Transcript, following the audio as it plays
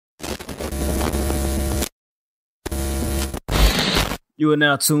You are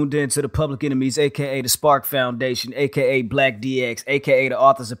now tuned in to the Public Enemies, a.k.a. the Spark Foundation, a.k.a. Black DX, a.k.a. the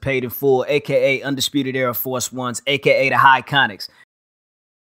Authors of Paid in Full, a.k.a. Undisputed Era Force Ones, a.k.a. the High Conics.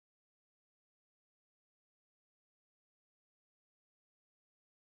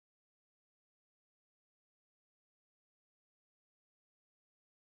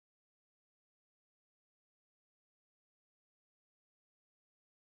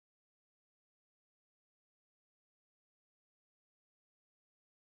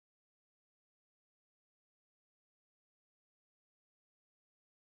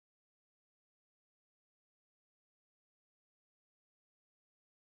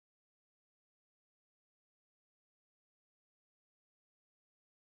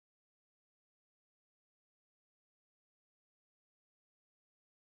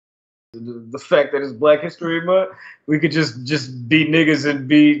 The fact that it's Black History Month, we could just be niggas and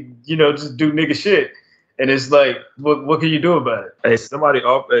be, just do nigga shit. And it's like, what can you do about it? Hey, somebody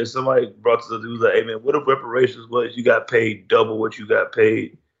brought to the news like, hey man, what if reparations was you got paid double what you got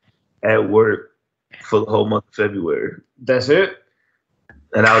paid at work for the whole month of February? That's it?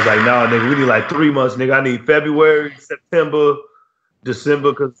 And I was like, nah, nigga, we need like 3 months, nigga. I need February, September,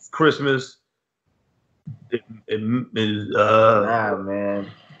 December, because it's Christmas. Nah,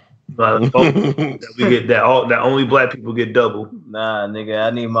 man. We get that only Black people get double. Nah, nigga, I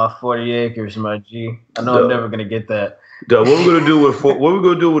need my 40 acres, my G. I know I'm never gonna get that. What we gonna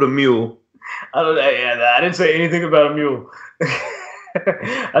do with a mule? I didn't say anything about a mule.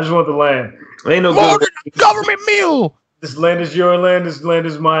 I just want the land. Ain't no government mule. This land is your land. This land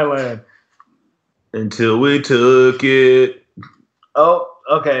is my land. Until we took it. Oh.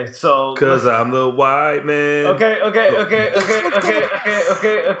 Okay, so because I'm the white man. Okay.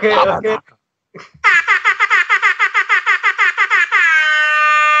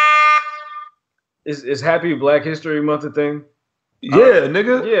 Is Happy Black History Month a thing? Yeah,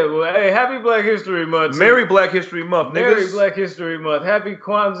 nigga. Yeah, well, hey, Happy Black History Month. Merry Black History Month, nigga. Merry Black History Month. Happy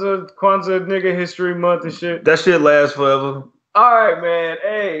Kwanzaa nigga History Month and shit. That shit lasts forever. All right, man.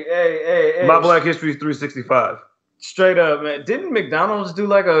 Hey. My Black History is 365. Straight up, man. Didn't McDonald's do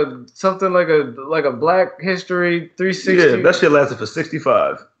something like a Black History 360? Yeah, that shit lasted for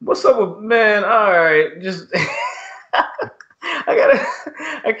 65. What's up with, man? All right, just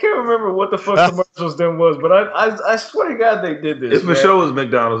I can't remember what the fuck commercials then was, but I swear to God they did this. It for sure was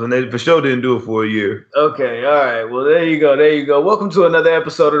McDonald's, and they for sure didn't do it for a year. Okay, all right. Well, there you go. Welcome to another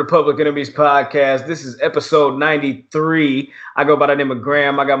episode of the Public Enemies Podcast. This is episode 93. I go by the name of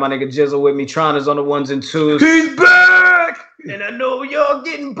Graham. I got my nigga Jizzle with me. Tron is on the ones and twos. He's back! And I know y'all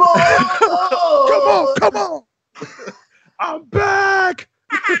getting bored. Come on. I'm back.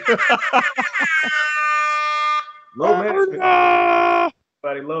 Low management.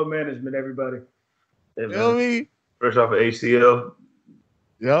 Low management, everybody. Feel me? Fresh off of ACL.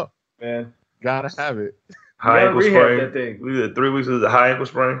 Yep. Man. Gotta have it. High ankle sprain. That thing. We did 3 weeks of the high ankle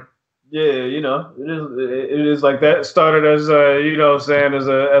sprain. Yeah, it is like that. Started as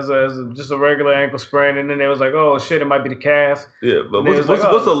as just a regular ankle sprain, and then it was like, oh shit, it might be the calf. Yeah, but what's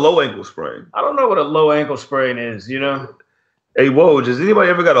a low ankle sprain? I don't know what a low ankle sprain is, Hey, Woj, has anybody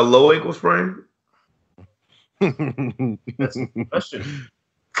ever got a low ankle sprain? That's a question.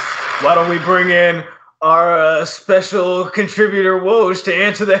 Why don't we bring in our special contributor Woj to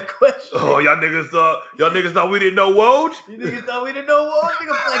answer that question? Oh, y'all niggas thought we didn't know Woj? You niggas thought we didn't know Woj?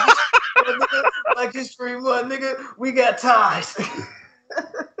 Nigga, Black History Month, nigga, we got ties.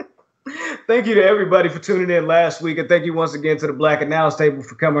 Thank you to everybody for tuning in last week, and thank you once again to the Black Announce Table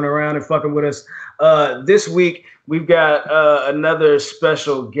for coming around and fucking with us. This week, we've got another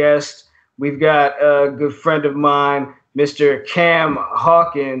special guest. We've got a good friend of mine, Mr. Cam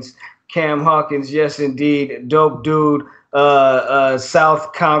Hawkins. Cam Hawkins, yes, indeed. Dope dude.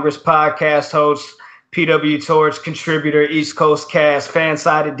 South Kongress Podcast host, PWTorch contributor, East Coast cast,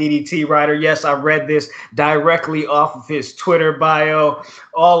 FansidedDDT writer. Yes, I read this directly off of his Twitter bio.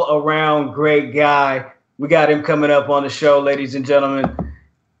 All around great guy. We got him coming up on the show, ladies and gentlemen.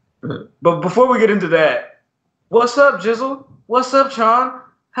 But before we get into that, what's up, Jizzle? What's up, Tron?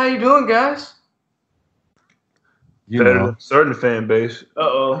 How you doing, guys? Certain fan base.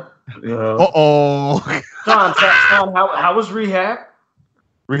 Uh-oh. Tron, how was rehab?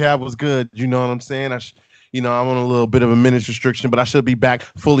 Rehab was good. You know what I'm saying? I'm on a little bit of a minutes restriction, but I should be back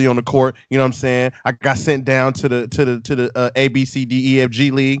fully on the court. You know what I'm saying? I got sent down to the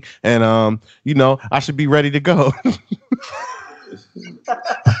ABCDEFG league, and I should be ready to go.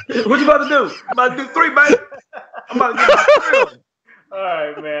 What you about to do? I'm about to do 3, baby. I'm about to get my 3. All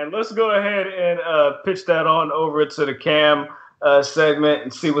right, man. Let's go ahead and pitch that on over to the Cam segment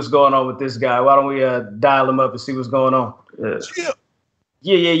and see what's going on with this guy. Why don't we dial him up and see what's going on? Yeah.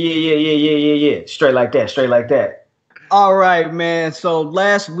 Yeah. Straight like that. All right, man. So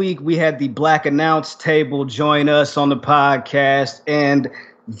last week we had the Black Announce Table join us on the podcast. And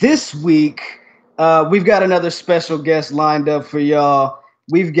this week we've got another special guest lined up for y'all.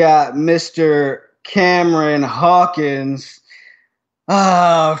 We've got Mr. Cameron Hawkins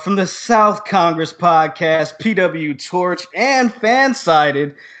from the South Kongress Podcast, PWTorch, and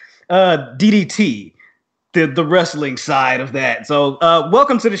Fansided DDT, the wrestling side of that. So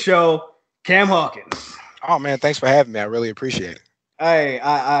welcome to the show, Cam Hawkins. Oh, man, thanks for having me. I really appreciate it. Hey,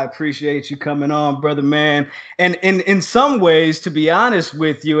 I appreciate you coming on, brother, man. And in some ways, to be honest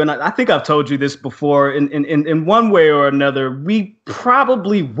with you, and I think I've told you this before, in one way or another, we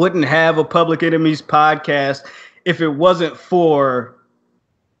probably wouldn't have a Public Enemies podcast if it wasn't for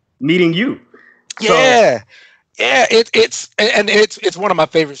meeting you. Yeah. It's one of my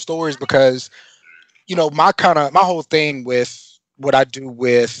favorite stories because, you know, my whole thing with what I do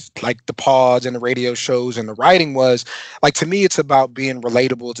with like the pods and the radio shows and the writing was like, to me, it's about being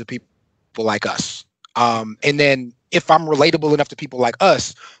relatable to people like us. And then if I'm relatable enough to people like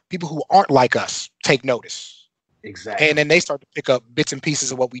us, people who aren't like us take notice. Exactly. And then they start to pick up bits and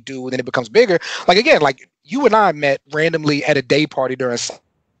pieces of what we do. And then it becomes bigger. Like, again, like you and I met randomly at a day party during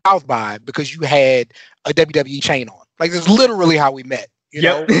South by because you had a WWE chain on. Like, that's literally how we met. You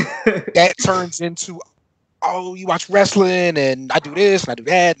know, that turns into, oh, you watch wrestling and I do this and I do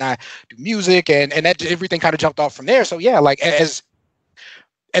that and I do music and that everything kind of jumped off from there. So yeah, like as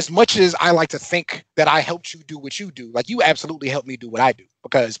much as I like to think that I helped you do what you do, like you absolutely helped me do what I do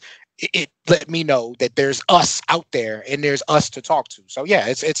because it let me know that there's us out there and there's us to talk to. So yeah,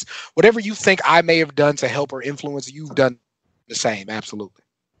 it's whatever you think I may have done to help or influence, you've done the same. Absolutely.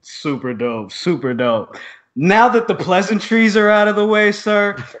 Super dope. Now that the pleasantries are out of the way,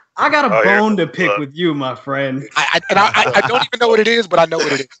 sir, I got a bone to pick with you, my friend. I don't even know what it is, but I know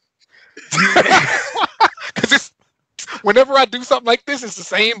what it is. Because whenever I do something like this, it's the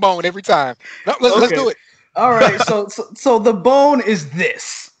same bone every time. No, let's do it. All right. So the bone is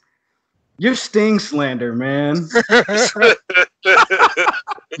this. Your Sting slander, man.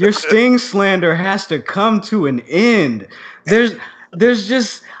 Your Sting slander has to come to an end.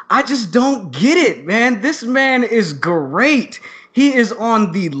 I just don't get it, man. This man is great. He is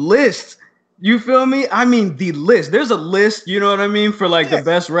on the list. You feel me? I mean, the list. There's a list, you know what I mean, for like the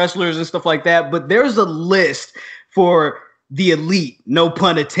best wrestlers and stuff like that. But there's a list for the elite, no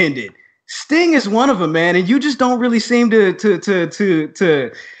pun intended. Sting is one of them, man. And you just don't really seem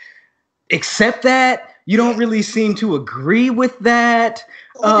to accept that. You don't really seem to agree with that.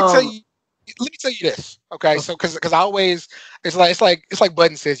 Let me tell you this, okay? So, because I always, it's like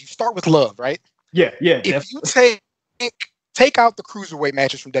Budden says, you start with love, right? Yeah. If you take out the cruiserweight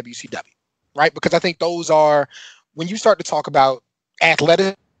matches from WCW, right? Because I think those are, when you start to talk about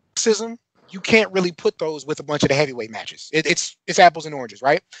athleticism, you can't really put those with a bunch of the heavyweight matches. It's apples and oranges,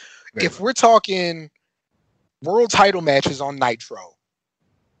 right? Right. If we're talking world title matches on Nitro,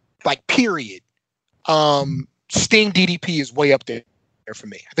 like period, Sting DDP is way up there for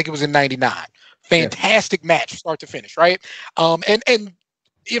me. I think it was in 99. Fantastic match, start to finish, right? And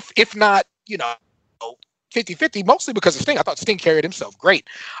if not, 50-50, mostly because of Sting. I thought Sting carried himself great.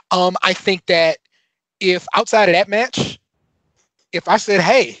 I think that if outside of that match, if I said,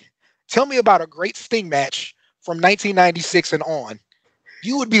 hey, tell me about a great Sting match from 1996 and on,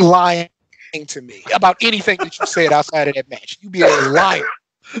 you would be lying to me about anything that you said outside of that match. You'd be a liar.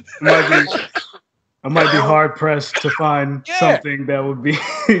 I might be hard pressed to find something that would be.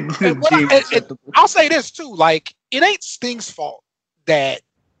 I'll say this too: like, it ain't Sting's fault that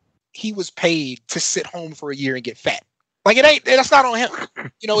he was paid to sit home for a year and get fat. Like, it ain't. That's not on him.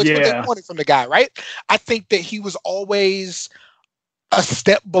 It's what they wanted from the guy, right? I think that he was always a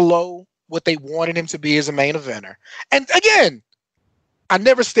step below what they wanted him to be as a main eventer. And again, I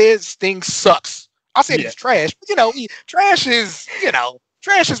never said Sting sucks. I said he's trash. But, trash is,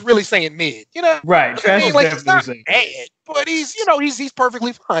 trash is really saying mid, Right. Trash is like, it's not bad, but he's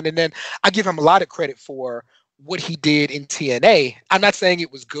perfectly fine. And then I give him a lot of credit for what he did in TNA. I'm not saying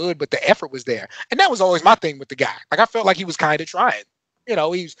it was good, but the effort was there. And that was always my thing with the guy. Like, I felt like he was kind of trying.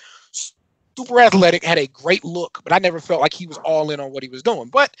 He's super athletic, had a great look, but I never felt like he was all in on what he was doing.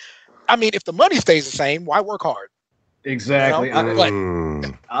 But I mean, if the money stays the same, why work hard? Exactly.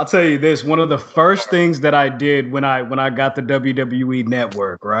 I'll tell you this, one of the first things that I did when I got the WWE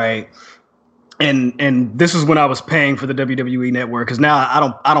network, right? And this is when I was paying for the WWE network, because now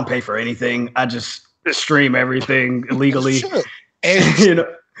I don't pay for anything. I just stream everything illegally. Sure. And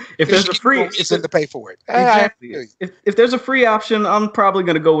if there's a free, it's in to pay for it. Exactly. If there's a free option, I'm probably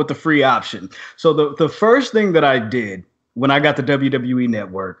going to go with the free option. So the first thing that I did when I got the WWE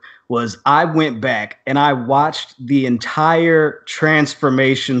Network was I went back and I watched the entire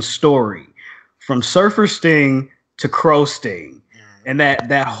transformation story from Surfer Sting to Crow Sting and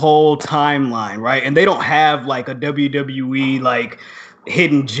that whole timeline, right? And they don't have like a WWE like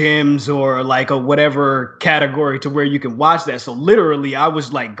hidden gems or like a whatever category to where you can watch that. So literally I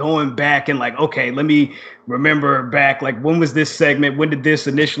was like going back and like, okay, let me remember back, like when was this segment? When did this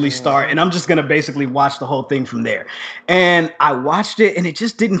initially start? And I'm just going to basically watch the whole thing from there. And I watched it and it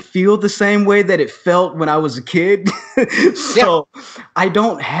just didn't feel the same way that it felt when I was a kid. So I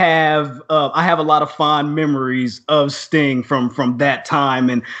don't have, I have a lot of fond memories of Sting from that time.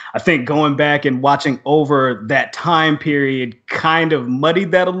 And I think going back and watching over that time period kind of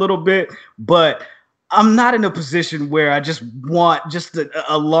muddied that a little bit, but I'm not in a position where I just want just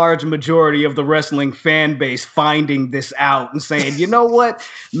a large majority of the wrestling fan base finding this out and saying, you know what,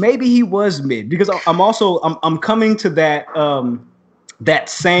 maybe he was mid, because I'm coming to that that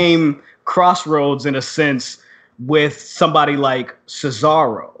same crossroads in a sense with somebody like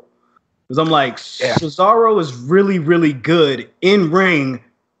Cesaro, because I'm like, Cesaro is really, really good in ring,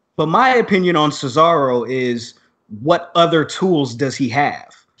 but my opinion on Cesaro is what other tools does he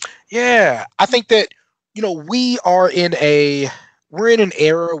have? Yeah, I think that, you know, we're in an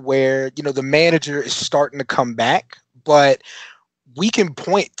era where, you know, the manager is starting to come back, but we can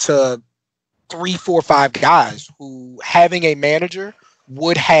point to 3, 4, 5 guys who having a manager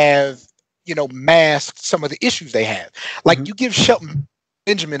would have, you know, masked some of the issues they have. Like you give Shelton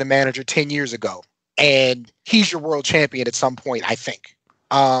Benjamin a manager 10 years ago and he's your world champion at some point, I think.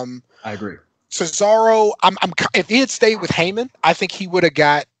 I agree. Cesaro, if he had stayed with Heyman, I think he would have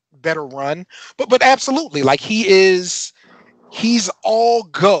got better run, but absolutely, like he's all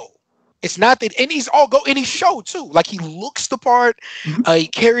go. It's not that, and he's all go in his show too. Like he looks the part, he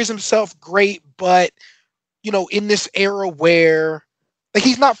carries himself great, but you know, in this era where like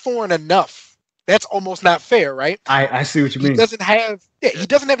he's not foreign enough, that's almost not fair, right? I see what you mean. He doesn't have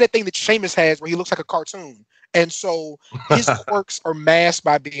that thing that Sheamus has where he looks like a cartoon. And so his quirks are masked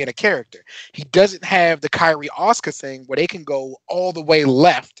by being a character. He doesn't have the Kyrie Oscar thing where they can go all the way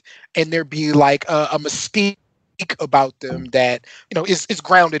left and there be like a mystique about them that, you know, is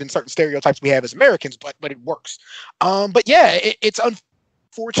grounded in certain stereotypes we have as Americans, but it works. But yeah, it's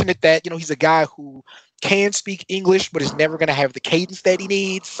unfortunate that, you know, he's a guy who can speak English, but is never going to have the cadence that he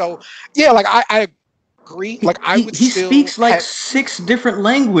needs. So yeah, like I agree. Like he speaks like 6 different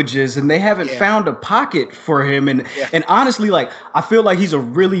languages and they haven't found a pocket for him. And honestly, like I feel like he's a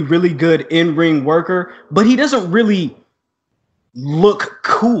really, really good in-ring worker, but he doesn't really look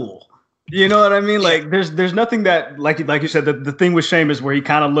cool. You know what I mean? Like there's nothing that like you said, the thing with Sheamus where he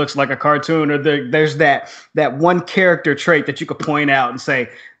kind of looks like a cartoon, or there's that one character trait that you could point out and say,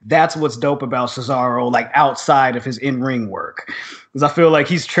 that's what's dope about Cesaro, like outside of his in-ring work. Because I feel like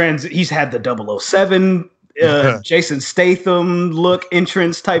he's had the 007 Jason Statham look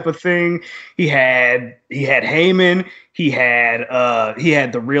entrance type of thing. He had Heyman. He had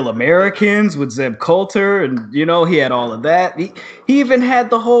the Real Americans with Zeb Coulter, and you know, he had all of that. He even had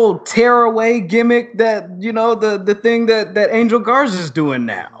the whole tearaway gimmick that, you know, the thing that Angel Garza's doing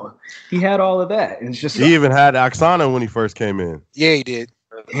now. He had all of that. And it's just he even had Oksana when he first came in. Yeah, he did.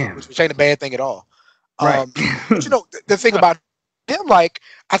 Damn. Which ain't a bad thing at all. Right. But you know, the thing about him, like,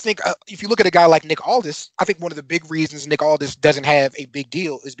 I think if you look at a guy like Nick Aldis, I think one of the big reasons Nick Aldis doesn't have a big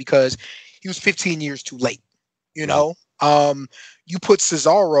deal is because he was 15 years too late. You know, you put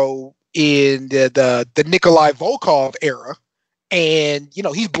Cesaro in the Nikolai Volkov era, and you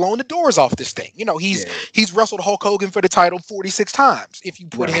know, he's blown the doors off this thing. You know, he's wrestled Hulk Hogan for the title 46 times. If you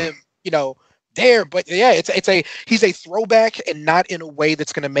put him, you know, there, but yeah, he's a throwback, and not in a way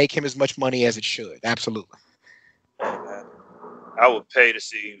that's going to make him as much money as it should. Absolutely. I would pay to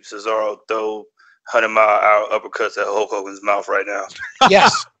see Cesaro throw 100-mile-an-hour uppercuts at Hulk Hogan's mouth right now.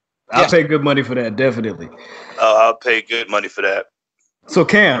 Yes. I'll pay good money for that, definitely. I'll pay good money for that. So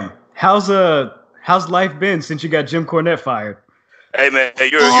Cam, how's life been since you got Jim Cornette fired? Hey man,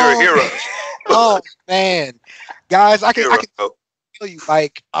 you're a hero. Oh man, guys, I can tell you,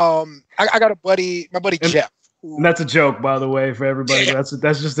 like, I got my buddy Jeff. And that's a joke, by the way, for everybody. Yeah.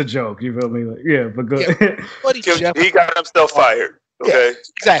 That's just a joke. You feel me? Like, yeah, but good. Yeah. Buddy Jeff, he got himself fired. Okay, yeah,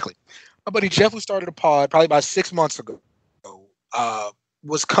 exactly. My buddy Jeff, who started a pod probably about 6 months ago,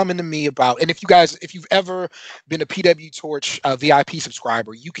 was coming to me about, and if you've ever been a PWTorch VIP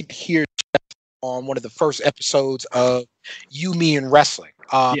subscriber, you can hear Jeff on one of the first episodes of You, Me, and Wrestling.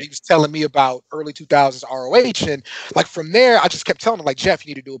 He was telling me about early 2000s ROH, and like from there, I just kept telling him, like, Jeff,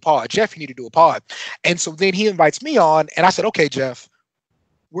 you need to do a pod. Jeff, you need to do a pod. And so then he invites me on, and I said, okay, Jeff,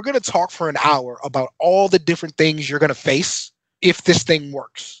 we're going to talk for an hour about all the different things you're going to face if this thing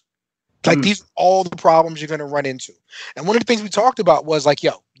works. Like these are all the problems you're going to run into. And one of the things we talked about was like,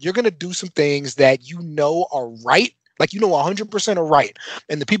 yo, you're going to do some things that you know are right. Like, you know, 100% are right.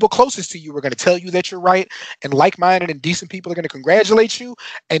 And the people closest to you are going to tell you that you're right. And like-minded and decent people are going to congratulate you.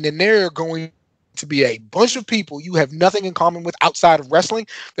 And then there are going to be a bunch of people you have nothing in common with outside of wrestling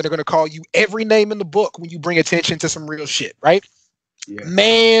that are going to call you every name in the book when you bring attention to some real shit, right? Yeah.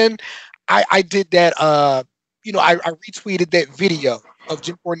 Man, I did that. You know, I retweeted that video of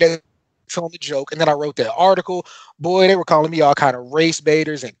Jim Cornette telling the joke, and then I wrote that article. Boy, they were calling me all kind of race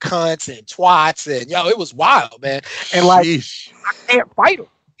baiters and cunts and twats, and yo, it was wild, man. And like, I can't fight them,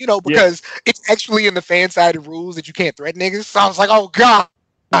 you know, because it's actually in the fan-sided rules that you can't threaten niggas. So I was like, oh god,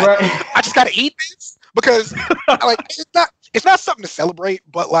 right. I just gotta eat this because like it's not something to celebrate,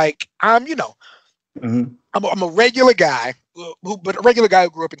 but like I'm, you know, I'm a regular guy. But a regular guy who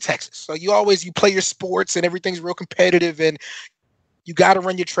grew up in Texas. So you play your sports and everything's real competitive and you got to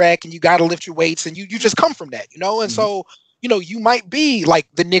run your track and you got to lift your weights and you just come from that, you know? And so, you know, you might be like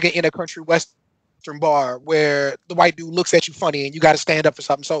the nigga in a country western bar where the white dude looks at you funny and you got to stand up for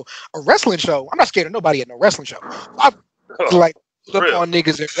something. So a wrestling show, I'm not scared of nobody at no wrestling show. I've like look on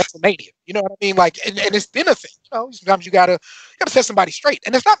niggas at WrestleMania, you know what I mean? Like, and it's been a thing, you know, sometimes you gotta set somebody straight.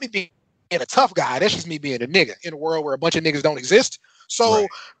 And it's not me being a tough guy. That's just me being a nigga in a world where a bunch of niggas don't exist. So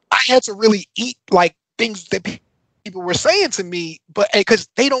I had to really eat like things that people were saying to me, but because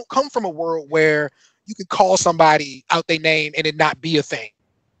they don't come from a world where you can call somebody out their name and it not be a thing.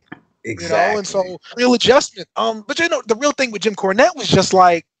 Exactly. You know, and so real adjustment. But you know, the real thing with Jim Cornette was just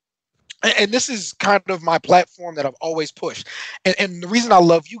like, and this is kind of my platform that I've always pushed. And the reason I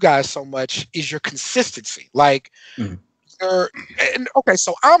love you guys so much is your consistency. Like, okay,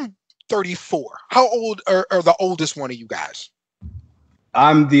 so I'm 34. How old are the oldest one of you guys?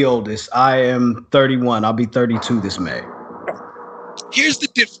 I'm the oldest. I am 31. I'll be 32 this May. Here's the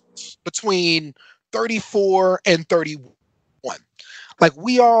difference between 34 and 31. Like,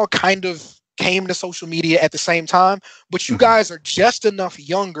 we all kind of came to social media at the same time, but you guys are just enough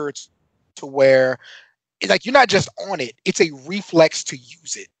younger to where, like, you're not just on it. It's a reflex to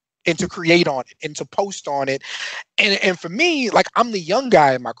use it and to create on it and to post on it. And for me, like, I'm the young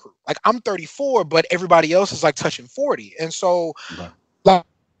guy in my crew. Like, I'm 34, but everybody else is like touching 40. And so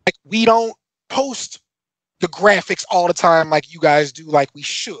like we don't post the graphics all the time like you guys do, like we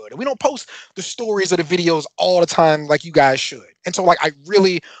should. And we don't post the stories or the videos all the time like you guys should. And so like I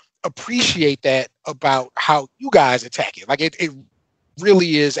really appreciate that about how you guys attack it. Like it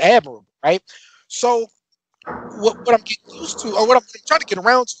really is admirable, right? So what I'm getting used to, or what I'm trying to get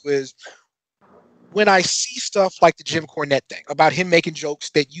around to, is when I see stuff like the Jim Cornette thing about him making jokes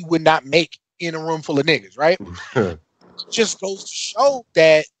that you would not make in a room full of niggas, right? It just goes to show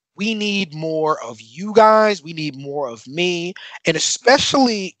that we need more of you guys. We need more of me, and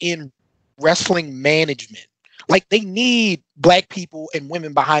especially in wrestling management. Like, they need black people and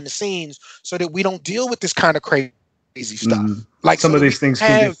women behind the scenes so that we don't deal with this kind of crazy stuff. Like, some of these things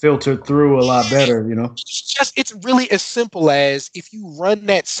can be filtered through a lot better, you know? It's really as simple as if you run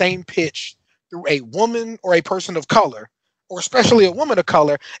that same pitch through a woman or a person of color, or especially a woman of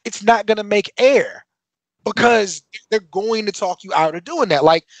color, it's not going to make air because they're going to talk you out of doing that.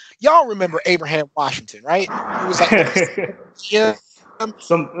 Like, y'all remember Abraham Washington, right? It was like, yeah.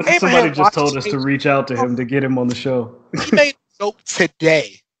 Somebody just told us to reach out to him to get him on the show. He made a joke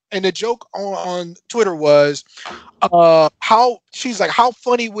today, and the joke on Twitter was, how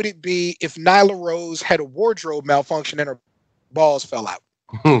funny would it be if Nyla Rose had a wardrobe malfunction and her balls fell out?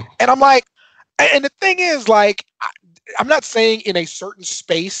 And I'm like, and the thing is, like, I'm not saying in a certain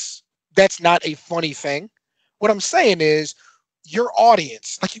space that's not a funny thing. What I'm saying is your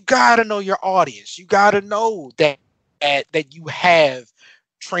audience, like, you gotta know your audience. You gotta know that you have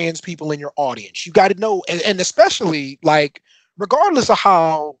trans people in your audience. You got to know, and especially, like, regardless of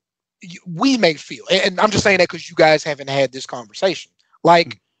how we may feel, and I'm just saying that because you guys haven't had this conversation.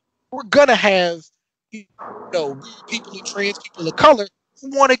 Like, we're gonna have, you know, people who trans people of color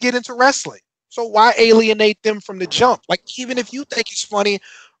who want to get into wrestling. So why alienate them from the jump? Like, even if you think it's funny,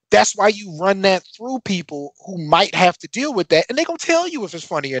 that's why you run that through people who might have to deal with that, and they're gonna tell you if it's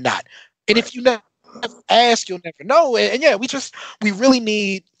funny or not. And if you never ask, you'll never know. And yeah, we really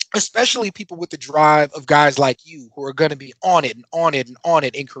need, especially people with the drive of guys like you who are going to be on it and on it and on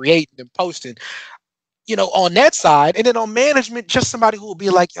it and creating and posting, you know, on that side. And then on management, just somebody who will be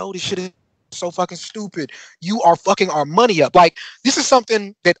like, yo, this shit is so fucking stupid. You are fucking our money up. Like, this is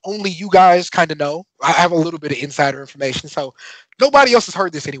something that only you guys kind of know. I have a little bit of insider information, so nobody else has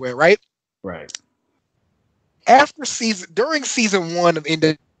heard this anywhere, right? Right. during season 1 of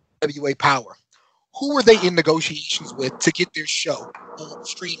NWA Power, who were they in negotiations with to get their show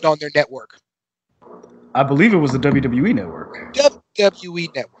streamed on their network? I believe it was the WWE network.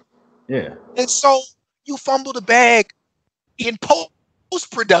 WWE network. Yeah. And so you fumbled the bag in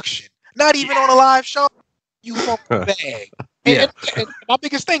post-production, not even on a live show. You fumbled the bag. And my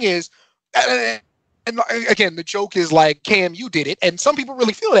biggest thing is, and again, the joke is like, Cam, you did it. And some people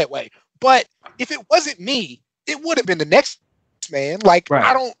really feel that way. But if it wasn't me, it would have been the next man. Like, right.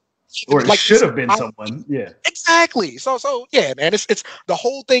 I don't. Or it like, should have been someone. Yeah. Exactly. So yeah, man, it's the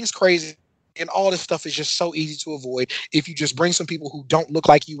whole thing's crazy. And all this stuff is just so easy to avoid if you just bring some people who don't look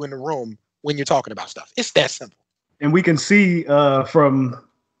like you in the room when you're talking about stuff. It's that simple. And we can see from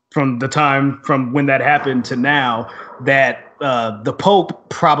the time from when that happened to now that the Pope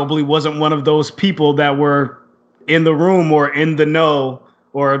probably wasn't one of those people that were in the room or in the know,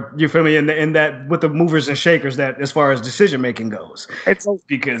 or you feel me, in that with the movers and shakers that as far as decision making goes. It's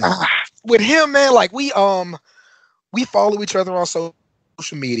because with him, man, like we follow each other on social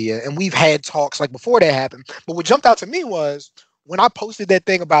media, and we've had talks like before that happened. But what jumped out to me was when I posted that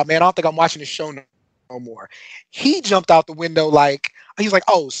thing about, man, I don't think I'm watching the show no more. He jumped out the window like, he's like,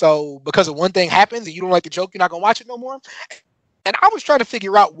 oh, so because of one thing happens and you don't like the joke, you're not gonna watch it no more. And I was trying to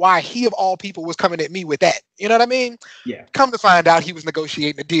figure out why he of all people was coming at me with that. You know what I mean? Yeah. Come to find out, he was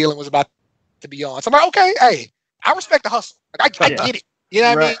negotiating a deal and was about to be on. So I'm like, okay, hey, I respect the hustle. Like I get it. You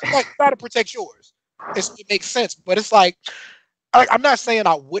know what I mean? Like, try to protect yours. It makes sense, but it's like, I'm not saying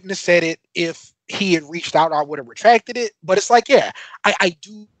I wouldn't have said it if he had reached out, or I would have retracted it. But it's like, yeah, I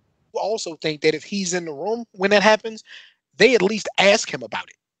do also think that if he's in the room when that happens, they at least ask him about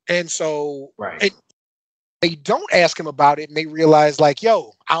it. And so they don't ask him about it, and they realize like,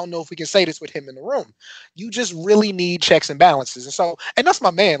 yo, I don't know if we can say this with him in the room. You just really need checks and balances. And so, and that's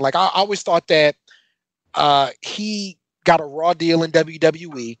my man. Like I always thought that he got a raw deal in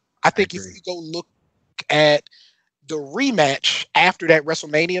WWE. I think if you go look at the rematch after that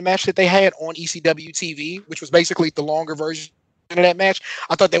WrestleMania match that they had on ECW TV, which was basically the longer version of that match,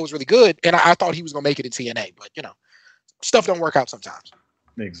 I thought that was really good, and I thought he was gonna make it in TNA. But you know, stuff don't work out sometimes.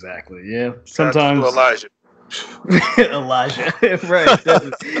 Exactly. Yeah. Sometimes. Elijah. Elijah.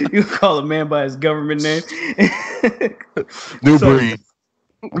 Right. You call a man by his government name. New breed.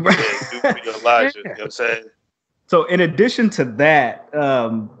 New breed Elijah. You know what I'm saying? So in addition to that,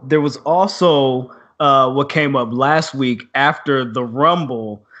 there was also what came up last week after the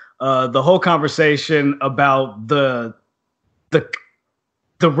Rumble, the whole conversation about the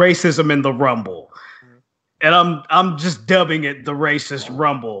racism in the Rumble. And I'm just dubbing it the racist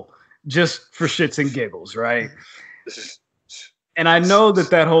Rumble just for shits and giggles, right? And I know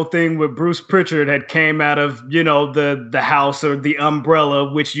that whole thing with Bruce Pritchard had came out of, you know, the house or the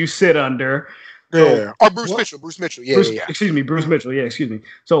umbrella which you sit under. Yeah. Or Bruce Mitchell. Yeah. Excuse me, Bruce Mitchell. Yeah, excuse me.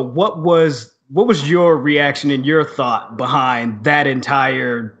 So what was your reaction and your thought behind that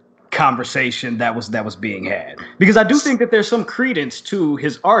entire conversation that was being had? Because I do think that there's some credence to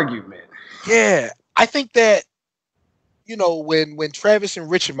his argument. Yeah. I think that, you know, when Travis and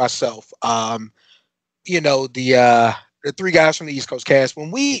Rich and myself, you know, the 3 guys from the East Coast cast, when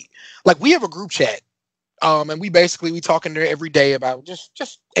we have a group chat, and we talking there every day about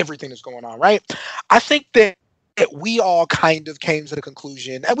just everything that's going on, right? I think that we all kind of came to the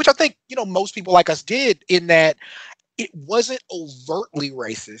conclusion, which I think, you know, most people like us did, in that it wasn't overtly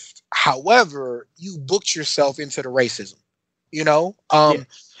racist. However, you booked yourself into the racism, you know?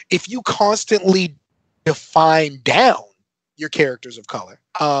 If you constantly define down your characters of color,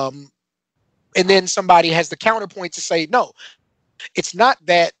 and then somebody has the counterpoint to say, no, it's not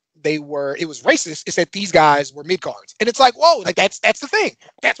that it was racist, it's that these guys were mid-cards. And it's like, whoa, like that's the thing.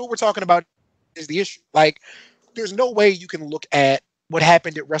 That's what we're talking about is the issue. Like, there's no way you can look at what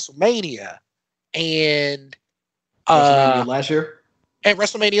happened at WrestleMania and WrestleMania last year. At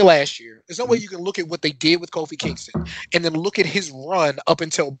WrestleMania last year. There's no way you can look at what they did with Kofi Kingston and then look at his run up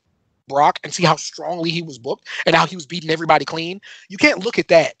until Brock and see how strongly he was booked and how he was beating everybody clean. You can't look at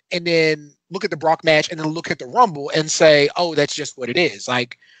that and then look at the Brock match and then look at the Rumble and say, oh, that's just what it is.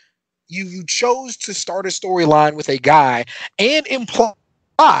 Like, you chose to start a storyline with a guy and imply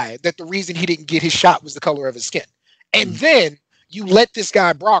that the reason he didn't get his shot was the color of his skin. And then you let this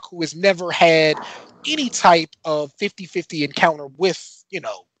guy Brock, who has never had any type of 50-50 encounter with, you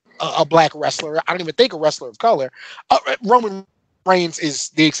know, a black wrestler. I don't even think a wrestler of color. Roman Reigns is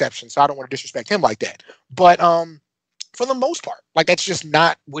the exception, so I don't want to disrespect him like that. But for the most part, like, that's just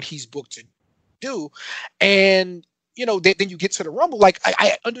not what he's booked to do. And, you know, then you get to the Rumble. Like,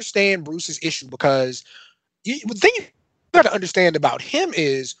 I understand Bruce's issue, because the thing you got to understand about him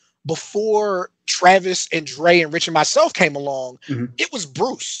is before Travis and Dre and Rich and myself came along, it was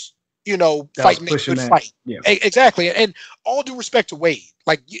Bruce, fighting a good fight. Yeah. Exactly. And all due respect to Wade,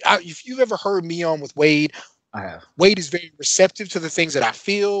 like if you've ever heard me on with Wade, I have. Wade is very receptive to the things that I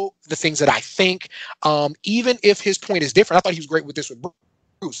feel, the things that I think. Even if his point is different, I thought he was great with this with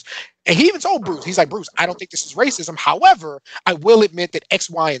Bruce. And he even told Bruce, he's like, Bruce, I don't think this is racism. However, I will admit that X,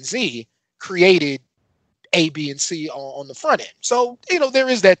 Y, and Z created A, B, and C on the front end. So, there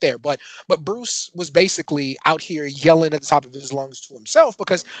is that there. But Bruce was basically out here yelling at the top of his lungs to himself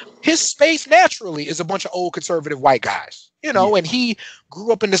because his space naturally is a bunch of old conservative white guys, and he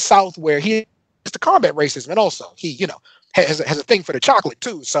grew up in the South where he has to combat racism. And also he, has a thing for the chocolate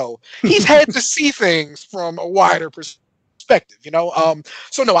too. So he's had to see things from a wider perspective,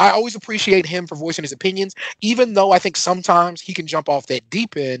 So no, I always appreciate him for voicing his opinions, even though I think sometimes he can jump off that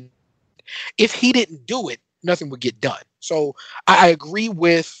deep end. If he didn't do it, nothing would get done. So I agree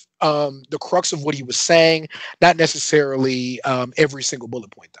with the crux of what he was saying, not necessarily every single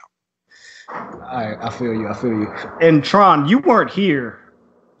bullet point, though. I feel you. And Tron, you weren't here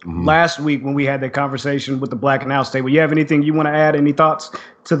last week when we had that conversation with the Black Announce Table. You have anything you want to add? Any thoughts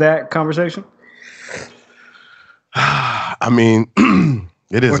to that conversation? I mean,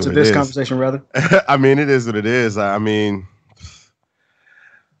 it is. Or to this conversation, rather. I mean, it is what it is. I mean,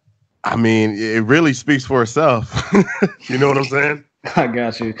 it really speaks for itself. You know what I'm saying? I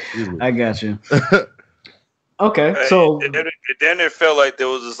got you. Okay, so then it felt like there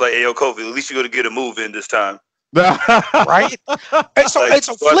was just like, hey, yo, Kofi, at least you're gonna get a move in this time, right? And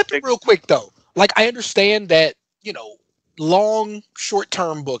so flip it real quick though. Like I understand that long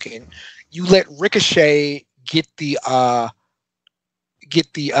short-term booking, you let Ricochet get the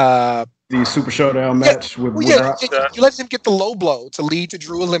Super Showdown match with Brock. You let him get the low blow to lead to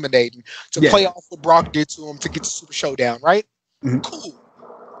Drew eliminating, to play off what Brock did to him to get the Super Showdown, right?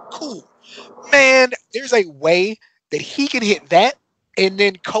 Cool. Man, there's a way that he can hit that, and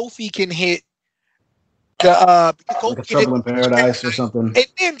then Kofi can hit the like a Trouble in Paradise or something. And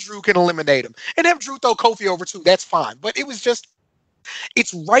then Drew can eliminate him. And if Drew throw Kofi over too, that's fine. But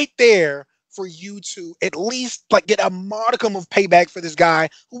it's right there for you to at least get a modicum of payback for this guy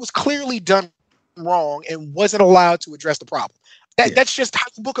who was clearly done wrong and wasn't allowed to address the problem. That's just how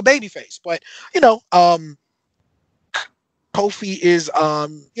you book a babyface. But Kofi is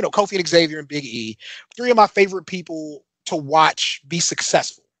Kofi and Xavier and Big E, three of my favorite people to watch be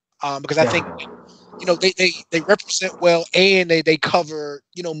successful. Because I think they represent well and they cover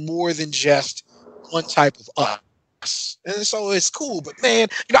more than just one type of us. And so it's cool. But man,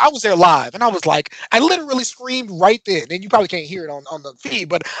 I was there live and I was like, I literally screamed right then. And you probably can't hear it on the feed,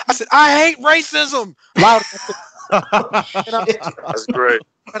 but I said, I hate racism loud. That's great.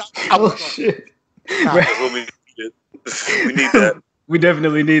 Shit. That's what we need. We need that. We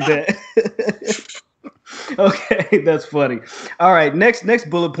definitely need that. Okay, that's funny. All right, next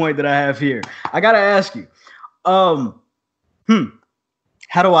bullet point that I have here. I gotta ask you, how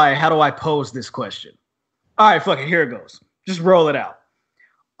do I pose this question? All right, fuck it, here it goes. Just roll it out.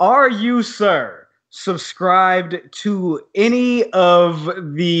 Are you, sir, subscribed to any of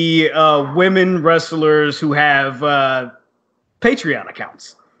the women wrestlers who have Patreon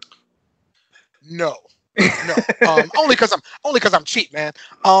accounts? No. Only because I'm cheap, man.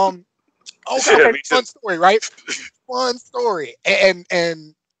 Okay, fun story, right? Fun story, and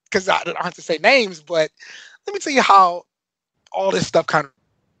because I don't have to say names, but let me tell you how all this stuff kind of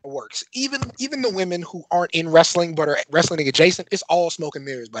works. Even the women who aren't in wrestling but are wrestling adjacent, it's all smoke and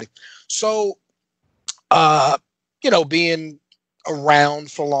mirrors, buddy. So, being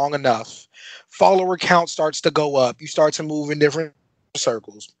around for long enough, follower count starts to go up. You start to move in different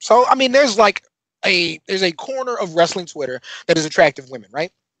circles. So, I mean, there's a corner of wrestling Twitter that is attractive women,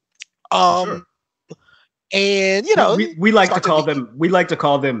 right? Sure. And we like to call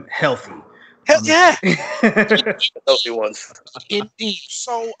them healthy. Hell yeah. Healthy ones. Indeed.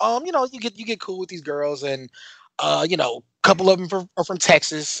 So you get cool with these girls, and a couple of them are from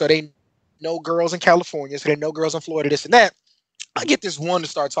Texas, so they know girls in California, so they know girls in Florida, this and that. I get this one to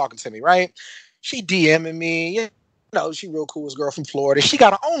start talking to me, right? She DMing me, she real cool, this girl from Florida. She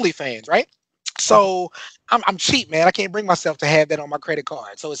got an OnlyFans, right? So I'm cheap, man. I can't bring myself to have that on my credit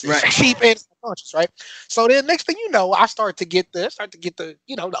card. So it's cheap and conscious, right? So then next thing you know, I start to get the the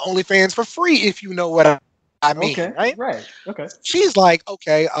OnlyFans for free, if you know what I mean, right? Right. Okay. She's like,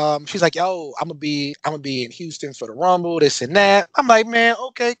 okay. She's like, yo, I'm gonna be in Houston for the Rumble, this and that. I'm like, man,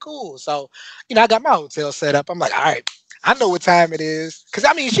 okay, cool. So I got my hotel set up. I'm like, all right, I know what time it is, because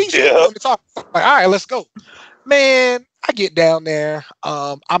she's willing to talk. I'm like, all right, let's go, man. I get down there.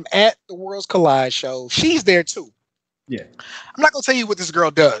 I'm at the Worlds Collide show. She's there too. Yeah. I'm not gonna tell you what this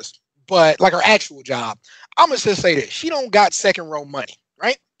girl does, but like her actual job, I'm gonna just say this: she don't got second row money,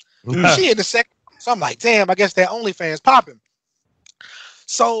 right? She in the second. So I'm like, damn, I guess that OnlyFans popping.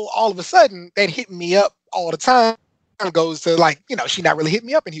 So all of a sudden, that hitting me up all the time goes to like, she not really hitting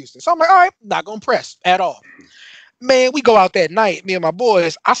me up in Houston. So I'm like, all right, not gonna press at all. Man, we go out that night, me and my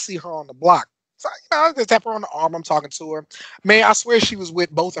boys. I see her on the block. So I just tap her on the arm. I'm talking to her. Man, I swear she was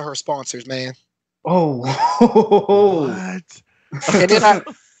with both of her sponsors, man. Oh, What? And then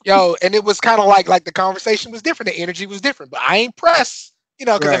and it was kind of like the conversation was different. The energy was different, but I ain't pressed,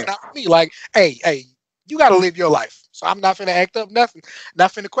 because Right. it's not me. Like, hey, you got to live your life. So I'm not finna act up, nothing.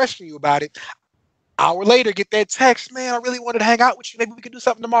 Not finna question you about it. Hour later, get that text, man, I really wanted to hang out with you. Maybe we could do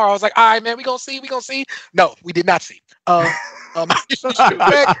something tomorrow. I was like, all right, man, we gonna see. No, we did not see. I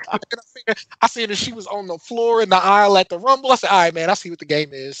seen that she was on the floor in the aisle at the Rumble. I said, all right, man, I see what the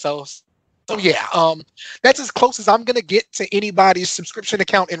game is. So yeah, that's as close as I'm gonna get to anybody's subscription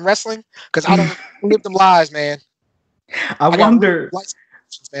account in wrestling because I don't live them lies, man. I wonder.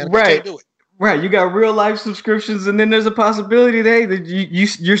 Man. I Right. can't do it. Right, you got real life subscriptions, and then there's a possibility that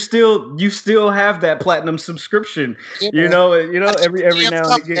you still have that platinum subscription. Yeah, Every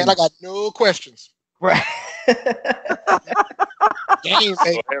now and again. Man, I got no questions. Right. Game,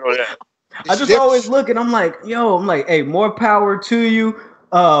 hey, I just always look and I'm like, hey, more power to you.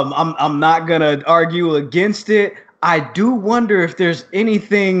 I'm not gonna argue against it. I do wonder if there's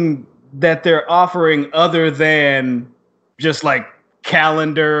anything that they're offering other than just like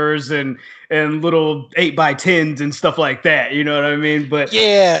calendars and little 8x10s and stuff like that. You know what I mean? But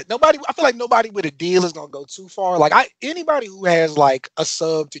yeah, I feel like nobody with a deal is gonna go too far. Like anybody who has like a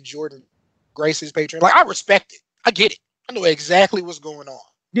sub to Jordan Grace's Patreon, like I respect it. I get it. I know exactly what's going on.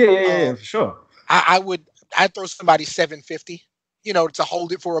 Yeah, for sure. I'd throw somebody $750, to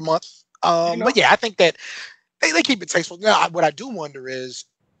hold it for a month. But yeah, I think that they keep it tasteful. Now, what I do wonder is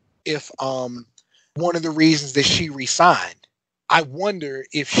if one of the reasons that she resigned, I wonder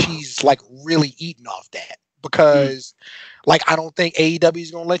if she's like really eating off that because like I don't think AEW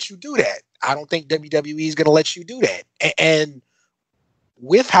is gonna let you do that. I don't think WWE is gonna let you do that. And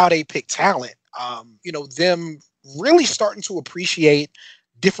with how they pick talent, them really starting to appreciate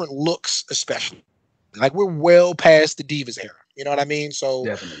different looks, especially. Like we're well past the Divas era. You know what I mean? So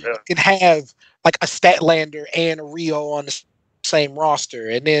Definitely. you can have like a Statlander and a Rio on the same roster.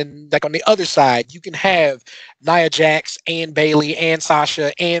 And then like on the other side, you can have Nia Jax and Bayley and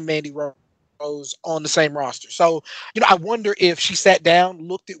Sasha and Mandy Rose on the same roster. So, I wonder if she sat down,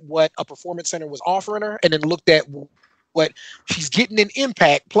 looked at what a Performance Center was offering her, and then looked at what she's getting in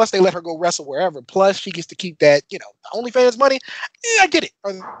Impact, plus they let her go wrestle wherever, plus she gets to keep that, OnlyFans money. Yeah, I get it.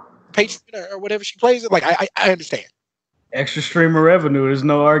 Or Patreon or whatever she plays it. Like, I understand. Extra stream of revenue. There's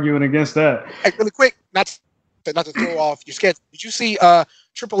no arguing against that. Hey, really quick, not to throw off your schedule. Did you see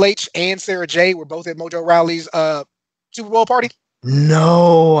Triple H and Sarah J were both at Mojo Rawley's Super Bowl party?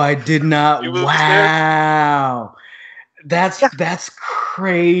 No, I did not. You was Wow. That's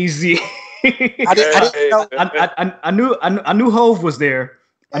crazy. I didn't know. I knew Hove was there.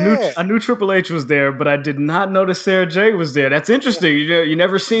 Yeah. I knew Triple H was there, but I did not notice Sarah J was there. That's interesting. You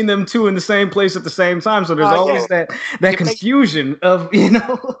never seen them two in the same place at the same time, so there's always that confusion of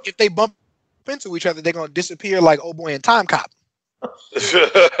If they bump into each other, they're gonna disappear like Old Boy and Time Cop.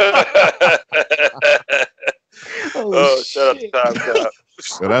 Shout out to Time Cop.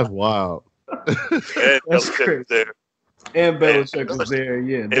 So that's wild. And That's Belichick crazy. was there. And Belichick was there.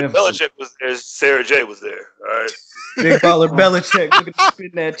 Yeah, If definitely. Belichick was there, Sarah J was there. All right. Big baller Belichick looking to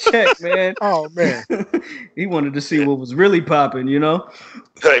spin that check, man. Oh man. He wanted to see what was really popping,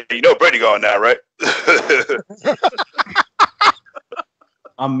 Hey, Brady gone now, right?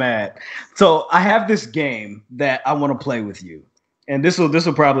 I'm mad. So I have this game that I want to play with you, and this will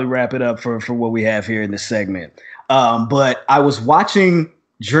probably wrap it up for what we have here in this segment. But I was watching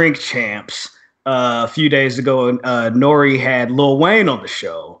Drink Champs a few days ago, and Nori had Lil Wayne on the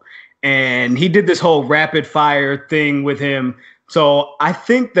show, and he did this whole rapid fire thing with him. So I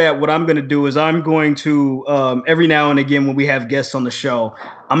think that what I'm going to do is I'm going to every now and again when we have guests on the show,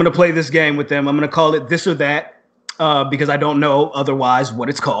 I'm going to play this game with them. I'm going to call it This or That. Because I don't know otherwise what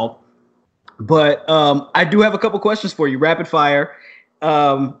it's called. But I do have a couple questions for you, rapid fire.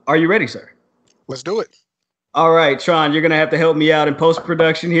 Are you ready, sir? Let's do it. All right, Tron, you're going to have to help me out in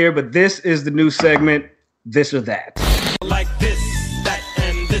post-production here, but this is the new segment, This or That. Like this, that,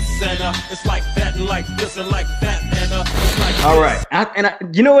 and this, and it's like that, and like this, and like that, and it's like All right,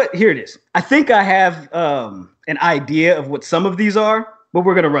 you know what? Here it is. I think I have an idea of what some of these are, but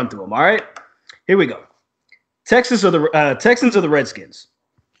we're going to run through them, all right? Here we go. Texans or the Redskins?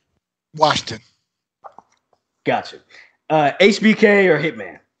 Washington. Gotcha. HBK or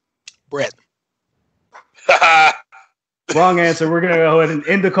Hitman? Brett. Wrong answer. We're going to go ahead and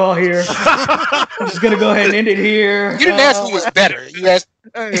end the call here. I'm just going to go ahead and end it here. You didn't ask who was better. You asked.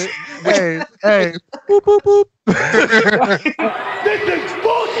 Hey. Boop, boop, boop. This is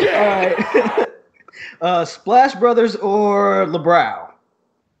bullshit. All right. Splash Brothers or LeBrow?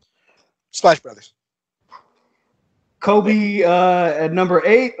 Splash Brothers. Kobe at number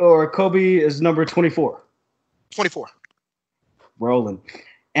 8 or Kobe is number 24? 24. Rolling.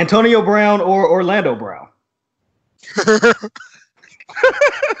 Antonio Brown or Orlando Brown?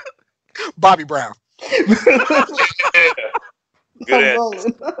 Bobby Brown. Good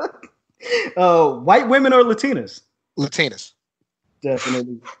Rolling. White women or Latinas? Latinas.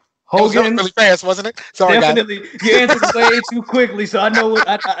 Definitely. That was Hogan. really fast, wasn't it? Sorry, Definitely. guys. You answered way too quickly, so I know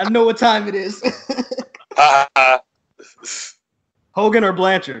what time it is. Hogan or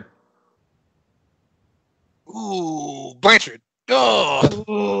Blanchard? Ooh, Blanchard.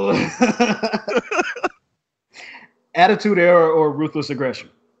 Oh, Attitude Era or Ruthless Aggression?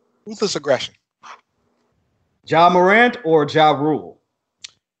 ruthless aggression. Ja Morant or Ja Rule?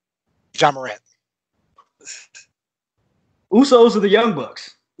 John Morant. Usos or the Young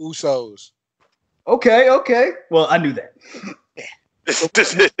Bucks? Usos. Okay. Well, I knew that.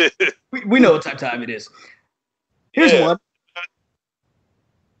 We know what type of time it is. Here's one.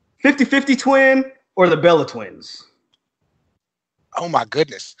 50-50 twin or the Bella twins? Oh my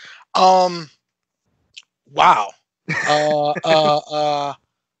goodness. Wow. Wow.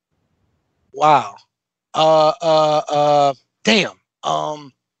 Damn.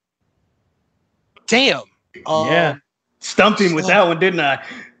 Yeah. Stumped him with that one, didn't I?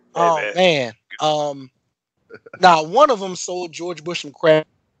 Oh man. Now one of them sold George Bush some crack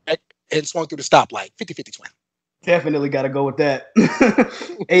and swung through the stoplight. 50-50 twin. Definitely got to go with that.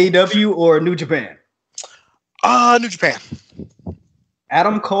 AEW or New Japan? New Japan.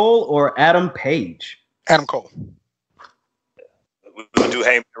 Adam Cole or Adam Page? Adam Cole. We don't do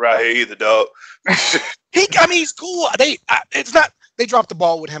Hangman around here either, dog. He's cool. They dropped the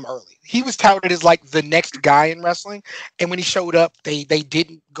ball with him early. He was touted as like the next guy in wrestling, and when he showed up, they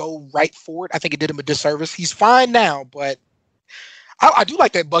didn't go right for it. I think it did him a disservice. He's fine now, but I do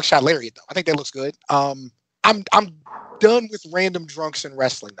like that buckshot lariat though. I think that looks good. I'm done with random drunks in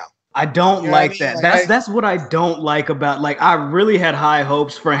wrestling now. I don't like that. That's what I don't like about, like, I really had high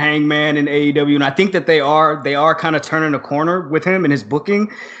hopes for Hangman and AEW, and I think that they are kind of turning a corner with him and his booking,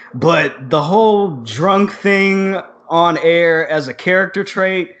 but the whole drunk thing on air as a character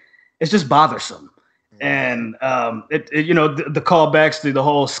trait is just bothersome. And the callbacks to the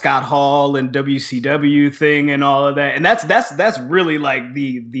whole Scott Hall and WCW thing and all of that, and that's really like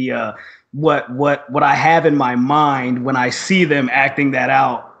the what I have in my mind when I see them acting that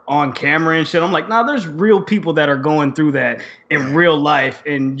out on camera and shit. I'm like, nah, there's real people that are going through that in real life,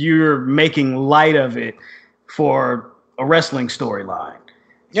 and you're making light of it for a wrestling storyline.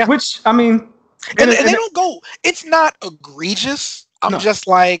 Yeah. Which, I mean, and they don't go, it's not egregious. I'm just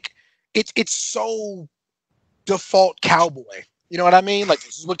like, it's so default cowboy. You know what I mean? Like,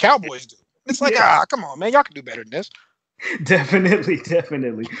 this is what cowboys do. It's like, come on, man, y'all can do better than this. Definitely.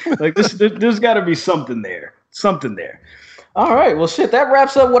 Like, there's got to be something there. All right, well, shit, that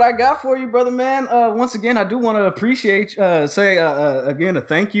wraps up what I got for you, brother, man. Once again, I do want to say again a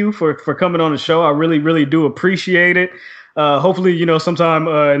thank you for coming on the show. I really, really do appreciate it. Hopefully, sometime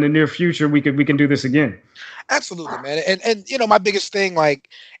in the near future we can do this again. Absolutely, man. And my biggest thing, like,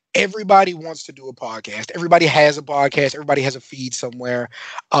 everybody wants to do a podcast. Everybody has a podcast. Everybody has a feed somewhere.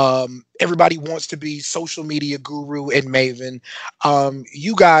 Everybody wants to be social media guru and maven.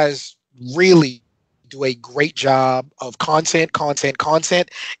 You guys really do a great job of content.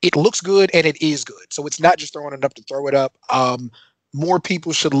 It looks good and it is good. So it's not just throwing it up to throw it up. More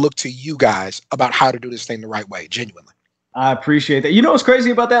people should look to you guys about how to do this thing the right way, genuinely. I appreciate that. You know what's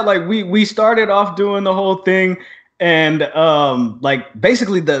crazy about that? Like, we started off doing the whole thing, and like,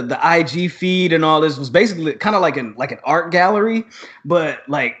 basically the IG feed and all this was basically kind of like an art gallery, but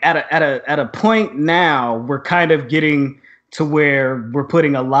like at a point now we're kind of getting to where we're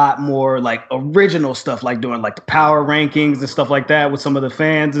putting a lot more like original stuff, like doing like the power rankings and stuff like that with some of the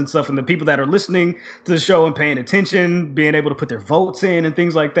fans and stuff, and the people that are listening to the show and paying attention, being able to put their votes in and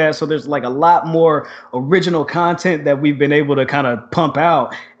things like that. So there's like a lot more original content that we've been able to kind of pump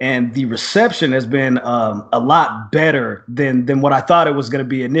out, and the reception has been a lot better than what I thought it was going to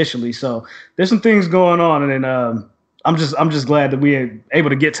be initially. So there's some things going on, and I'm just glad that we are able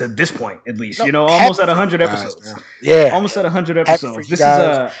to get to this point, at least, almost at 100 episodes. Yeah. Almost at 100 episodes. This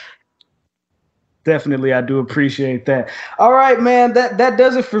guys. Definitely, I do appreciate that. All right, man. That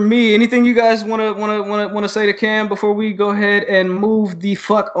does it for me. Anything you guys want to say to Cam before we go ahead and move the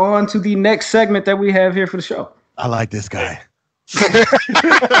fuck on to the next segment that we have here for the show? I like this guy.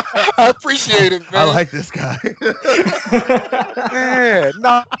 I appreciate it, man. I like this guy. Man,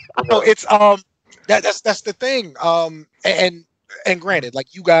 no, it's that's the thing. And granted,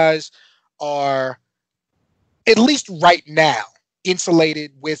 like, you guys are at least right now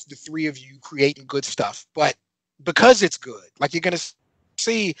insulated with the three of you creating good stuff, but because it's good, like, you're gonna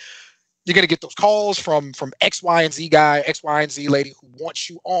get those calls from X, Y, and Z guy, X, Y, and Z lady who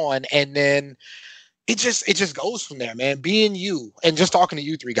wants you on, and then it just goes from there, man. Being you, and just talking to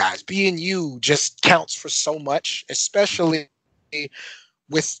you three guys, being you just counts for so much, especially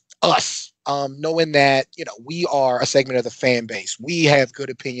with us, knowing that, you know, we are a segment of the fan base. We have good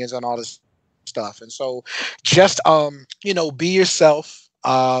opinions on all this stuff, and so just you know, be yourself,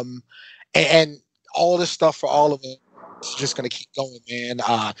 and all this stuff for all of it. It's just gonna keep going, man.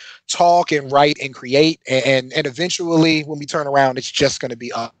 Talk and write and create, and eventually, when we turn around, it's just gonna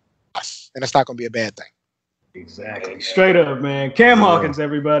be us, and it's not gonna be a bad thing. Exactly. Straight up, man. Cam Hawkins,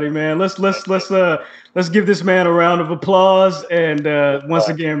 everybody, man. Let's give this man a round of applause. And once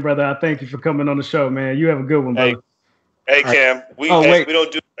again, brother, I thank you for coming on the show, man. You have a good one, brother. Hey, Cam. We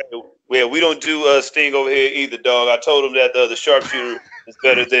don't do Sting over here either, dog. I told him that the sharpshooter is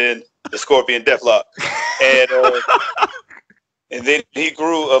better than the Scorpion Deathlock, and then he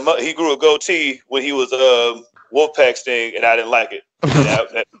grew a goatee when he was Wolfpack Sting, and I didn't like it.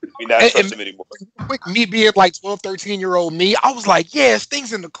 We not trust him anymore. Quick, me being like 12, 13-year-old me, I was like, yeah,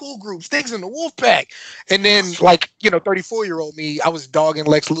 Sting's in the cool group, Sting's in the Wolfpack. And then, like, you know, 34-year-old me, I was dogging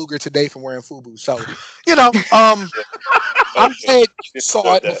Lex Luger today from wearing FUBU. So, you know, I'm glad you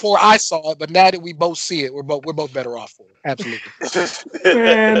saw it before I saw it, but now that we both see it, we're both better off for it. Absolutely.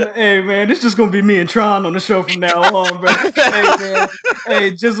 Man, hey, man, it's just gonna be me and Tron on the show from now on, bro. Hey, man,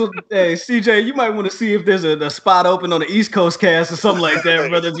 hey, CJ, you might want to see if there's a spot open on the East Coast cast or something like that,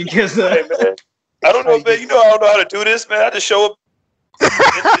 brother, because hey, man, I don't know, man. You know, I don't know how to do this, man. I just show up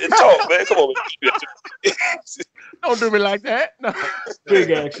and talk, man. Come on, man. Don't do me like that. No.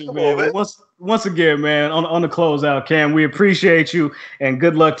 Big action, man. Once again, man, on the closeout, Cam, we appreciate you, and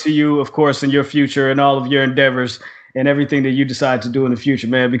good luck to you, of course, in your future and all of your endeavors and everything that you decide to do in the future,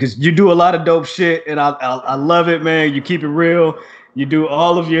 man, because you do a lot of dope shit, and I love it, man. You keep it real. You do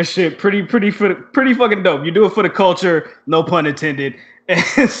all of your shit pretty fucking dope. You do it for the culture, no pun intended.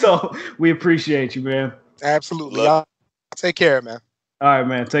 And so we appreciate you, man. Absolutely. Y'all take care, man. All right,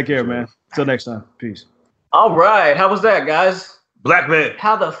 man. Take care, man. Till next time. Peace. All right. How was that, guys? Black man.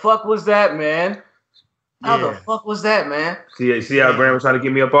 How the fuck was that, man? How the fuck was that, man? See how Graham was trying to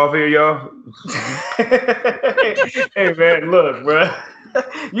get me up off here, y'all? Hey, man, look, bro.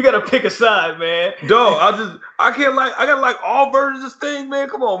 You gotta pick a side, man. Dog, I gotta like all versions of Sting, man.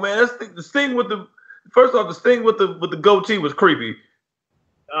 Come on, man. The Sting with the goatee was creepy.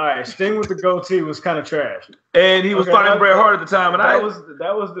 All right, Sting with the goatee was kind of trash, and he was fighting Bret Hart at the time, and that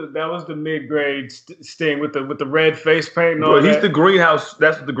was the mid-grade Sting with the red face paint. And all he's that. the greenhouse.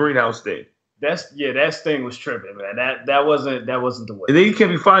 That's the greenhouse Sting. That Sting was tripping, man. That wasn't the way. And then he can't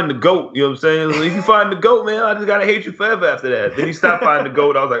be fighting the GOAT. You know what I'm saying? If you fighting the GOAT, man, I just gotta hate you forever after that. Then he stopped fighting the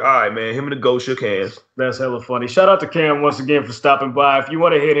GOAT. I was like, all right, man. Him and the GOAT shook hands. That's hella funny. Shout out to Cam once again for stopping by. If you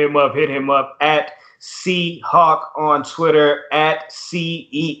want to hit him up at CHawk on Twitter, at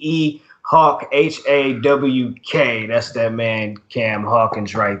CEE Hawk HAWK. That's that man Cam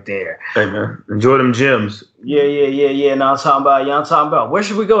Hawkins right there. Hey man, enjoy them gyms. Yeah. Now I'm talking about. Where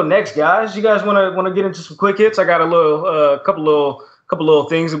should we go next, guys? You guys want to get into some quick hits? I got a little couple little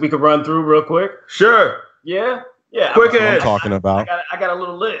things that we could run through real quick. Sure. Yeah. Quick hit. I'm talking about. I got a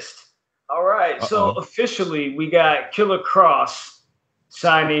little list. All right. So officially, we got Killer Cross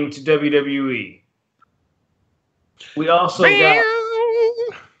signing to WWE. We also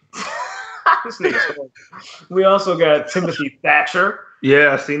got Timothy Thatcher.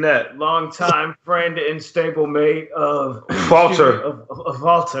 Yeah, I seen that. Longtime friend and stablemate of Walter. Of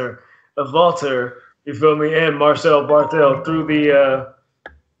Walter. You feel me? And Marcel Barthel through the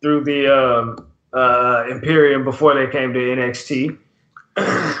Imperium before they came to NXT.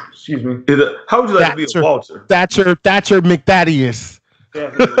 Excuse me. How would you like to be a Walter? Thatcher McThaddeus.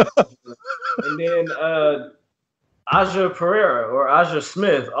 Definitely. And then Aja Pereira or Aja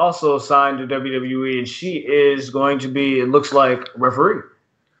Smith also signed to WWE, and she is going to be, it looks like, referee.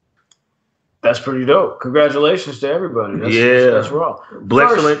 That's pretty dope. Congratulations to everybody. That's raw.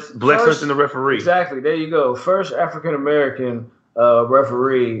 Blexlance in the referee. Exactly. There you go. First African American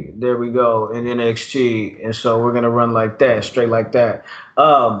referee. There we go in NXT, and so we're gonna run like that, straight like that.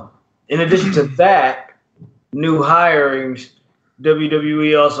 In addition to that, new hirings,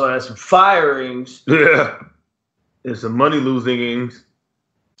 WWE also has some firings. Yeah. And some money losings.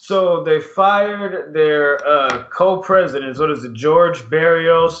 So they fired their co-presidents. What is it? George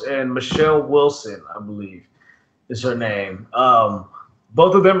Barrios and Michelle Wilson, I believe, is her name.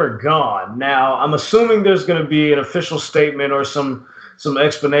 Both of them are gone. Now, I'm assuming there's going to be an official statement or some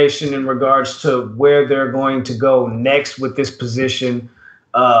explanation in regards to where they're going to go next with this position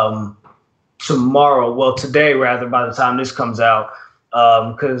tomorrow. Well, today, rather, by the time this comes out,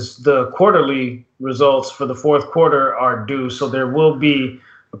 because the quarterly results for the fourth quarter are due. So there will be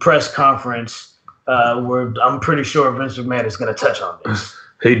a press conference where I'm pretty sure Vince McMahon is going to touch on this.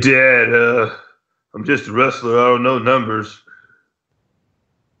 Hey, Dad, I'm just a wrestler. I don't know numbers.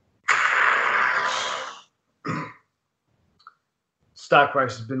 Stock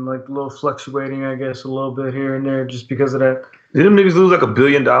price has been like a little fluctuating, I guess, a little bit here and there just because of that. Did them niggas lose like $1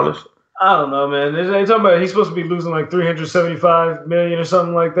 billion? I don't know, man. They talking about he's supposed to be losing like $375 million or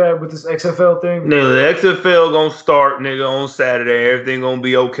something like that with this XFL thing. Nigga, the XFL gonna start, nigga, on Saturday. Everything gonna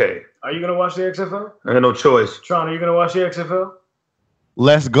be okay. Are you gonna watch the XFL? I got no choice. Tron, are you gonna watch the XFL?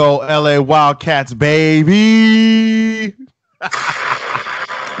 Let's go, LA Wildcats, baby.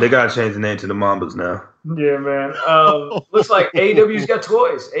 They gotta change the name to the Mambas now. Yeah, man. Looks like AEW's got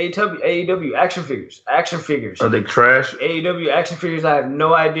toys. AEW action figures. Are they trash? AEW action figures. I have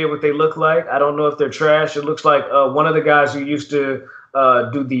no idea what they look like. I don't know if they're trash. It looks like one of the guys who used to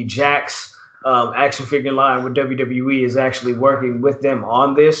do the Jax action figure line with WWE is actually working with them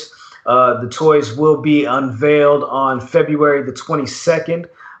on this. The toys will be unveiled on February the 22nd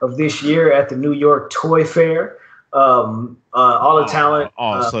of this year at the New York Toy Fair. All the talent.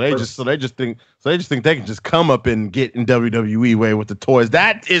 So they just think they can just come up and get in WWE way with the toys.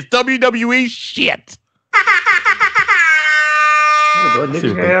 That is WWE shit.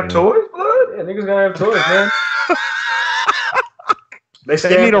 Niggas gonna have toys, blood? Yeah, niggas gonna have toys, man.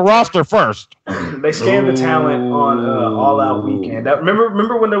 They need a roster first. They scanned the talent on All Out Weekend.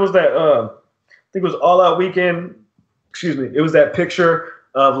 Remember when there was that? I think it was All Out Weekend. Excuse me. It was that picture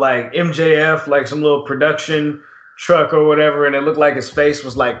of like MJF, like some little production truck or whatever, and it looked like his face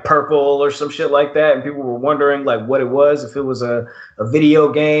was like purple or some shit like that, and people were wondering like what it was, if it was a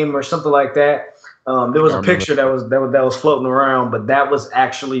video game or something like that. There was a picture that was floating around, but that was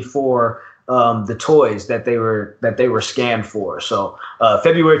actually for the toys that they were scanned for. So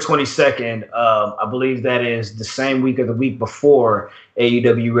February 22nd, I believe that is the same week or the week before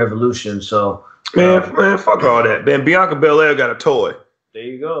AEW Revolution. So man, fuck all that. Man, Bianca Belair got a toy. There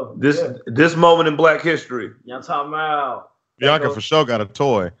you go. This moment in Black history. Y'all talking about Bianca for sure got a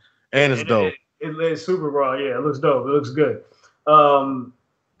toy, and it's dope. It's super raw. Yeah, it looks dope. It looks good.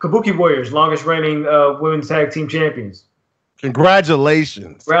 Kabuki Warriors, longest reigning women's tag team champions.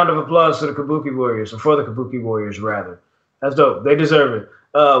 Congratulations! Round of applause to the Kabuki Warriors, or for the Kabuki Warriors rather. That's dope. They deserve it.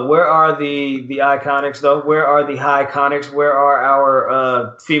 Where are the Iconics though? Where are the High Iconics? Where are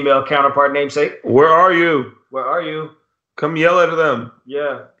our female counterpart namesake? Where are you? Where are you? Come yell at them.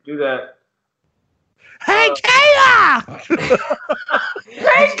 Yeah, do that. Hey, Kayla!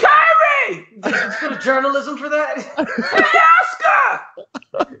 Hey, Kyrie! Did you go to journalism for that? Hey,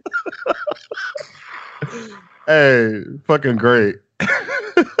 Oscar! Hey, fucking great.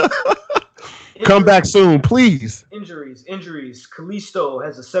 Come back soon, please. Injuries. Kalisto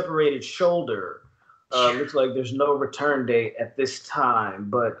has a separated shoulder. Looks like there's no return date at this time,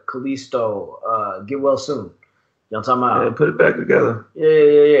 but Kalisto, get well soon. You know what I'm talking about? Yeah, put it back together.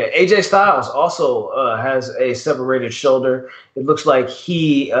 Yeah. AJ Styles also has a separated shoulder. It looks like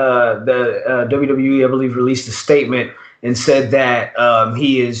the WWE, I believe, released a statement and said that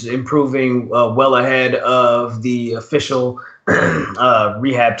he is improving well ahead of the official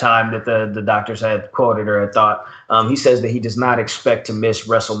rehab time that the doctors had quoted or had thought. He says that he does not expect to miss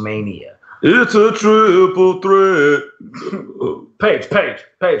WrestleMania. It's a triple threat. Page,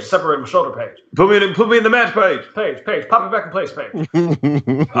 separate my shoulder, Page. Put me in the match, Page. Page, pop it back in place, Page.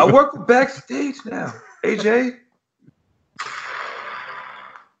 I work with backstage now, AJ.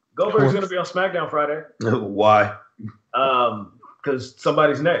 Goldberg's going to be on SmackDown Friday. Why? Because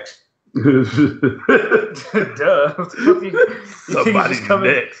somebody's next. Duh. Somebody's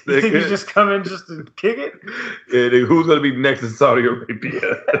next. You think he's just coming just to kick it? Yeah, nigga, who's going to be next in Saudi Arabia?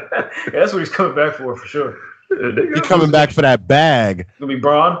 Yeah, that's what he's coming back for sure. He's coming back for that bag. It's going to be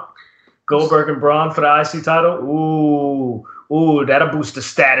Braun. Goldberg and Braun for the IC title. Ooh, that'll boost the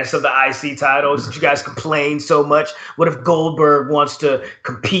status of the IC titles that you guys complain so much. What if Goldberg wants to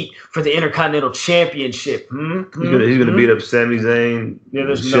compete for the Intercontinental Championship? He's gonna beat up Sami Zayn,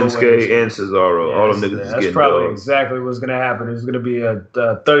 Shinsuke, and Cesaro. All them niggas. That's probably exactly what's gonna happen. It's gonna be a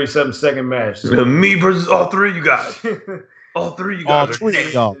 37-second match. Me versus all three of you guys. All three of you guys.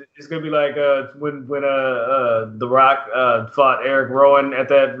 It's gonna be like when The Rock fought Eric Rowan at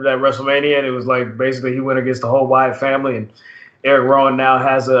that WrestleMania, and it was like basically he went against the whole Wyatt family, and Eric Rowan now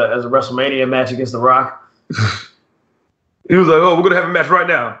has a WrestleMania match against The Rock. He was like, "Oh, we're gonna have a match right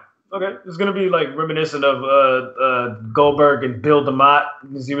now." Okay, it's gonna be like reminiscent of Goldberg and Bill DeMott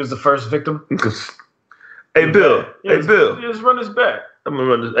because he was the first victim. Hey Bill, Bill, just run this back. I'm gonna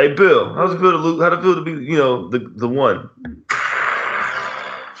run this. Hey Bill, how's it feel to lose? How'd it feel to be, the one?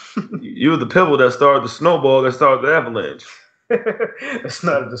 You were the pebble that started the snowball that started the avalanche. It's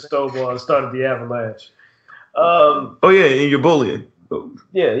not the snowball. It started the avalanche. And you're bullying.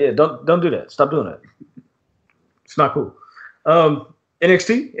 Yeah. Don't do that. Stop doing that. It's not cool.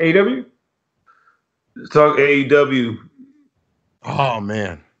 NXT, AEW. Talk AEW. Oh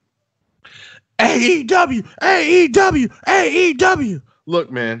man. AEW.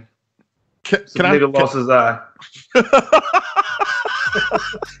 Look, man. Can nigga lost his eye.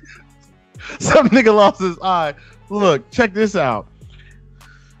 Some nigga lost his eye. Look, check this out.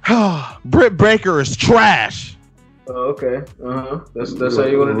 Britt Baker is trash. Oh, okay. That's how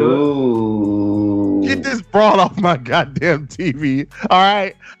you want to do it? Get this broad off my goddamn TV. All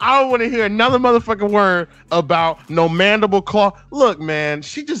right? I don't want to hear another motherfucking word about no mandible claw. Look, man,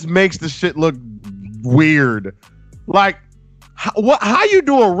 she just makes the shit look weird. Like, how you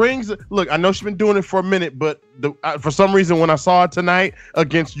do a rings? Look, I know she's been doing it for a minute, but for some reason, when I saw it tonight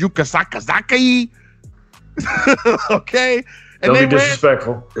against Yuka Sakazaki, okay? And don't be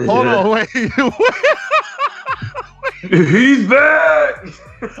disrespectful. Hold on, wait. He's back.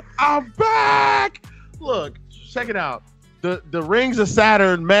 I'm back. Look, check it out. The Rings of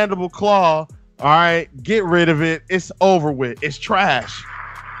Saturn mandible claw. All right, get rid of it. It's over with. It's trash.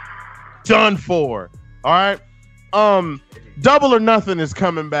 Done for. All right. Double or Nothing is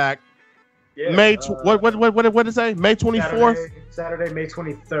coming back. Yeah, what did it say? May 24th. Saturday, May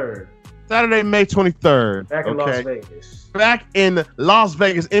 23rd. Saturday, May 23rd. Back in Las Vegas. Back in Las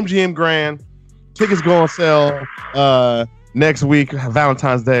Vegas, MGM Grand. Tickets go on sale next week,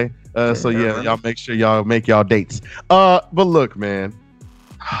 Valentine's Day. So yeah, y'all make sure y'all make y'all dates. But look, man.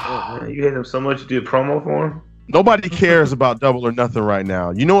 Oh, man, you hate him so much you did promo for him? Nobody cares about Double or Nothing right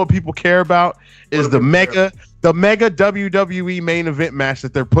now. You know what people care about is the mega WWE main event match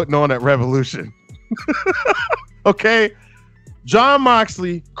that they're putting on at Revolution. Okay? Jon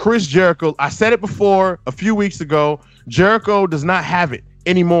Moxley, Chris Jericho. I said it before a few weeks ago. Jericho does not have it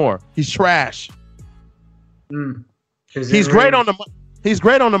anymore. He's trash. He's great on the mic. You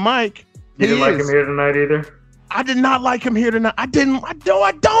didn't like him here tonight either? I did not like him here tonight. I don't.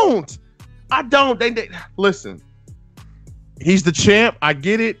 They listen. He's the champ. I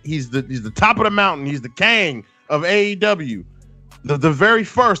get it. He's the top of the mountain. He's the king of AEW. The very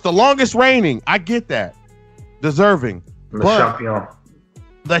first, the longest reigning. I get that. Deserving. Le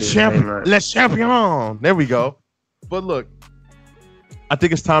champion. Le champion. There we go. But look, I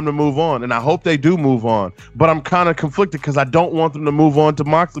think it's time to move on, and I hope they do move on. But I'm kind of conflicted because I don't want them to move on to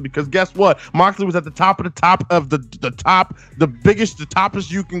Moxley because guess what? Moxley was at the top of the biggest, the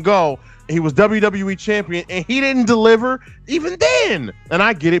toppest you can go. He was WWE champion, and he didn't deliver even then. And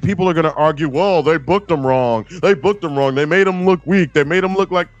I get it. People are going to argue, well, they booked him wrong. They made him look weak. They made him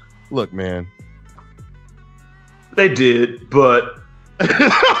look like... Look, man. They did, but...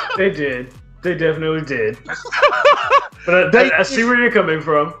 They did. They definitely did. But I see where you're coming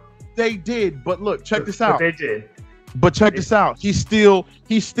from. They did, but look, check this out. But they did. But check this out. He's still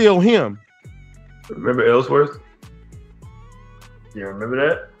him. Remember Ellsworth? Yeah, remember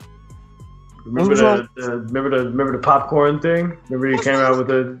that? Remember the popcorn thing? Remember he came out with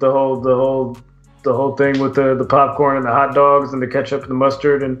the whole thing with the popcorn and the hot dogs and the ketchup and the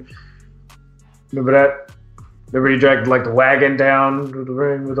mustard and remember that? Remember he dragged like the wagon down to the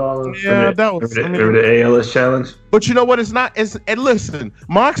ring with all of that was remember the ALS challenge? But you know what? And listen,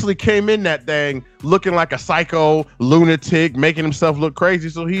 Moxley came in that thing looking like a psycho lunatic, making himself look crazy.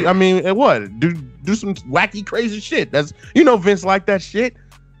 So do some wacky crazy shit. That's Vince like that shit.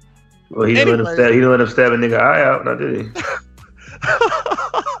 Well, he didn't let him stab a nigga eye out, now did he?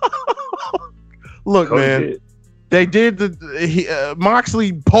 Look, man, they did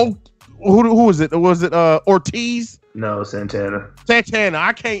Moxley poked. Who was it? Was it Ortiz? No, Santana.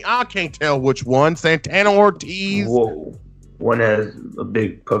 I can't tell which one. Santana, Ortiz. Whoa. One has a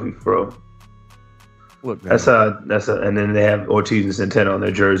big puffy fro. Look, man. And then they have Ortiz and Santana on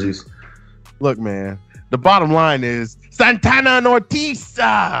their jerseys. Look, man. The bottom line is Santana and Ortiz.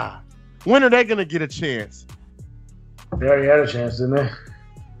 When are they gonna get a chance? They already had a chance, didn't they?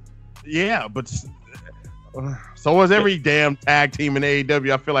 Yeah, but so was every damn tag team in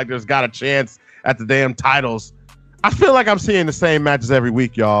AEW. I feel like there's got a chance at the damn titles. I feel like I'm seeing the same matches every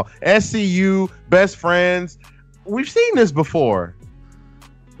week, y'all. SCU, Best Friends. We've seen this before.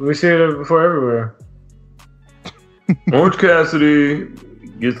 We've seen it before everywhere. Orange Cassidy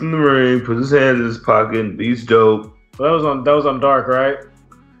gets in the ring, puts his hands in his pocket, and beats dope. Well, that was on Dark, right?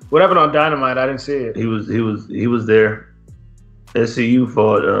 What happened on Dynamite? I didn't see it. He was there. SCU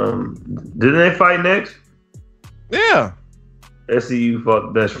fought. Didn't they fight next? Yeah. SCU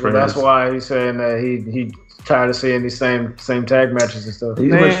fought Best Friends. Well, that's why he's saying that he tired of seeing these same tag matches and stuff. He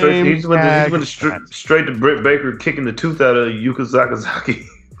went straight to Britt Baker kicking the tooth out of Yuka Sakazaki.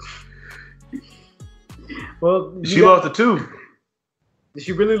 Well, she lost the tooth. Did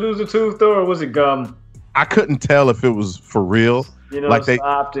she really lose a tooth though, or was it gum? I couldn't tell if it was for real. You know, like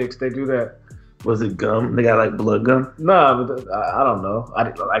optics, they do that. Was it gum? They got like blood gum? No, but I don't know.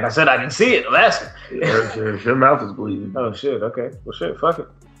 Like I said, I didn't see it. I'm asking. Her mouth was bleeding. Oh shit. Okay. Well, shit. Fuck it.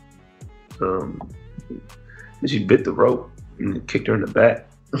 She bit the rope and kicked her in the back.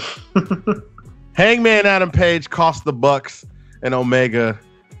 Hangman Adam Page cost the Bucks and Omega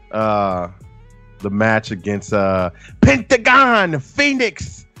the match against Pentagon,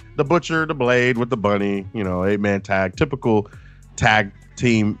 Phoenix, the Butcher, the Blade with the Bunny, 8-man tag, typical tag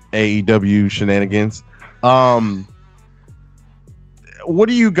team AEW shenanigans. What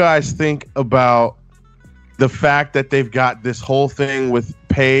do you guys think about the fact that they've got this whole thing with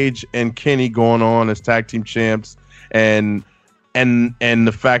Page and Kenny going on as tag team champs, and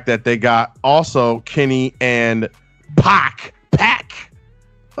the fact that they got also Kenny and Pac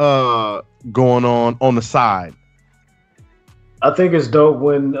going on the side? I think it's dope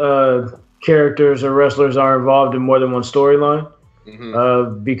when characters or wrestlers are involved in more than one storyline.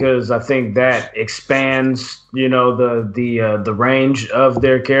 Because I think that expands, the range of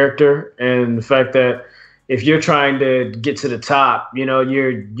their character, and the fact that if you're trying to get to the top,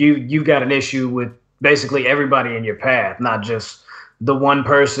 you got an issue with basically everybody in your path, not just the one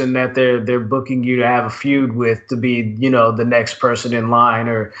person that they're booking you to have a feud with to be, the next person in line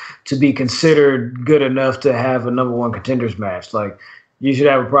or to be considered good enough to have a number one contenders match. Like, you should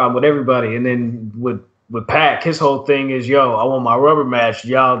have a problem with everybody. And then with Pac, his whole thing is, I want my rubber match.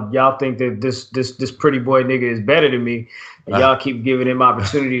 Y'all think that this pretty boy nigga is better than me, and y'all keep giving him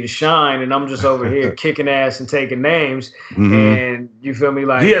opportunity to shine, and I'm just over here kicking ass and taking names. And you feel me?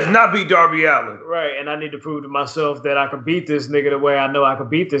 Like, he has not beat Darby Allin, right? And I need to prove to myself that I can beat this nigga the way I know I can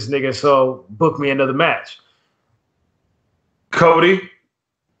beat this nigga. So book me another match. Cody,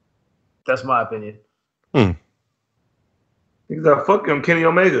 that's my opinion. He's like, fuck him, Kenny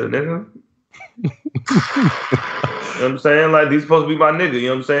Omega, nigga. You know what I'm saying? Like, these supposed to be my nigga. You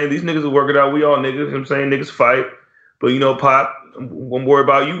know what I'm saying? These niggas will work it out. We all niggas. You know what I'm saying? Niggas fight. But, Pop, I'm worried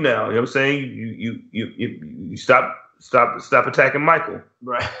about you now. You know what I'm saying? You stop attacking Michael.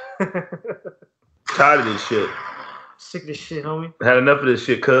 Right. Tired of this shit. Sick of this shit, homie. Had enough of this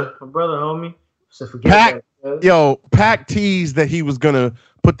shit, cuz. My brother, homie. So forget that. Pac teased that he was going to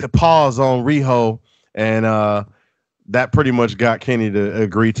put the pause on Riho, and that pretty much got Kenny to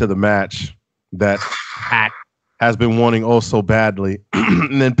agree to the match that Pac has been wanting oh so badly.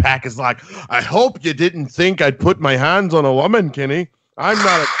 And then Pac is like, I hope you didn't think I'd put my hands on a woman, Kenny. I'm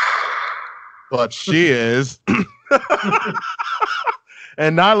not but she is.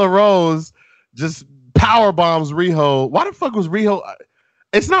 And Nyla Rose just power bombs Riho. Why the fuck was Riho?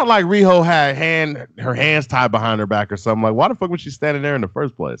 It's not like Riho had her hands tied behind her back or something. Like, why the fuck was she standing there in the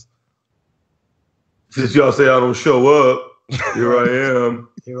first place? Since y'all say I don't show up, here I am.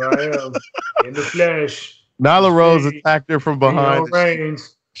 Here I am in the flesh. Nyla Rose attacked her from behind.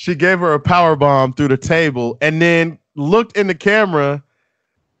 She gave her a power bomb through the table and then looked in the camera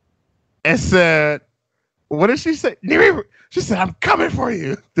and said, "What did she say?" She said, "I'm coming for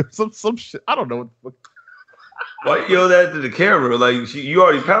you." Some shit. I don't know what. Why you yell that to the camera? Like, you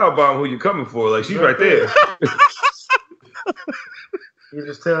already power bomb who you coming for. Like, she's right there. You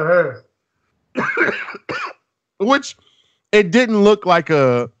just tell her. Which it didn't look like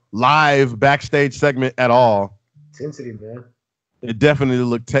a live backstage segment at all. Intensity, man. It definitely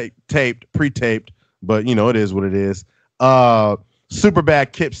looked taped, pre-taped, but it is what it is. Super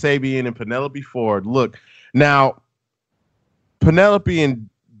bad Kip Sabian and Penelope Ford. Look, now Penelope and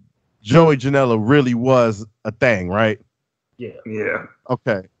Joey Janela really was a thing, right? Yeah.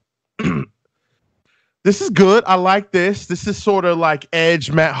 Okay. This is good. I like this. This is sort of like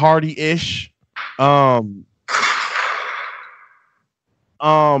Edge, Matt Hardy-ish.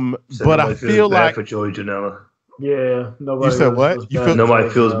 But I feel like for Joey Janela. Yeah, nobody. You said what? Nobody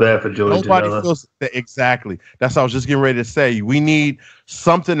feels bad for Joey Janela. Nobody feels that, exactly. That's what I was just getting ready to say. We need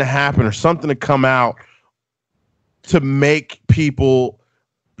something to happen or something to come out to make people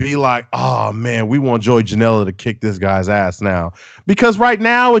be like, oh man, we want Joey Janela to kick this guy's ass now. Because right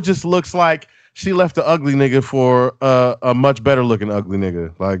now it just looks like she left the ugly nigga for a much better looking ugly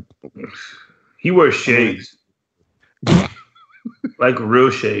nigga. Like, he wears shades. Like real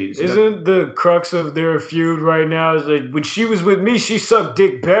shades. Isn't the crux of their feud right now is like when she was with me, she sucked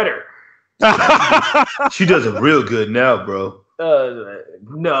dick better. She does it real good now, bro.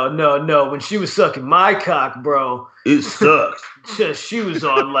 No. When she was sucking my cock, bro, it sucks. She was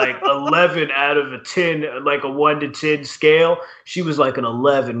on like 11 out of a 10, like a 1 to 10 scale. She was like an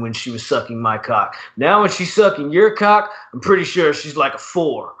 11 when she was sucking my cock. Now when she's sucking your cock, I'm pretty sure she's like a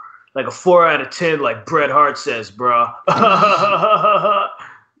 4. Like a 4 out of 10, like Bret Hart says, bro.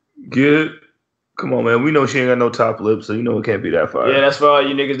 Get it? Come on, man. We know she ain't got no top lip, so you know it can't be that far. Yeah, that's for all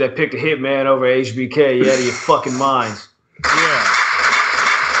you niggas that picked a Hitman over HBK. You out of your fucking minds. Yeah.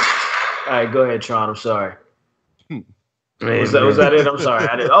 All right, go ahead, Tron. I'm sorry. Man, was that it? I'm sorry.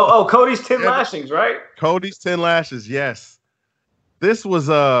 I didn't. Oh, Cody's 10 lashings, right? Cody's 10 lashes, yes. This was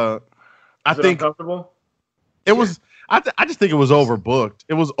I think uncomfortable? It was I just think it was overbooked.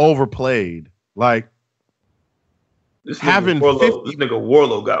 It was overplayed. Like this having nigga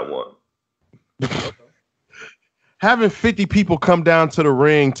Warlow got one. Having 50 people come down to the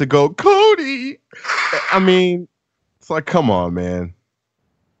ring to go, Cody. I mean, it's like, come on, man.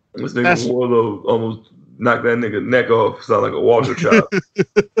 This nigga Warlow almost knocked that nigga neck off. Sound like a water chop.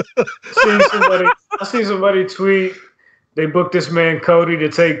 I seen somebody tweet. They booked this man Cody to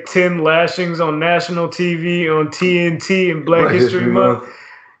take 10 lashings on national TV on TNT in Black History Month.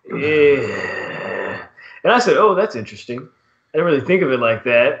 Yeah. And I said, oh, that's interesting. I didn't really think of it like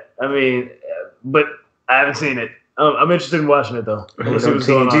that. I mean, but I haven't seen it. I'm interested in watching it, though. Let's see what's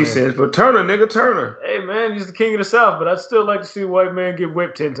TNT stands for Turner, nigga, Turner. Hey, man, he's the king of the South, but I'd still like to see a white man get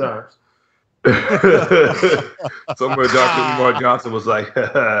whipped 10 times. Somewhere Dr. Umar Johnson was like,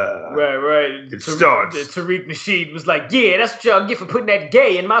 right. It starts. Tariq Nasheed was like, yeah, that's what y'all get for putting that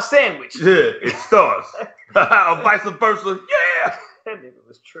gay in my sandwich. Yeah, it starts. Vice versa. Yeah. That nigga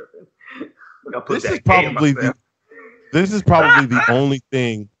was tripping. This is probably the only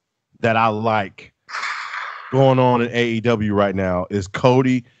thing that I like going on in AEW right now is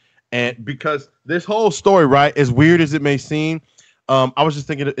Cody. And because this whole story, right, as weird as it may seem, I was just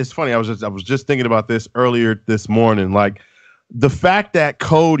thinking, it's funny. I was just thinking about this earlier this morning. Like the fact that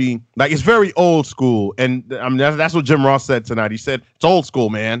Cody, like it's very old school. And I mean, that's what Jim Ross said tonight. He said, it's old school,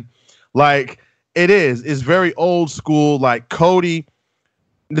 man. Like it's very old school. Like Cody,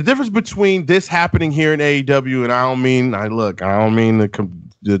 the difference between this happening here in AEW, and I don't mean to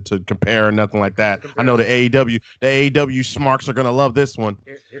compare or nothing like that. I know the AEW smarks are gonna love this one.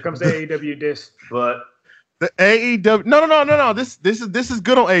 Here comes the AEW diss, but the AEW no. This is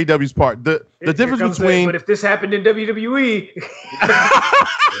good on AEW's part. The difference between but if this happened in WWE,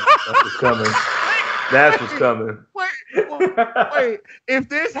 that's what's coming. Wait. If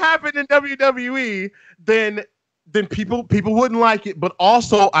this happened in WWE, then people wouldn't like it, but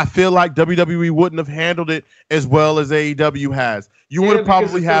also I feel like WWE wouldn't have handled it as well as AEW has. You would have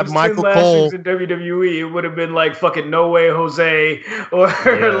probably had Michael Cole in WWE. It would have been like fucking No Way Jose or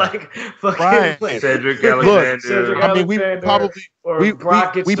like fucking like Cedric Alexander. I mean, we probably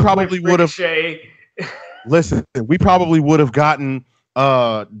would have. Listen, we probably would have gotten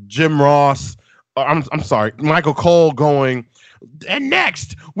Jim Ross. I'm sorry, Michael Cole going. And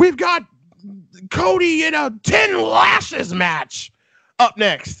next, we've got Cody in a 10 lashes match up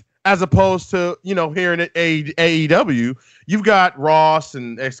next, as opposed to, here in AEW, you've got Ross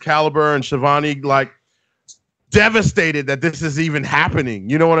and Excalibur and Shivani like devastated that this is even happening.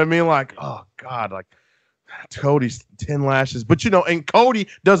 You know what I mean? Like, oh God, like Cody's 10 lashes, but and Cody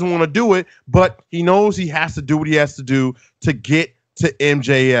doesn't want to do it, but he knows he has to do what he has to do to get to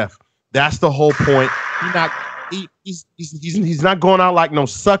MJF. That's the whole point. He's not going out like no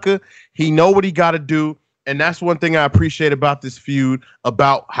sucker. He know what he got to do, and that's one thing I appreciate about this feud,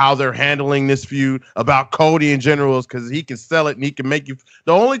 about how they're handling this feud, about Cody in general, is because he can sell it and he can make you.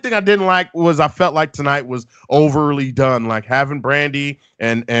 The only thing I didn't like was I felt like tonight was overly done, like having Brandy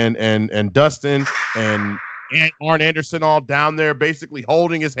and Dustin and Arn Anderson all down there basically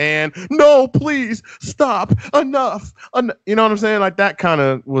holding his hand. No, please stop. Enough. You know what I'm saying? Like that kind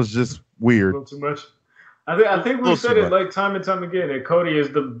of was just weird. A little too much. I think we've said it like time and time again that Cody is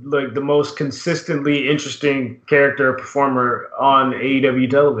the most consistently interesting character performer on AEW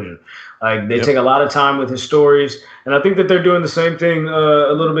television. Like they take a lot of time with his stories, and I think that they're doing the same thing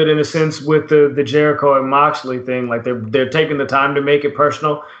a little bit in a sense with the Jericho and Moxley thing. Like they're taking the time to make it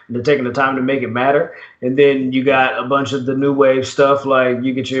personal, and they're taking the time to make it matter. And then you got a bunch of the new wave stuff, like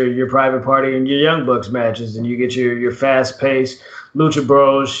you get your Private Party and your Young Bucks matches, and you get your fast paced Lucha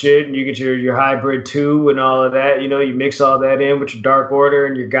Bros shit, and you get your Hybrid 2 and all of that. You know, you mix all that in with your Dark Order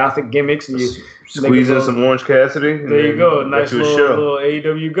and your Gothic gimmicks, and you squeeze in some Orange Cassidy. There you go, nice little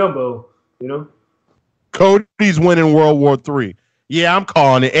AEW gumbo. You know, Cody's winning World War III. Yeah, I'm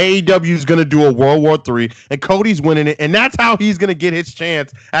calling it. AEW's going to do a World War III, and Cody's winning it, and that's how he's going to get his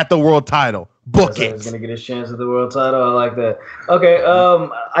chance at the world title. Book it. He's going to get his chance at the world title. I like that. Okay,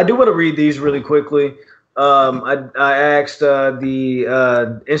 I do want to read these really quickly. I asked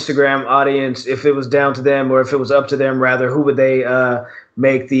the Instagram audience if it was down to them, or if it was up to them, rather, who would they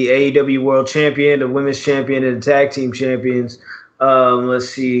make the AEW World Champion, the Women's Champion, and the Tag Team Champions. Let's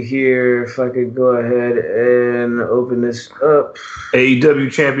see here if I could go ahead and open this up.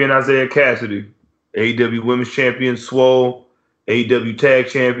 AEW Champion Isaiah Cassidy, AEW Women's Champion Swole, AEW Tag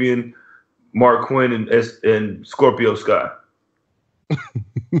Champion Mark Quinn and Scorpio Sky.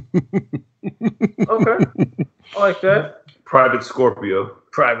 Okay, I like that. Private Scorpio.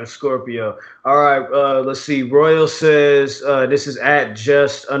 All right, let's see. Royal says this is at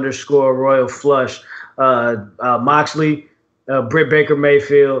 @just_Royal Flush. Moxley, Britt Baker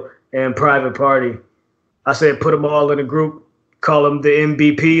Mayfield, and Private Party. I said put them all in a group. Call them the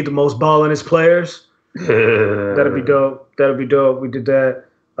MVP, the most ballingest players. That'd be dope. We did that.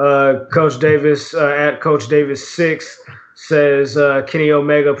 Coach Davis at Coach Davis 6 says Kenny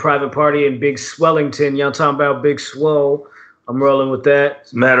Omega, Private Party, and Big Swellington. Y'all talking about Big Swole? I'm rolling with that.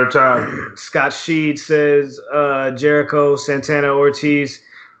 It's a matter of time. Scott Sheed says Jericho, Santana Ortiz,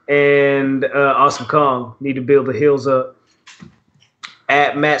 and Awesome Kong need to build the heels up.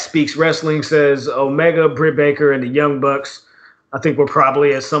 At Matt Speaks Wrestling says Omega, Britt Baker, and the Young Bucks. I think we're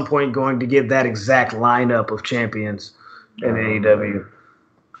probably at some point going to get that exact lineup of champions in AEW.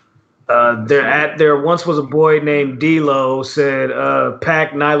 There once was a boy named D-Lo, said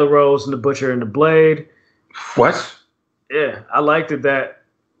Pac, Nyla Rose, and the Butcher and the Blade. What? Yeah, I liked it that.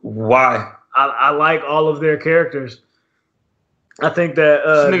 Why? I like all of their characters. I think that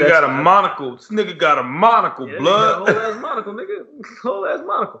this nigga got a monocle. This nigga got a monocle, yeah, blood. Whole ass monocle, nigga. Whole ass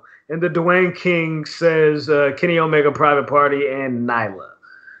monocle. And the Dwayne King says Kenny Omega, Private Party, and Nyla.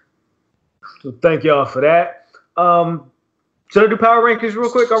 So thank y'all for that. Should I do power rankings real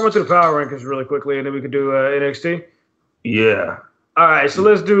quick? I'll run through the power rankings really quickly, and then we can do NXT. Yeah. All right, so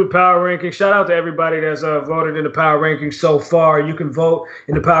let's do power rankings. Shout out to everybody that's voted in the power rankings so far. You can vote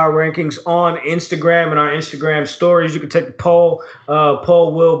in the power rankings on Instagram and our Instagram stories. You can take the poll.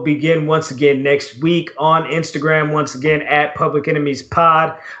 Poll will begin once again next week on Instagram, once again at Public Enemies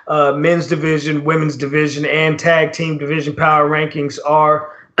Pod. Men's division, women's division, and tag team division power rankings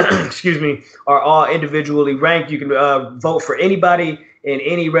are are all individually ranked. You can vote for anybody in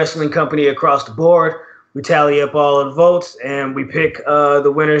any wrestling company across the board. We tally up all of the votes, and we pick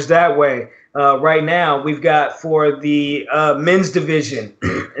the winners that way. Right now, we've got for the men's division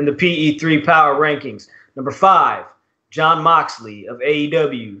in the PE3 power rankings, number 5, Jon Moxley of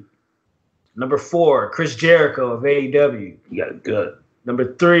AEW. Number 4, Chris Jericho of AEW. You got it good.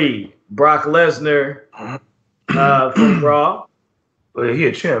 Number 3, Brock Lesnar from Raw. Well, he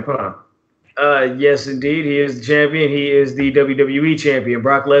a champ, huh? Yes, indeed. He is the champion. He is the WWE champion.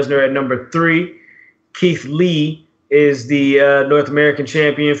 Brock Lesnar at number 3. Keith Lee is the North American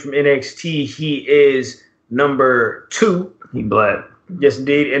champion from NXT. He is number 2. He black. Yes,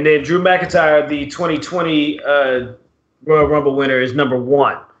 indeed. And then Drew McIntyre, the 2020 Royal Rumble winner, is number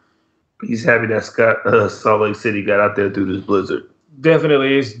 1. He's happy that Salt Lake City got out there through this blizzard.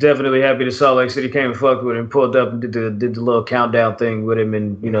 Definitely. He's definitely happy that Salt Lake City came and fucked with him, pulled up and did the little countdown thing with him,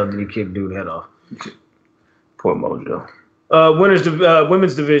 and, then he kicked dude head off. Poor Mojo. Women's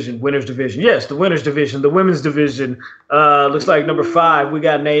division. Yes, the winners division. The women's division looks like number 5. We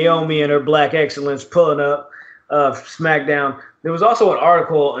got Naomi and her Black Excellence pulling up SmackDown. There was also an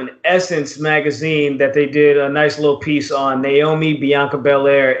article in Essence magazine that they did a nice little piece on Naomi, Bianca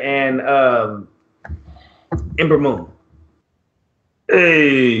Belair, and Ember Moon.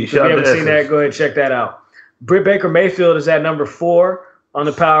 Hey, if you haven't seen that, go ahead and check that out. Britt Baker Mayfield is at number 4 on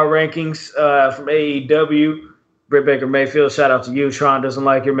the power rankings from AEW. Britt Baker Mayfield, shout out to you. Tron doesn't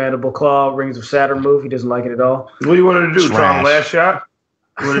like your mandible claw Rings of Saturn move. He doesn't like it at all. What do you want to do, Tron? Last shot?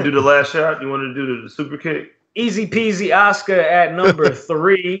 You want to do the last shot? You want to do the super kick? Easy peasy Oscar at number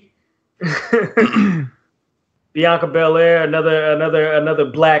 3. Bianca Belair, another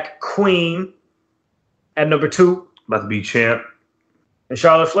black queen at number 2. About to be champ. And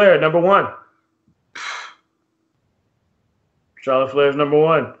Charlotte Flair at number 1. Charlotte Flair's number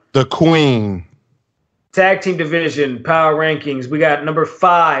 1. The queen. Tag team division, power rankings. We got number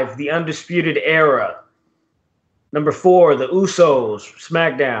 5, the Undisputed Era. Number 4, the Usos,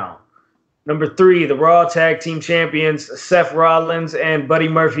 SmackDown. Number 3, the Raw Tag Team Champions, Seth Rollins and Buddy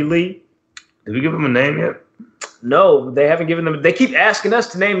Murphy Lee. Did we give them a name yet? No, they haven't given them. They keep asking us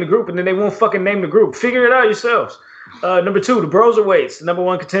to name the group, and then they won't fucking name the group. Figure it out yourselves. Number 2, the Broserweights, number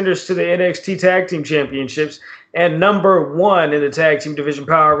 1 contenders to the NXT Tag Team Championships, and number 1 in the Tag Team Division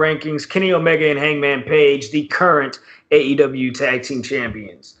Power Rankings, Kenny Omega and Hangman Page, the current AEW Tag Team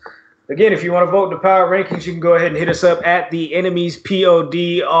Champions. Again, if you want to vote in the Power Rankings, you can go ahead and hit us up at the Enemies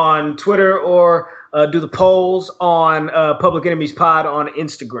POD on Twitter, or do the polls on Public Enemies Pod on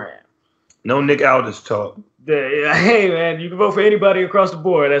Instagram. No Nick Aldis talk. Hey, man, you can vote for anybody across the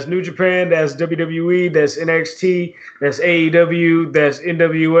board. That's New Japan, that's WWE, that's NXT, that's AEW, that's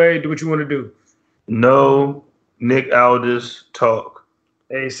NWA. Do what you want to do. No Nick Aldis talk.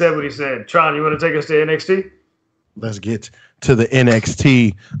 Hey, he said what he said. Tron, you want to take us to NXT? Let's get to the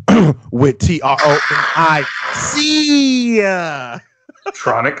NXT with TRONIC.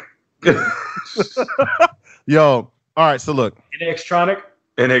 Tronic. Yo, all right, so look. NXtronic.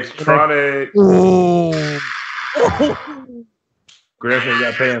 NXtronic. Ooh. Grandson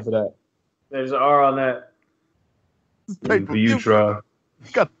got paying for that. There's an R on that. Pay For you, try.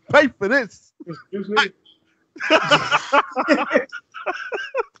 You got to pay for this. Excuse me?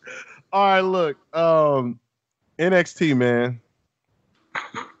 All right, look. NXT, man.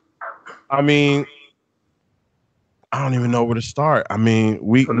 I mean, I don't even know where to start. I mean,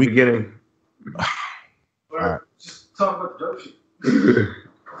 From the beginning. All right. Just talk about the dirt sheet.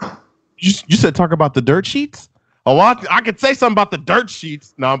 You said talk about the dirt sheets? Oh, well, I could say something about the dirt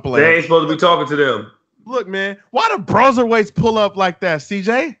sheets. No, I'm playing. They ain't supposed to be talking to them. Look, man, why do Broserweights pull up like that,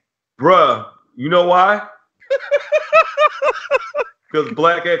 CJ? Bruh, you know why? Because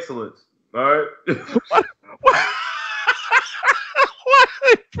black excellence. All right. Why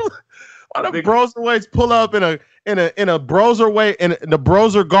do Broserweights pull up in a Broserweight in the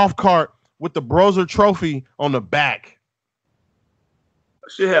Broser golf cart with the Broser trophy on the back?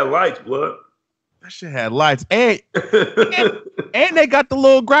 Shit had lights, blood. That shit had lights, and they got the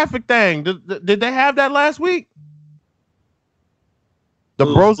little graphic thing. Did they have that last week? The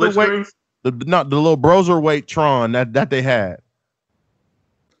Broserweight, the little Broserweight Tron that they had.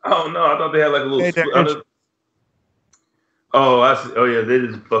 Oh no, I thought they had like a little. Oh, I see. Oh yeah, they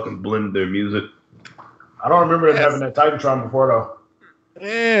just fucking blend their music. I don't remember them having that Titantron before though.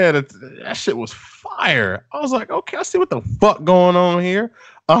 Yeah, that shit was fire. I was like, okay, I see what the fuck going on here.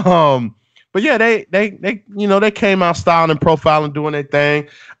 But yeah, they they came out styling and profiling, doing their thing.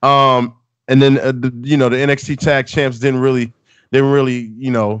 And then the NXT Tag Champs didn't really, they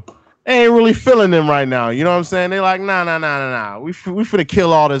ain't really feeling them right now. You know what I'm saying? They like, nah. We finna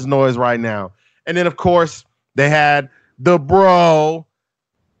kill all this noise right now. And then of course they had the bro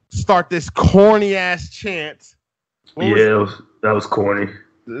start this corny ass chant. That was corny.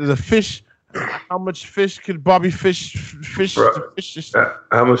 The fish. How much fish could Bobby Fish? How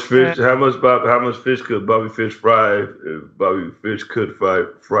much fish could Bobby Fish fry if Bobby Fish could fry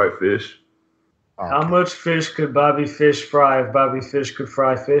fish? Okay. How much fish could Bobby Fish fry if Bobby Fish could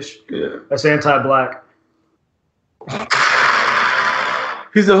fry fish? Yeah, that's anti-black.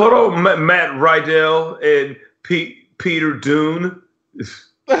 He said, "Hold on, Matt Rydell and Peter Dune."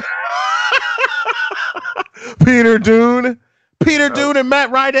 Peter Dune and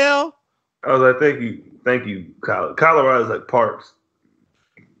Matt Rydell. I was like, thank you, Colorado's like Parks.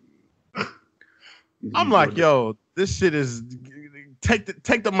 I'm like, yo, this shit is take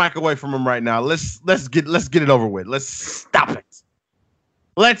the mic away from him right now. Let's get it over with. Let's stop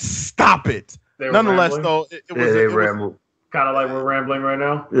it. Nonetheless, though, it ramble. Kind of like we're rambling right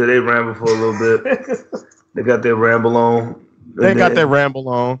now. Yeah, they ramble for a little bit. They got their ramble on.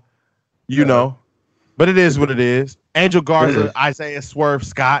 You know, but it is what it is. Angel Garza, Isaiah Swerve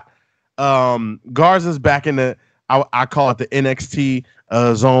Scott. Garza's back in the I call it the NXT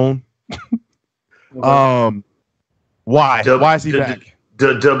zone. Why? Why is he back?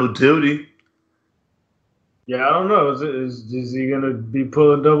 Double duty. Yeah, I don't know. Is he gonna be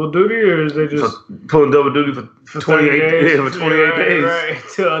pulling double duty, or is they just pulling double duty for 28 days? Yeah, for 28 days. Right,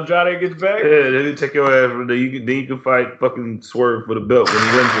 till Andrade gets back. Yeah, then take your ass. Then you can fight fucking Swerve for the belt when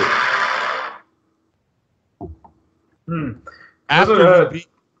he wins it. After he beat.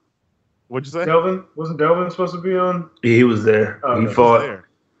 What'd you say? Wasn't Delvin supposed to be on? Yeah, he was there. Oh, he fought.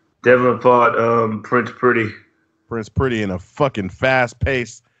 Devin fought Prince Pretty. Prince Pretty in a fucking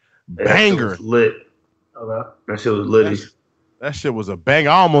fast-paced banger. That shit was lit. Okay. That shit was litty. That shit was a bang.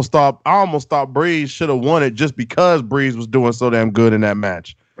 I almost thought Breeze should have won it just because Breeze was doing so damn good in that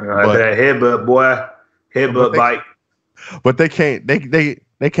match. That headbutt, boy. Headbutt bite. But they can't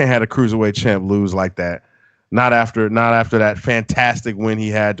have a cruiserweight champ lose like that. Not after that fantastic win he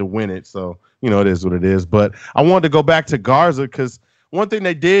had to win it. So, it is what it is. But I wanted to go back to Garza because one thing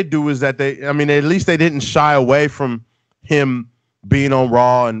they did do is that at least they didn't shy away from him being on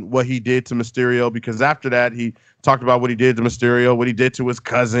Raw and what he did to Mysterio, because after that he talked about what he did to Mysterio, what he did to his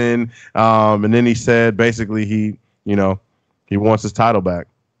cousin, and then he said basically he wants his title back.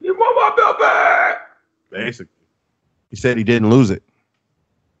 You want my belt back? Basically, he said he didn't lose it.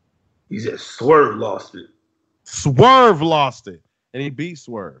 He said Swerve lost it. Swerve lost it, and he beat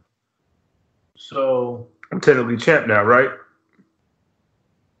Swerve. So I'm technically champ now, right?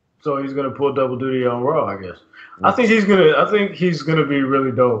 So he's gonna pull double duty on Raw, I guess. I think he's gonna be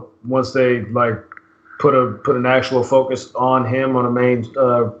really dope once they put an actual focus on him on a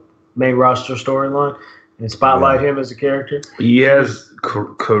main roster storyline and spotlight him as a character. He has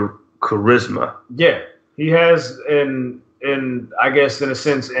charisma. Yeah, he has and I guess in a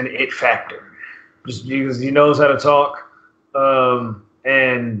sense an it factor, just because he knows how to talk,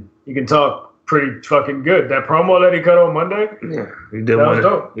 and he can talk pretty fucking good. That promo that he cut on Monday, yeah, he did one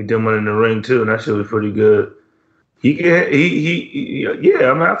in the ring too, and that shit was pretty good. I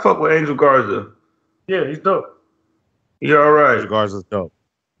fuck with Angel Garza. Yeah, he's dope. You're all right. Angel Garza's dope.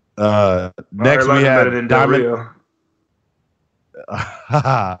 Next we have Diamond.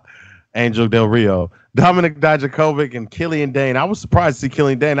 Angel Del Rio, Dominic Dijakovic, and Killian Dane. I was surprised to see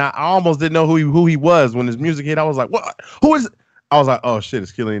Killian Dane. I almost didn't know who he was when his music hit. I was like, "What? Who is?" I was like, "Oh shit,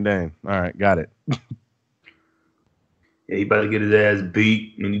 it's Killian Dane." All right, got it. Yeah, he about to get his ass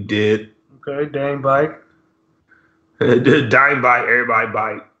beat, and he did. Okay, Dane bite. Dime bite, everybody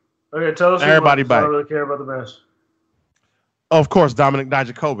bite. Okay, tell us. Everybody bite. I don't really care about the match. Of course, Dominic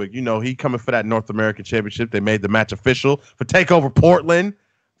Dijakovic. He coming for that North American Championship. They made the match official for TakeOver Portland.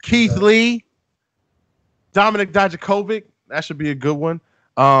 Keith Lee, Dominic Dijakovic. That should be a good one.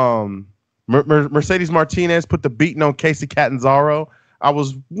 Mercedes Martinez put the beating on Casey Catanzaro. I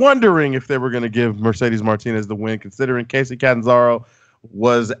was wondering if they were going to give Mercedes Martinez the win, considering Casey Catanzaro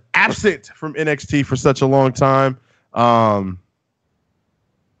was absent from NXT for such a long time. I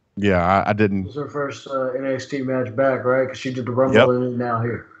didn't. It was her first NXT match back, right? Because she did the Rumble and is now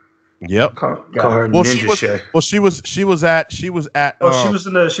here. Yep. She was at. She was in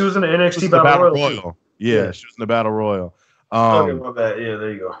the NXT Battle Royal. Yeah, she was in the Battle Royal. Okay, my bad. Yeah,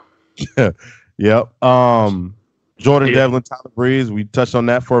 there you go. Yep. Jordan Devlin, Tyler Breeze. We touched on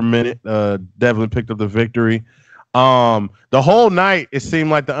that for a minute. Devlin picked up the victory. The whole night, it seemed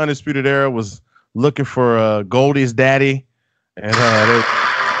like the Undisputed Era was looking for Goldie's daddy, and they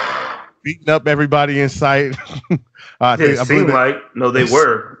beating up everybody in sight. They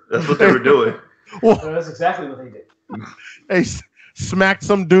were. That's what they were doing. Well, that's exactly what they did. They smacked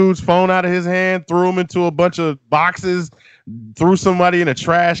some dude's phone out of his hand, threw him into a bunch of boxes, threw somebody in a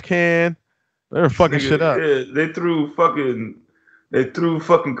trash can. They were fucking shit up. Yeah, they threw fucking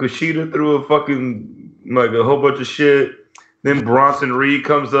Kushida through a fucking a whole bunch of shit. Then Bronson Reed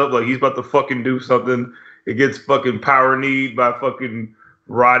comes up like he's about to fucking do something. It gets fucking power kneed by fucking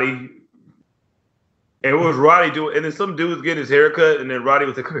Roddy. And what was Roddy doing? And then some dude was getting his hair cut, and then Roddy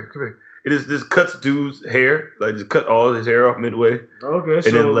was like, come here. It is this cuts dude's hair, just cut all his hair off midway. Okay, and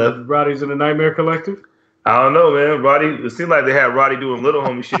so then left. Roddy's in the Nightmare Collective? I don't know, man. Roddy, it seemed like they had Roddy doing little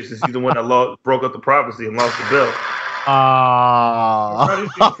homie shit since he's the one that broke up the prophecy and lost the belt. Roddy's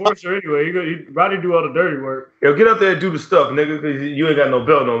the enforcer anyway. Roddy do all the dirty work. Yo, get up there and do the stuff, nigga, because you ain't got no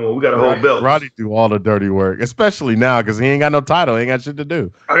belt no more. We got a whole belt. Roddy do all the dirty work, especially now because he ain't got no title. He ain't got shit to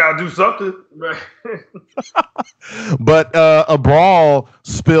do. I got to do something. But a brawl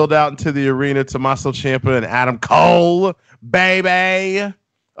spilled out into the arena. Tommaso Ciampa and Adam Cole, baby,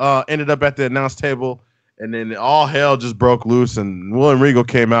 ended up at the announce table. And then all hell just broke loose, and William Regal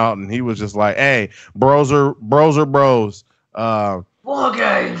came out, and he was just like, "Hey, bros are bros." War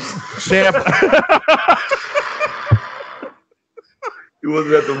games. Champ. He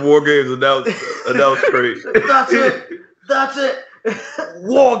wasn't at the War Games announced crate. That's it.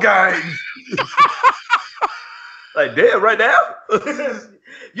 War Games. Like, damn, right now?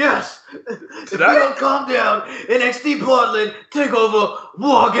 Yes. If you don't calm down, NXT Portland take over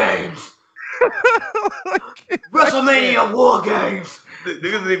War Games. WrestleMania War Games. Niggas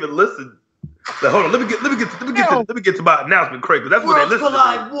didn't even listen. Like, hold on, let me get to my announcement, Craig, because that's what they listen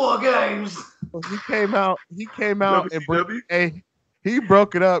to. War Games. He came out and He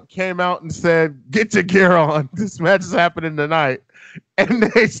broke it up, came out and said, "Get your gear on. This match is happening tonight." And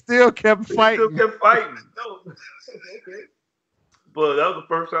they still kept fighting. Okay. But that was the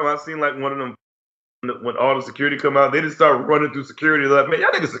first time I seen like one of them when all the security come out. They just start running through security. Like, man,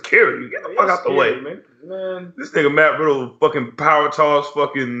 y'all niggas security. Get the fuck out the way, man. This nigga Matt Riddle fucking power toss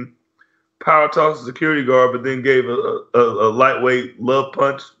the security guard, but then gave a lightweight love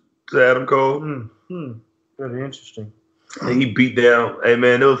punch to Adam Cole. Really interesting. And he beat down. Hey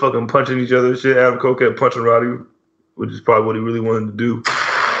man, they were fucking punching each other and shit. Adam Cole kept punching Roddy, which is probably what he really wanted to do.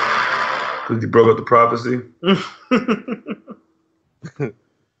 Because he broke up the prophecy.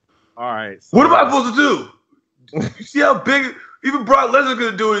 All right. So what am I supposed to do? You see how big even Brock Lesnar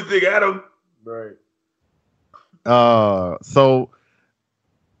couldn't do anything, Adam. Right. So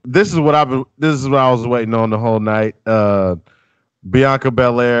this is what I was waiting on the whole night. Bianca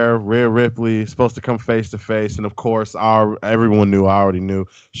Belair, Rhea Ripley supposed to come face to face, and of course, everyone already knew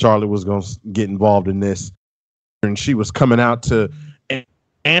Charlotte was going to get involved in this, and she was coming out to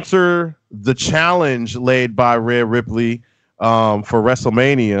answer the challenge laid by Rhea Ripley for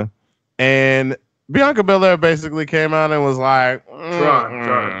WrestleMania, and Bianca Belair basically came out and was like,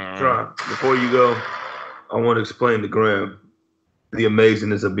 Tron. Before you go, I want to explain to Graham the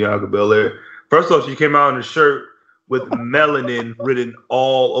amazingness of Bianca Belair. First off, she came out in a shirt with melanin written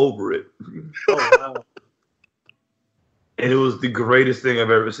all over it. Oh, wow. And it was the greatest thing I've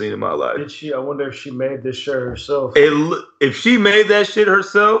ever seen in my life. Did she? I wonder if she made this shirt herself. If she made that shit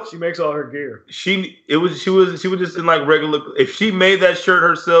herself, she makes all her gear. She was just in like regular. If she made that shirt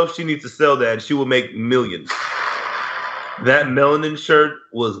herself, she needs to sell that, and she will make millions. That melanin shirt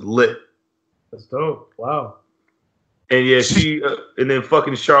was lit. That's dope. Wow. And yeah, and then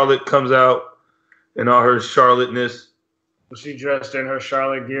fucking Charlotte comes out in all her Charlotte-ness. Was she dressed in her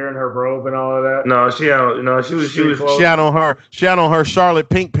Charlotte gear and her robe and all of that? No, she had on her Charlotte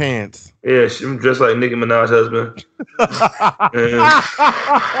pink pants. Yeah, she was dressed like Nicki Minaj's husband.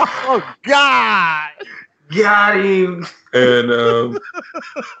 Oh God, got him. And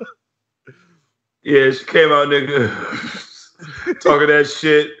yeah, she came out, nigga, talking that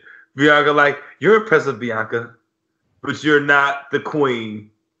shit. Bianca like, you're impressive, Bianca, but you're not the queen.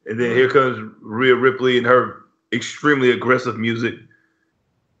 And then here comes Rhea Ripley and her extremely aggressive music.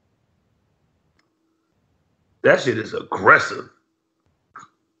 That shit is aggressive.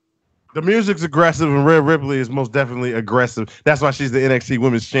 The music's aggressive, and Rhea Ripley is most definitely aggressive. That's why she's the NXT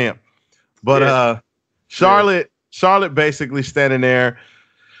Women's Champ. But Charlotte basically standing there.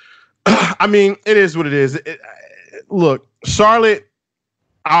 I mean, it is what it is. Look, Charlotte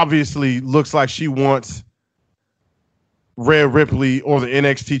obviously looks like she wants Rhea Ripley or the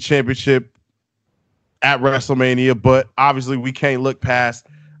NXT Championship at WrestleMania, but obviously we can't look past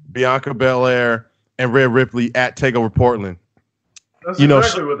Bianca Belair and Rhea Ripley at TakeOver Portland. That's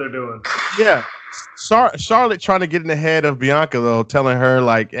exactly what they're doing. Yeah. Charlotte trying to get in the head of Bianca, though, telling her,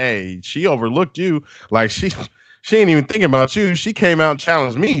 like, hey, she overlooked you. Like, she ain't even thinking about you. She came out and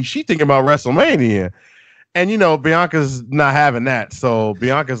challenged me. She thinking about WrestleMania. And, Bianca's not having that. So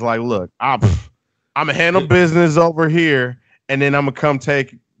Bianca's like, look, I'm going to handle business over here, and then I'm going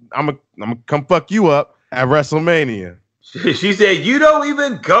to come fuck you up at WrestleMania. She said, you don't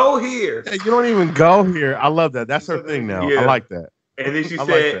even go here. Yeah, you don't even go here. I love that. That's her thing now. Yeah. I like that. And then she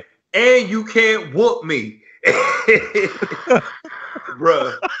said, and you can't whoop me.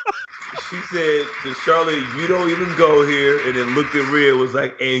 Bruh. She said to Charlotte, you don't even go here. And then looked at Rhea, was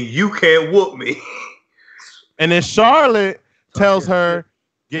like, and you can't whoop me. And then Charlotte tells her,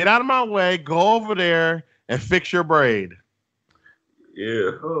 get out of my way, go over there and fix your braid.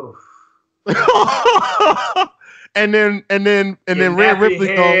 Yeah. and then Rhea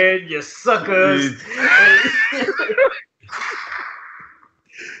Ripley goes, you suckers.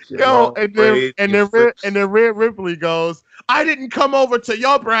 And then Rhea Ripley goes, I didn't come over to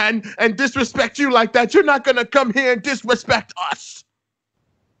your brand and disrespect you like that. You're not gonna come here and disrespect us.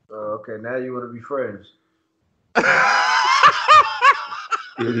 Okay, now you want to be friends.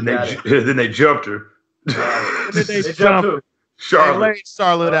 Then they jumped her. Then they jumped her. Charlotte. They laid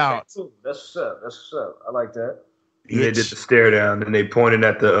Charlotte out. Cool. That's what's up. I like that. They did the stare down, and they pointed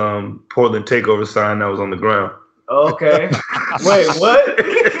at the Portland Takeover sign that was on the ground. Okay. Wait, what?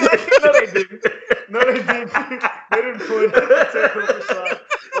 No, they didn't. They didn't point at the Takeover sign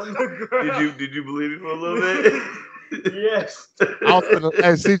on the ground. Did you believe it for a little bit? Yes.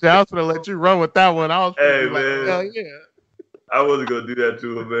 CJ, I was gonna let you run with that one. I was man. Hell yeah. I wasn't gonna do that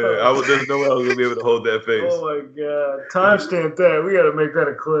to him, man. There's no way I was gonna be able to hold that face. Oh my god! Timestamp that. We gotta make that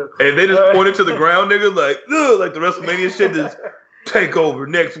a clip. And they just pointed to the ground, nigga, like the WrestleMania shit is Takeover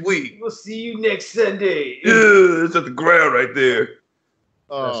next week. We'll see you next Sunday. It's at the ground right there.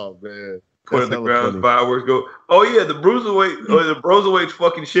 Oh man. Put in the ground, fireworks go. Oh yeah, the Bruiserweight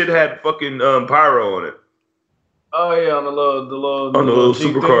fucking shit had fucking pyro on it. Oh yeah, on the little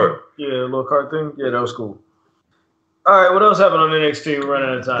super thing. cart. Yeah, the little cart thing. Yeah, that was cool. All right, what else happened on NXT? We're running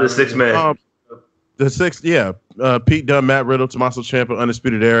out of time. The 6-man. Pete Dunne, Matt Riddle, Tommaso Ciampa,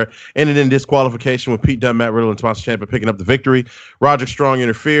 Undisputed Era, ended in disqualification with Pete Dunne, Matt Riddle, and Tommaso Ciampa picking up the victory. Roderick Strong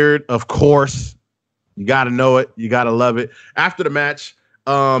interfered, of course. You got to know it. You got to love it. After the match,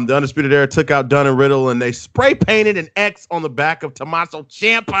 the Undisputed Era took out Dunne and Riddle, and they spray painted an X on the back of Tommaso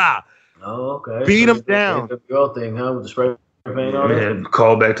Ciampa. Oh, okay. Beat him down. The girl thing, huh? With the spray paint on it.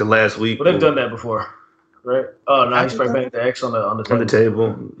 Call back to last week. Well, they've done that before, right? Oh no, he spray painted the X on the table. On the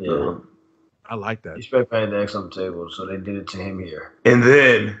table. Yeah. I like that. He spray painted the X on the table, so they did it to him here. And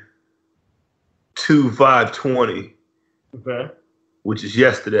then 2/5/20, okay, which is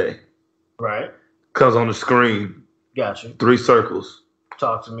yesterday, right, comes on the screen. Gotcha. 3 circles.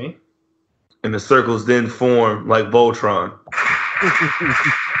 Talk to me. And the circles then form like Voltron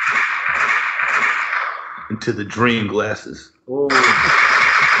into the dream glasses. Ooh.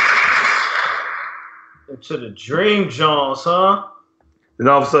 Into the dream Jones, huh? Then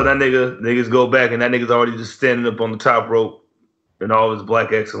all of a sudden, niggas go back, and that nigga's already just standing up on the top rope in all his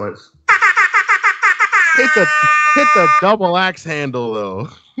black excellence. Hit the double axe handle though.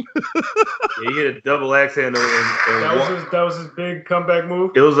 Yeah, he hit a double axe handle. That was his big comeback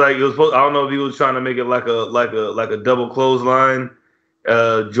move. It was supposed. I don't know if he was trying to make it like a double clothesline,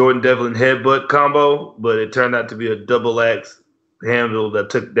 Jordan Devlin headbutt combo, but it turned out to be a double axe handle that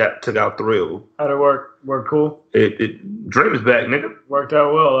took out 3 of them. How'd it work? Worked cool? Dream is back, nigga. Worked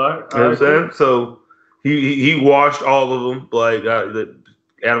out well, all right? You know what I'm saying? So he washed all of them. Like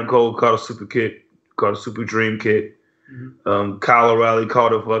Adam Cole caught a super kick, caught a super dream kick. Mm-hmm. Kyle O'Reilly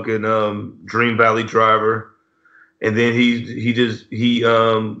caught a fucking Dream Valley driver, and then he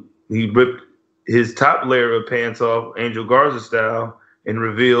ripped his top layer of pants off, Angel Garza style, and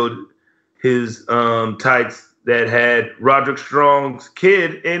revealed his tights that had Roderick Strong's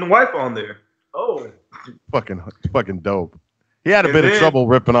kid and wife on there. Oh, fucking dope. He had a bit of trouble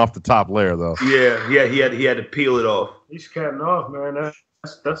ripping off the top layer though. Yeah, he had to peel it off. He's cutting off, man.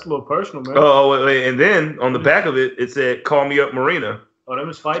 That's a little personal, man. Oh, wait. And then on the back of it, it said, "Call me up, Marina." Oh, them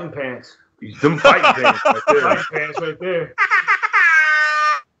is fighting pants. Them fighting pants right there. Fighting pants right there.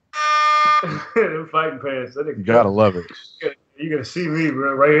 Them fighting pants. You gotta love it. You gotta see me,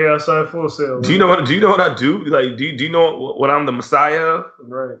 bro, right here outside Full Sail. Man. Do you know what I do? Like, do you know what I'm the Messiah of?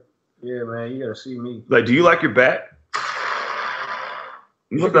 Right. Yeah, man. You gotta see me. Like, do you like your back?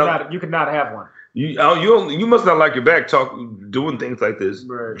 You could not have one. You must not like your back doing things like this,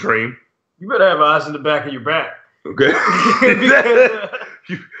 right. Dream. You better have eyes in the back of your back. Okay.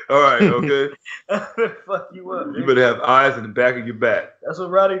 All right, okay. Fuck you up, man. You better have eyes in the back of your back. That's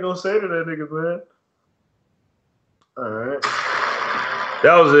what Roddy gonna say to that nigga, man. All right.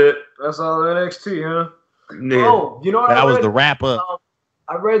 That was it. That's all NXT, huh? Yeah. Oh, you know what that was the wrap up.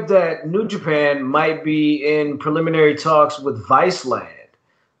 I read that New Japan might be in preliminary talks with Viceland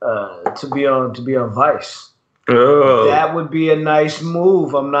to be on Vice. Oh. That would be a nice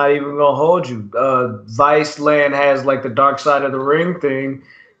move. I'm not even gonna hold you. Viceland has like the Dark Side of the Ring thing,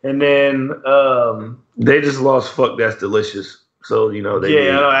 and then they just lost. Fuck, that's delicious. So I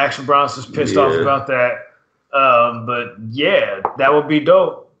know Action Bronson's pissed off about that. But yeah, that would be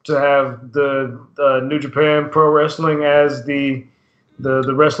dope to have the New Japan Pro Wrestling as the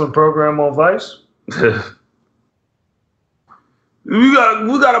wrestling program on Vice. we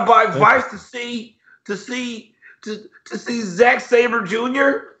gotta buy Vice to see Zack Sabre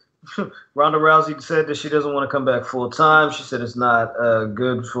Jr. Ronda Rousey said that she doesn't want to come back full time. She said it's not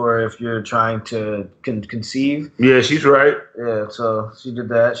good for if you're trying to conceive. Yeah, she's right. Yeah, so she did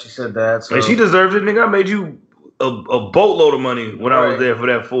that. She said that. So. And she deserves it, nigga. I made you a boatload of money when I was there for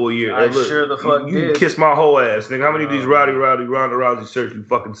that full year. I sure the fuck you did. You kiss my whole ass, nigga. How many of these Ronda Rousey shirts you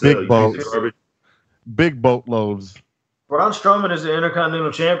fucking sell? Big boatloads. Braun Strowman is the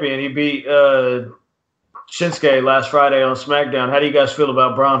Intercontinental Champion. He beat Shinsuke last Friday on SmackDown. How do you guys feel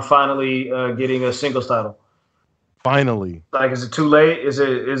about Braun finally getting a singles title? Finally. Like, is it too late? Is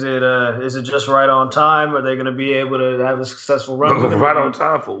it just right on time? Are they going to be able to have a successful run? Right on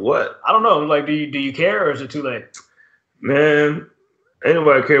time for what? I don't know. Like, do you care, or is it too late? Man, ain't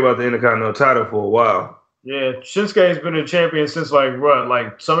nobody care about the Intercontinental title for a while. Yeah, Shinsuke's been a champion since like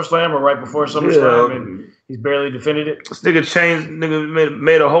SummerSlam or right before SummerSlam, and he's barely defended it. This nigga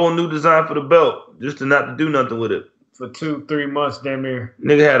made a whole new design for the belt just to not to do nothing with it. For 2-3 months, damn near.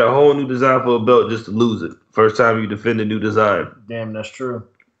 Nigga had a whole new design for a belt just to lose it. First time you defend a new design. Damn, that's true.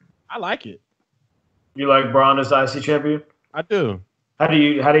 I like it. You like Braun as IC champion? I do. How do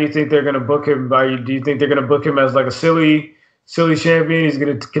you think they're gonna book him? Do you think they're gonna book him as like a silly champion? He's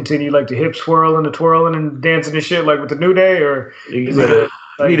gonna continue like the hip swirling, the twirling, and dancing and shit like with the New Day, or you need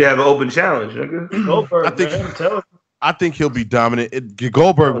to have an open challenge, nigga. Goldberg, I think he'll be dominant.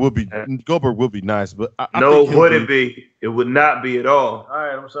 Goldberg will be nice, but it would not be at all. All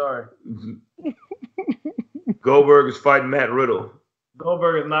right, I'm sorry. Goldberg is fighting Matt Riddle.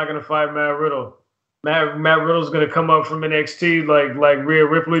 Goldberg is not gonna fight Matt Riddle. Matt Riddle's gonna come up from NXT like Rhea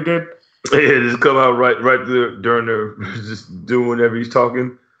Ripley did. Yeah, just come out right there during the just doing whenever he's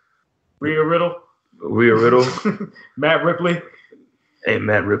talking. Rhea Riddle. Matt Ripley. Hey,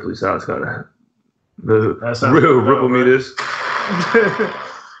 Matt Ripley sounds kind of. Ripple me this.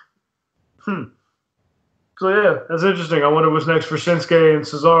 So yeah, that's interesting. I wonder what's next for Shinsuke and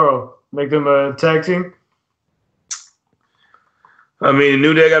Cesaro. Make them a tag team. I mean,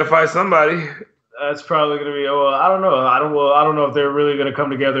 New Day got to fight somebody. That's probably going to be. Well, I don't know. I don't know if they're really going to come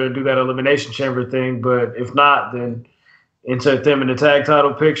together and do that elimination chamber thing. But if not, then insert them in the tag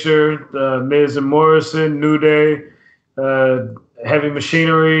title picture. Miz and Morrison, New Day, Heavy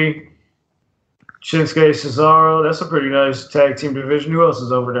Machinery, Shinsuke, Cesaro. That's a pretty nice tag team division. Who else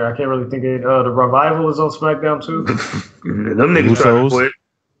is over there? I can't really think of. The Revival is on SmackDown too. Them niggas trying to quit.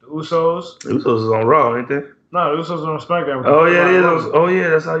 The Usos. The Usos is on Raw, ain't they? No, the Usos are on SmackDown. Oh yeah, it is. Oh yeah,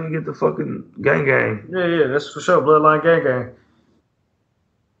 that's how you get the fucking gang. Yeah, that's for sure. Bloodline gang.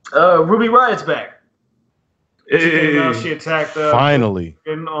 Ruby Riot's back. She attacked. Finally.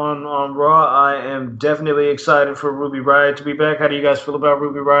 On Raw. I am definitely excited for Ruby Riot to be back. How do you guys feel about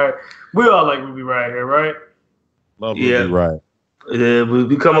Ruby Riot? We all like Ruby Riot here, right? Love Ruby Riot. Yeah,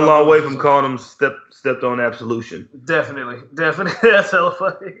 we come a long way from calling them stepped on absolution. Definitely. That's hella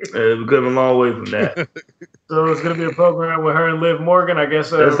funny. We come a long way from that. So it's gonna be a program with her and Liv Morgan, I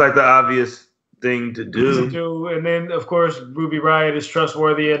guess. That's like the obvious thing to do. And then of course Ruby Riot is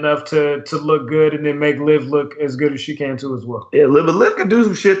trustworthy enough to look good and then make Liv look as good as she can too as well. Yeah, Liv can do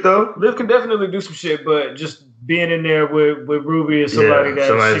some shit though. Liv can definitely do some shit, but just being in there with Ruby is somebody that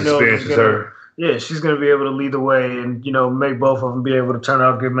she knows is her. Yeah, she's gonna be able to lead the way and make both of them be able to turn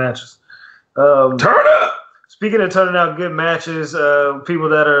out good matches. Turn up. Speaking of turning out good matches, people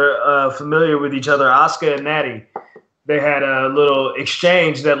that are familiar with each other, Asuka and Natty, they had a little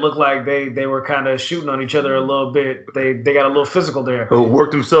exchange that looked like they were kind of shooting on each other a little bit. They got a little physical there.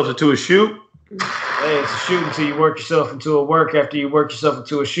 Worked themselves into a shoot. Hey, it's a shoot until you work yourself into a work. After you work yourself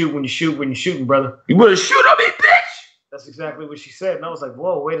into a shoot, when you're shooting, brother. You better shoot on me, bitch. That's exactly what she said, and I was like,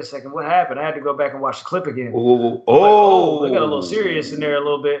 "Whoa, wait a second, what happened?" I had to go back and watch the clip again. Oh, they got a little serious in there a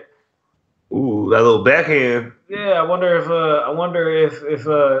little bit. Ooh, that little backhand. Yeah, I wonder if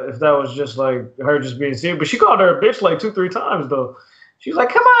that was just like her just being serious. But she called her a bitch like 2-3 times though. She was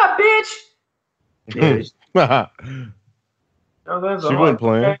like, "Come on, bitch." Yeah. She wasn't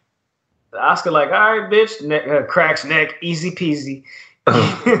playing. Asuka like, "All right, bitch." Cracks neck, easy peasy.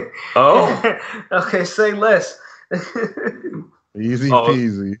 Oh. Okay, say less. Easy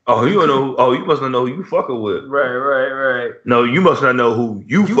peasy. You must not know who you fucking with. Right. No, you must not know who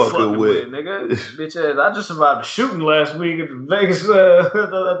you fucking with, nigga. Bitch ass. I just survived a shooting last week at Vegas at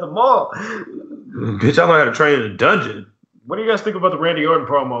the mall. Bitch, I learned how to train in a dungeon. What do you guys think about the Randy Orton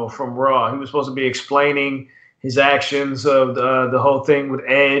promo from Raw? He was supposed to be explaining his actions of the whole thing with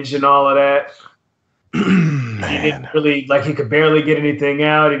Edge and all of that. He didn't really, he could barely get anything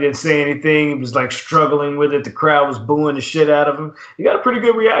out. He didn't say anything. He was struggling with it. The crowd was booing the shit out of him. He got a pretty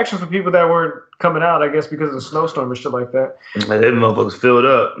good reaction from people that weren't coming out, I guess, because of the snowstorm and shit like that. That motherfuckers filled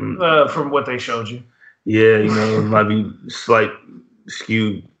up. From what they showed you. Yeah, it might be slight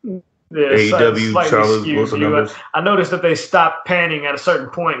skewed. Yeah, AEW Charles Wilson numbers. I noticed that they stopped panning at a certain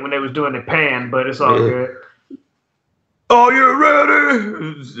point when they was doing the pan, but it's all good. Oh, you're ready?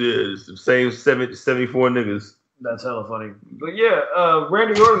 Yeah, it's the same 74 niggas. That's hella funny. But yeah,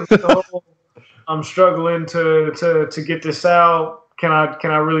 Randy Orton, I'm struggling to get this out. Can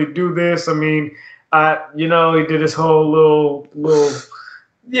I really do this? I mean, he did his whole little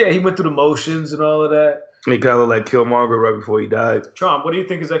he went through the motions and all of that. He kind of looked like Killmonger right before he died. Trump, what do you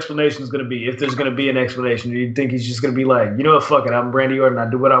think his explanation is going to be? If there's going to be an explanation, do you think he's just going to be like, you know what, fuck it, I'm Randy Orton, I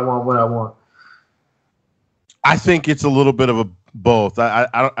do what I want when I want? I think it's a little bit of a both.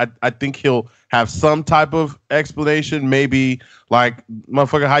 I think he'll have some type of explanation, maybe like,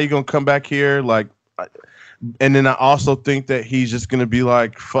 motherfucker, how you gonna come back here? And then I also think that he's just gonna be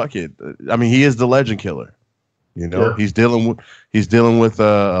like, fuck it. I mean, he is the legend killer. He's dealing with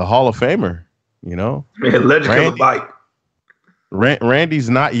a Hall of Famer. Legend killer bite. Randy's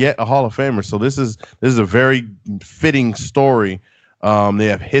not yet a Hall of Famer, so this is a very fitting story. They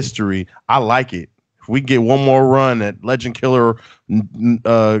have history. I like it. If we get one more run at Legend Killer, what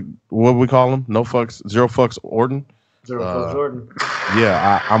do we call him? Zero fucks Orton. Zero fucks Orton.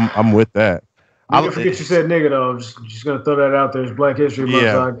 Yeah, I'm with that. I forget you said nigga though. I'm just gonna throw that out there. It's Black History Month.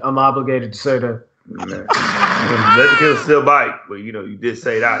 Yeah. So I'm obligated to say that. Legend Killer still bite, but you did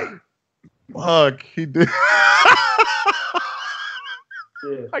say that. Fuck, he did.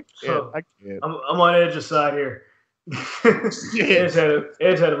 Yeah. I can't. I'm on Edge's side here. Edge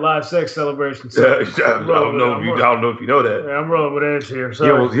had a live sex celebration. So I don't know if you know that. Yeah, I'm rolling with Edge here.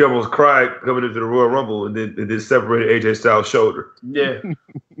 He almost cried coming into the Royal Rumble and then separated AJ Styles' shoulder. Yeah.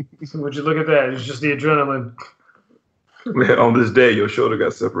 Would you look at that? It's just the adrenaline. Man, on this day, your shoulder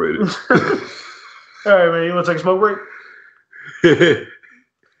got separated. All right, man. You want to take a smoke break?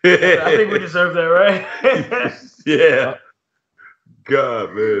 I think we deserve that, right? Yeah.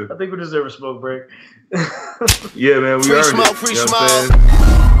 God, man. I think we deserve a smoke break. Yeah, man. We earned it. Free You know smoke. what I'm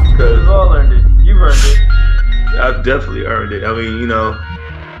saying? We've all earned it. You've earned it. I've definitely earned it. I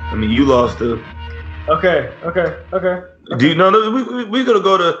mean, you lost the. Okay. Do you know? We're gonna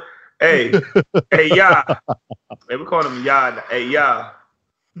go to. Hey, Ya. Hey, we're calling him Ya. Hey, Ya.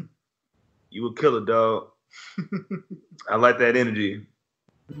 You a killer, dog. I like that energy.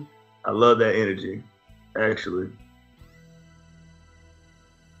 I love that energy, actually.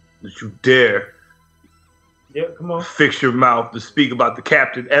 That you dare. Yeah, come on. Fix your mouth to speak about the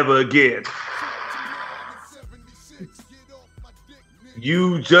captain ever again.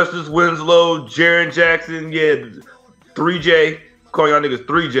 You, Justice Winslow, Jaren Jackson, 3J. Call y'all niggas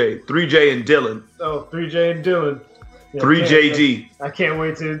 3J and Dylan. Oh, 3J and Dylan. Yeah, 3JG. I can't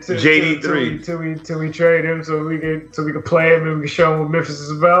wait to JD3 till we trade him so we can play him and we can show him what Memphis is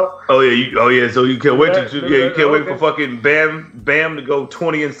about. Oh yeah. So you can't wait you can't wait okay. for fucking Bam to go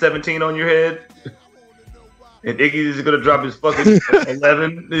 20-17 on your head. And Iggy is gonna drop his fucking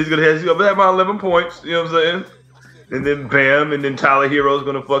 11. He's gonna have my 11 points. You know what I'm saying? And then Bam, and then Tyler Hero's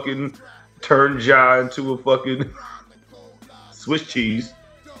gonna fucking turn Ja into a fucking Swiss cheese.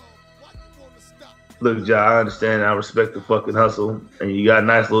 Look, Ja, I understand. I respect the fucking hustle, and you got a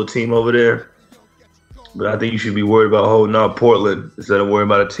nice little team over there. But I think you should be worried about holding out Portland instead of worrying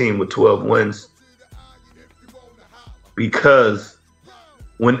about a team with 12 wins. Because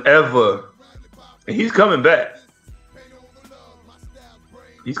whenever, and he's coming back.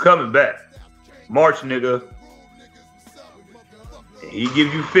 He's coming back. March, nigga. He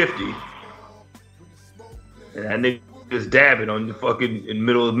gives you 50. And that nigga is dabbing on the fucking in the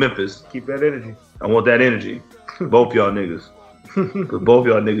middle of Memphis. Keep that energy. I want that energy. Both y'all niggas. Cause both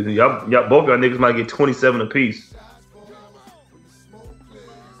y'all niggas, both y'all niggas might get 27 apiece.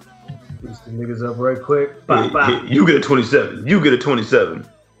 Boost the niggas up right quick. You get a 27. You get a 27.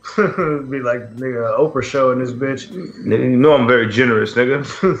 Be like nigga Oprah show in this bitch. Nigga, you know I'm very generous, nigga.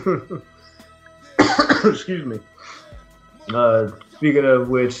 Excuse me. Speaking of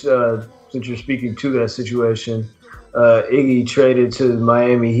which, since you're speaking to that situation, Iggy traded to the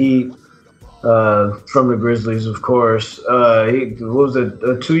Miami Heat from the Grizzlies, of course. What was it,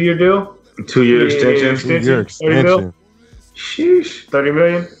 a 2-year deal? 2-year extension. 2-year extension. Sheesh. 30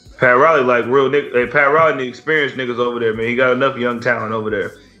 million? Pat Riley, like real nigga. Hey, Pat Riley, the experienced niggas over there, man. He got enough young talent over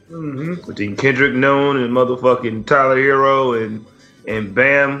there. Mm-hmm. Between Kendrick Nunn and motherfucking Tyler Hero and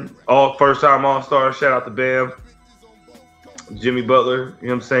Bam, all first-time All-Star. Shout out to Bam. Jimmy Butler, you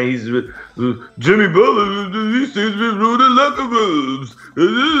know what I'm saying? He's Jimmy Butler, he seems to be ruling locker rooms.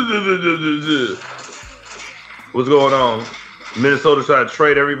 What's going on? Minnesota's trying to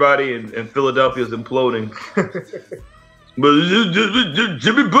trade everybody and Philadelphia's imploding. But it's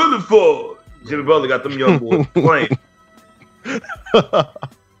Jimmy Butler for. Jimmy Butler got them young boys playing. Yeah,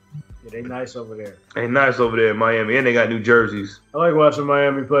 they nice over there. They nice over there in Miami, and they got new jerseys. I like watching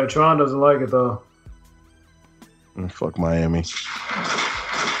Miami play. Tron doesn't like it though. Fuck Miami.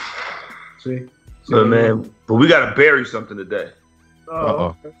 See? But man, but we gotta bury something today.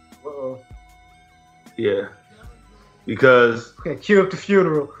 Oh. Okay. Uh-oh. Yeah. Because Okay, cue up the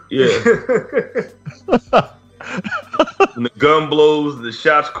funeral. yeah. When the gun blows, the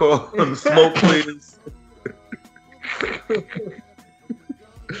shots call, and the smoke clears.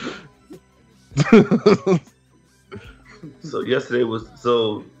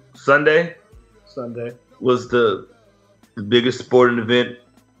 Sunday was the biggest sporting event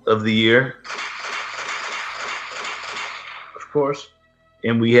of the year. Of course.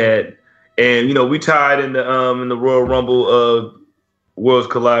 And we tied in the Royal Rumble Worlds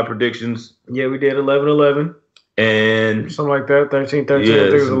Collide predictions. Yeah, we did 11-11. And something like that, 13-13. Yeah, I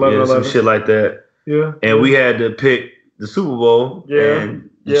think it was 11-11. Some shit like that. Yeah. And we had to pick the Super Bowl. Yeah. And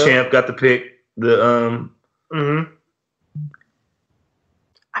the champ got to pick the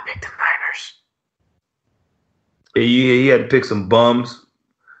I picked the Niners. He had to pick some bums.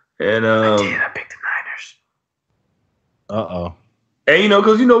 And I picked the Uh-oh. And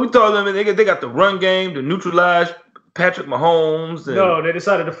because we told them they got the run game to neutralize Patrick Mahomes. And no, they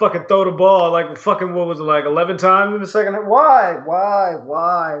decided to fucking throw the ball like fucking, what was it, like 11 times in the second half? Why? Why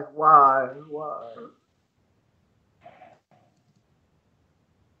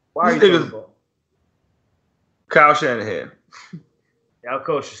are you throwing the ball? Kyle Shanahan.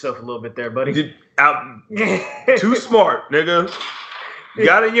 Outcoach yourself a little bit there, buddy. Too smart, nigga.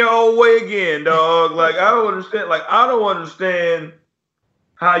 Got in your own way again, dog. Like, I don't understand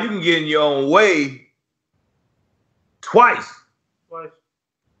how you can get in your own way twice.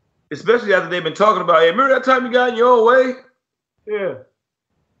 Especially after they've been talking about, hey, remember that time you got in your own way? Yeah.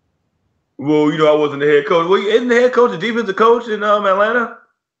 Well, I wasn't the head coach. Well, isn't the head coach the defensive coach in Atlanta?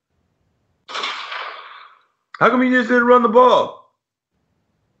 How come you just didn't run the ball?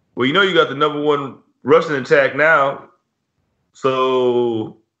 Well, you got the number one rushing attack now.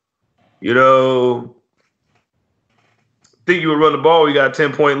 So, think you would run the ball, you got a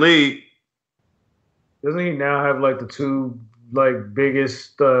 10-point lead. Doesn't he now have like the two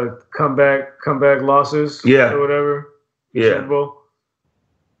biggest comeback losses? Yeah. Or whatever? Yeah. Super Bowl?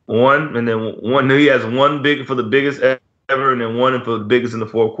 One, and then one. He has one big for the biggest ever, and then one for the biggest in the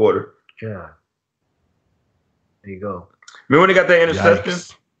fourth quarter. Yeah. There you go. Remember when they got that interception?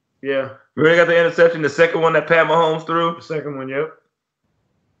 Yikes. Yeah. Remember they got the interception, the second one that Pat Mahomes threw? The second one, yep.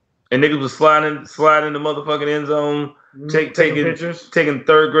 And niggas was sliding the motherfucking end zone, taking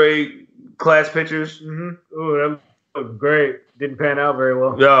third grade class pictures. Mm-hmm. Ooh, that looked great. Didn't pan out very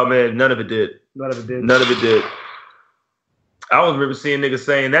well. Oh man, none of it did. None of it did. I was remember seeing niggas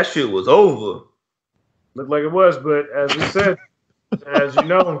saying that shit was over. Looked like it was, but as we said, as you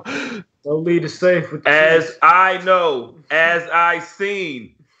know, no lead is safe. With as I know, as I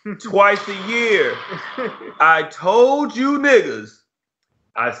seen twice a year, I told you niggas,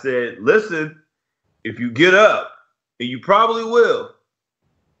 I said, listen, if you get up, and you probably will,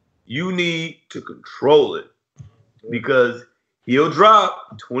 you need to control it. Because he'll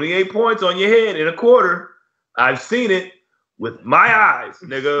drop 28 points on your head in a quarter. I've seen it with my eyes,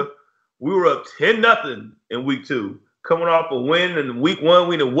 nigga. We were up 10-0 in week 2. Coming off a win in week 1,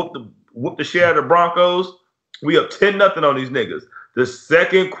 we done whooped the shit out of the Broncos. We up 10-0 on these niggas. The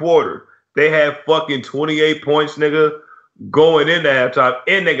second quarter, they had fucking 28 points, nigga, going into halftime,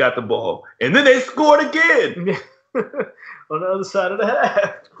 and they got the ball. And then they scored again. On the other side of the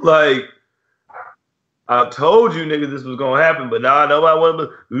half. Like, I told you, nigga, this was gonna happen, but now nobody wanted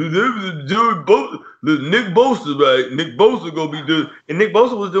to. Nick Bosa, right? Nick Bosa gonna be doing, and Nick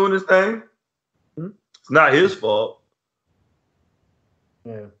Bosa was doing this thing. It's not his fault.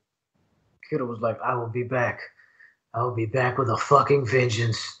 Yeah. Kittle was like, "I will be back. I will be back with a fucking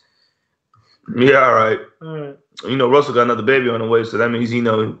vengeance." Yeah, all right. All right. Russell got another baby on the way, so that means he's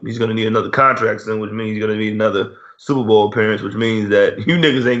gonna need another contract soon, which means he's gonna need another Super Bowl appearance, which means that you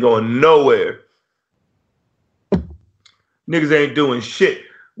niggas ain't going nowhere. Niggas ain't doing shit.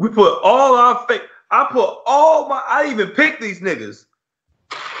 We put all our faith. I even picked these niggas.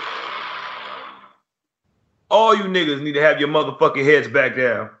 All you niggas need to have your motherfucking heads back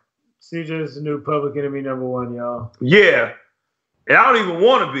down. CJ is the new public enemy number 1, y'all. Yeah. And I don't even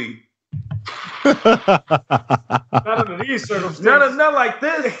want to be. Not under these circumstances. Not like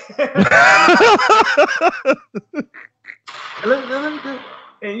this.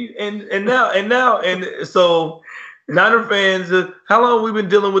 And so Niner fans, how long we been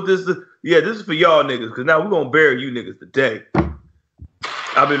dealing with this? Yeah, this is for y'all niggas, because now we're gonna bury you niggas today.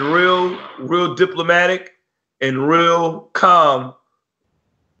 I've been real diplomatic and real calm.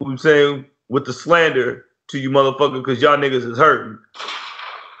 I'm saying with the slander to you motherfuckers, because y'all niggas is hurting.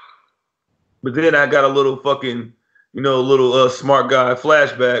 But then I got a little fucking, smart guy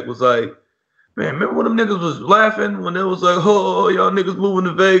flashback. Was like, man, remember when them niggas was laughing when it was like, oh, y'all niggas moving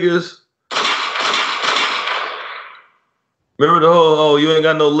to Vegas? Remember the whole, oh, you ain't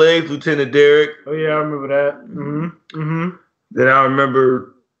got no legs, Lieutenant Derek? Oh, yeah, I remember that. Mm-hmm. Then I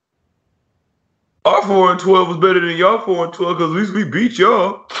remember our 4-12 was better than y'all 4-12 because at least we beat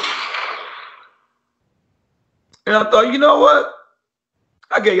y'all. And I thought, you know what?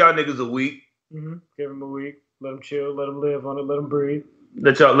 I gave y'all niggas a week. Mm-hmm. Give them a week. Let them chill. Let them live on it. Let them breathe.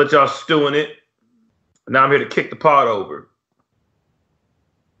 Let y'all stew in it. Now I'm here to kick the pot over.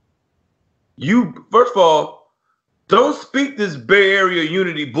 You, first of all, don't speak this Bay Area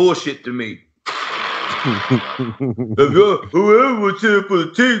unity bullshit to me. Whoever was cheering for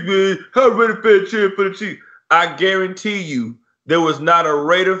the Chiefs, man, how Raider fan cheering for the Chiefs? I guarantee you, there was not a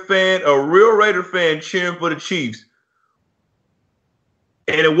Raider fan, a real Raider fan cheering for the Chiefs.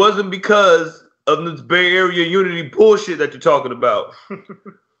 And it wasn't because of this Bay Area unity bullshit that you're talking about.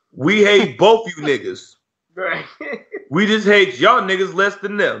 We hate both you niggas. Right. We just hate y'all niggas less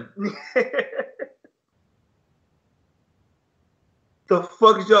than them. The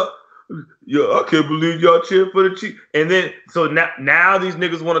fuck is y'all? Yo, I can't believe y'all cheer for the Chiefs. And then, so now these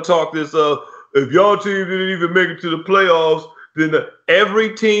niggas want to talk this, if y'all team didn't even make it to the playoffs, then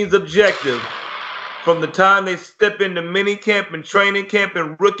every team's objective from the time they step into mini camp and training camp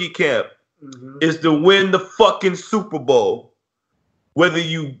and rookie camp is to win the fucking Super Bowl. Whether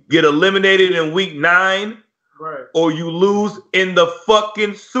you get eliminated in week 9 or you lose in the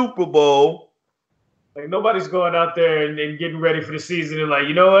fucking Super Bowl. Like, nobody's going out there and getting ready for the season and like,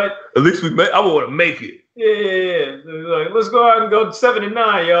 you know what? At least I want to make it. Yeah. Like, let's go out and go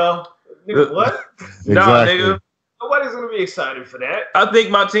 7-9, y'all. Nigga, what? Exactly. Nah, nigga. Nobody's going to be excited for that. I think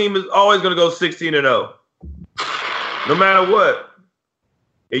my team is always going to go 16-0. No matter what.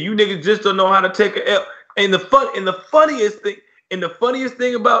 And you niggas just don't know how to take an L. And the funniest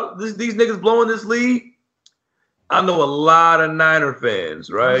thing about these niggas blowing this lead, I know a lot of Niner fans,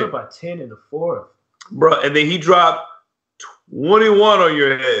 right? He was up by 10 in the fourth. Bro, and then he dropped 21 on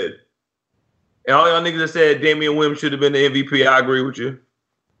your head. And all y'all niggas that said Damian Williams should have been the MVP, I agree with you.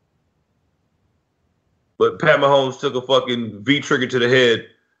 But Pat Mahomes took a fucking V-trigger to the head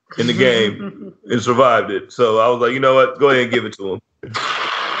in the game and survived it. So I was like, you know what? Go ahead and give it to him.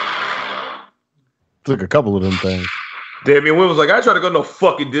 Took a couple of them things. Damian Williams was like, I try to go to no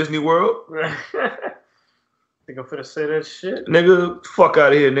fucking Disney World. Think I'm finna say that shit? Nigga, fuck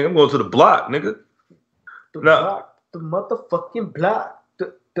out of here, nigga. I'm going to the block, nigga. Block. The motherfucking block.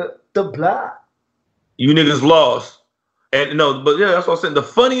 The block. You niggas lost. And no, but yeah, that's what I'm saying. The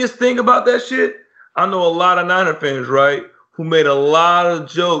funniest thing about that shit, I know a lot of Niner fans, right, who made a lot of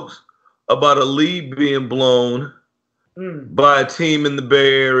jokes about a lead being blown by a team in the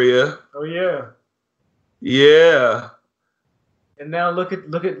Bay Area. Oh yeah. Yeah. And now look at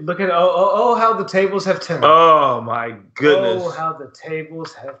how the tables have turned. Oh my goodness. Oh, how the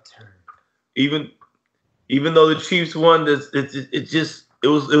tables have turned. Even though the Chiefs won, it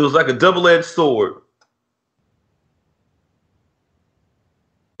was like a double-edged sword.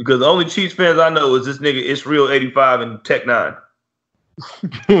 Because the only Chiefs fans I know is this nigga Israel 85 and Tech 9.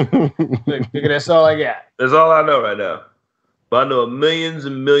 Nigga, that's all I got. That's all I know right now. But I know millions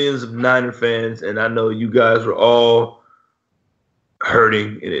and millions of Niner fans, and I know you guys were all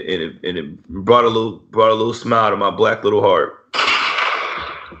hurting, and it brought a little smile to my black little heart.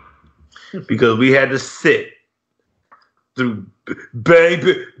 Because we had to sit through bang,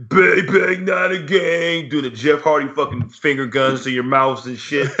 Niner gang, do the Jeff Hardy fucking finger guns to your mouths and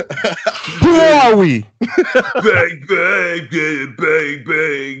shit. Who are we? Bang,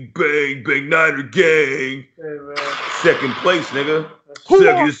 Niner gang. Hey, man. Second place, nigga.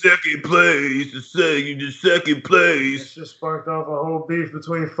 Second place. The second place. It's just sparked off a whole beef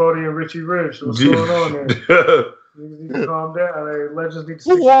between Fody and Richie Rich. What's going on there? Niggas need to calm down. Legends need to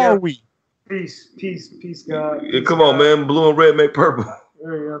stick Who are together. we? Peace, God. Yeah, come on, man. Blue and red make purple.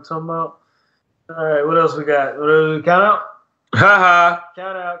 There you go. Talking about. All right, what else we got? What else we count out? Ha ha.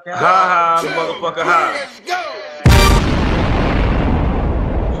 Count out. Ha ha, motherfucker, ha.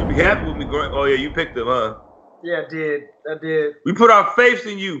 Should be happy with me, Grant. Oh, yeah, you picked him, huh? Yeah, I did. We put our faith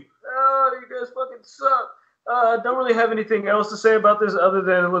in you. Oh, you guys fucking suck. Don't really have anything else to say about this other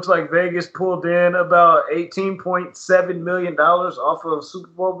than it looks like Vegas pulled in about $18.7 million off of Super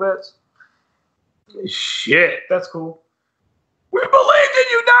Bowl bets. Shit. That's cool. We believed in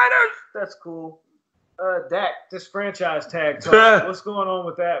you, Niners. That's cool. Dak, this franchise tag talk. What's going on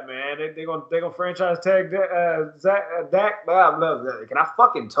with that, man? They gonna franchise tag Dak. Blah, blah, blah. Can I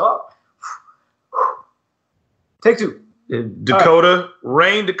fucking talk? Take two. Dakota,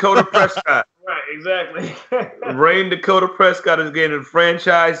 Rain Dakota Prescott. Right, exactly. Rain Dakota Prescott is getting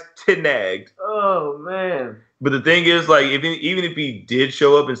franchise tinagged. Oh man. But the thing is, like, even if he did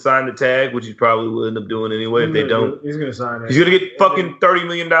show up and sign the tag, which he probably would end up doing anyway, if they don't, he's gonna sign it. He's gonna get fucking $30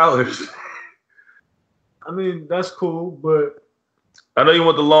 million. I mean, that's cool, but I know you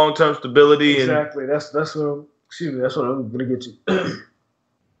want the long-term stability. Exactly. That's what I'm gonna get you.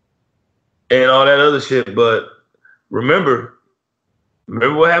 And all that other shit. But remember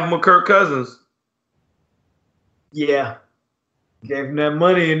what happened with Kirk Cousins? Yeah. Gave him that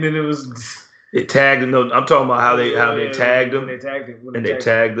money and then it was They tagged him. No, I'm talking about how they tagged him. They tagged him. And they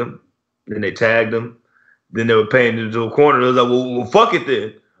tagged him. Then they tagged him. Then they were paying him to a corner. They was like, well, fuck it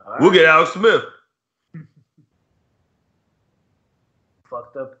then. All we'll get Alex Smith.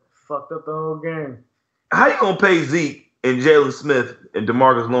 Fucked up the whole game. How you gonna pay Zeke and Jalen Smith and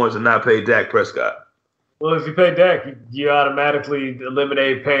DeMarcus Lawrence and not pay Dak Prescott? Well, if you pay Dak, you automatically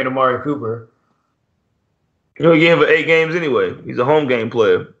eliminate paying Amari Cooper. You know, get him for 8 games anyway. He's a home game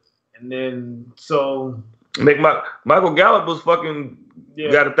player. And then so Michael Gallup was fucking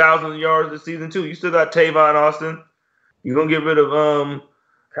got 1,000 yards this season too. You still got Tavon Austin. You're gonna get rid of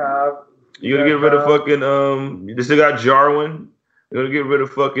Cobb. You're gonna get rid of fucking you still got Jarwin. You're gonna get rid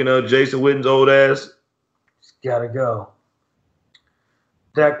of fucking Jason Witten's old ass. He's gotta go.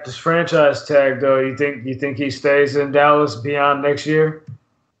 Dak, this franchise tag though, you think he stays in Dallas beyond next year?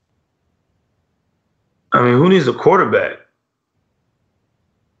 I mean, who needs a quarterback?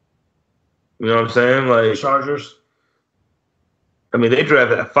 You know what I'm saying? Like Chargers. I mean, they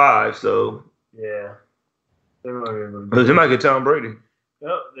drafted at 5, so yeah. They might get Tom Brady.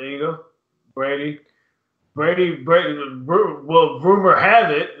 Yep, there you go. Brady. Well, rumor have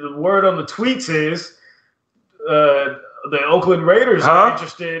it, the word on the tweets is the Oakland Raiders are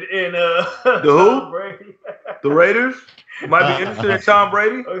interested in Tom Brady. The Raiders might be interested in Tom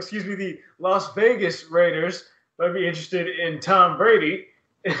Brady? Oh, excuse me, the Las Vegas Raiders might be interested in Tom Brady.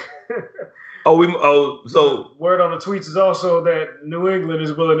 So word on the tweets is also that New England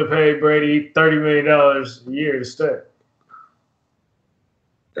is willing to pay Brady $30 million a year to stay.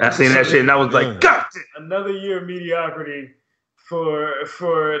 I seen that shit and I was like, God! Another year of mediocrity for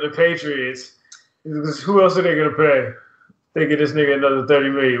the Patriots. Who else are they gonna pay? They get this nigga another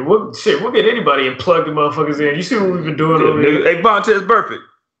 $30 million. We'll get anybody and plug the motherfuckers in. You see what we've been doing over here? Hey, Vontez Burfict.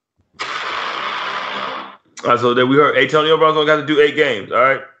 All right, so then we heard Antonio Brown's gonna have to do 8 games. All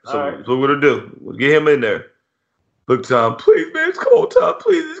right, so what we're gonna do? We'll get him in there. Look, Tom, please, man, it's cold, Tom.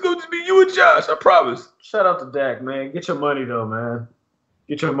 Please, it's gonna just be you and Josh. I promise. Shout out to Dak, man. Get your money though, man.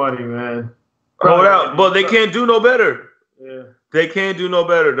 Get your money, man. Hold out, but they can't do no better. Yeah, they can't do no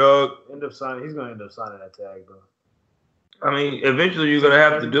better, dog. He's gonna end up signing that tag, bro. I mean, eventually you're gonna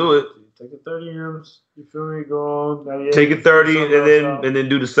have to do it. Take it 30 years. You feel me? Go on. Take it 30 and then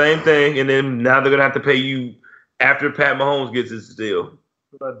do the same thing, and then now they're gonna have to pay you after Pat Mahomes gets his deal.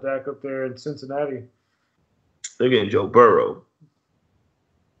 What about Dak up there in Cincinnati? They're getting Joe Burrow.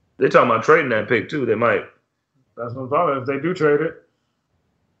 They're talking about trading that pick too. They might. That's no problem if they do trade it.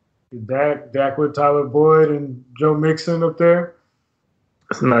 Dak with Tyler Boyd and Joe Mixon up there.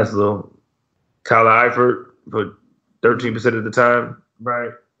 That's a nice little Tyler Eifert for 13% of the time.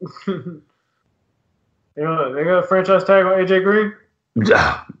 Right. They got a franchise tag on AJ Green?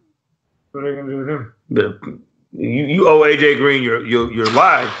 Yeah. What are they gonna do with him? But you owe AJ Green your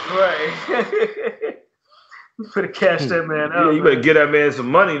life. Right. You better cash that man out. Yeah, you better get that man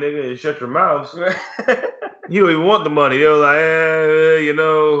some money, nigga, and shut your mouth. You don't even want the money. They were like, you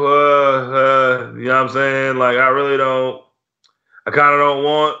know what I'm saying? Like, I kind of don't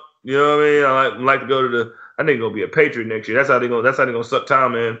want, you know what I mean? I like to go to I think gonna be a Patriot next year. That's how they gonna suck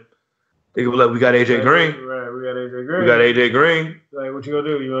time, man. They gonna be like, we got AJ Green. Right, we got AJ Green. We got AJ Green. Like, what you gonna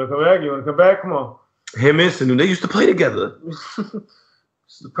do? You wanna come back? You wanna come back? Come on. Him and Sanu, they used to play together.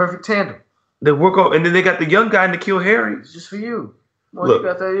 It's the perfect tandem. They work off, and then they got the young guy, N'Keal Harry. It's just for you. Well, look,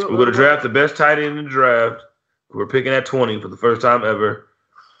 we're gonna draft the best tight end in the draft. We're picking at 20 for the first time ever.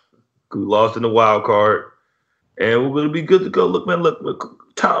 We lost in the wild card, and we're gonna be good to go. Look, man, look,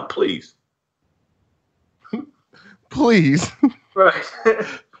 Tom, please. Please. Right.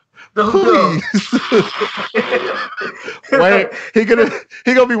 Please. Wait, he gonna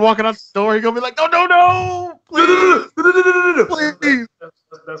be walking out the door. He gonna be like, no, please. Please.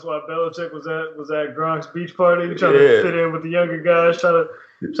 That's why Belichick was at Gronk's beach party, trying to fit in with the younger guys, trying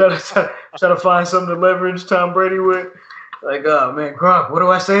to find something to leverage Tom Brady with. Like, oh man, Gronk, what do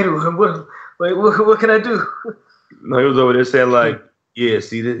I say to him? What can I do? No, he was over there saying like,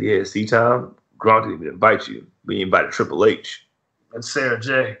 see, Tom, Gronk didn't even invite you, but he invited Triple H. And Sarah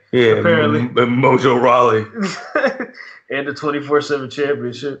J. Yeah, apparently. And Mojo Rawley. And the 24/7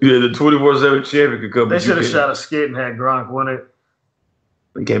 championship. Yeah, the 24/7 champion could come. They should have shot a skit and had Gronk win it.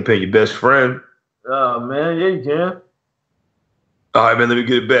 You can't pay your best friend. Oh man, yeah, you can. All right, man, let me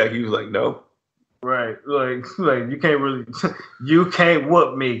get it back. He was like, no. Right, like you can't really, you can't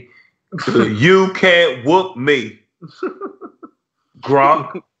whoop me. You can't whoop me,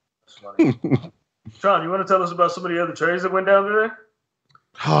 Gronk. That's funny. Sean, you want to tell us about some of the other trades that went down today?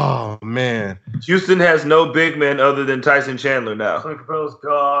 Oh, man. Houston has no big man other than Tyson Chandler now. Clint Capel's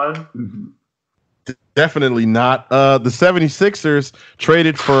gone. Definitely not. The 76ers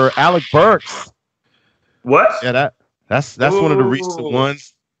traded for Alec Burks. What? Yeah, that's one of the recent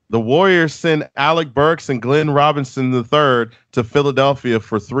ones. The Warriors send Alec Burks and Glenn Robinson III to Philadelphia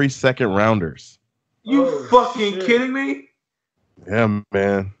for 3 second-rounders. You fucking kidding me? Yeah,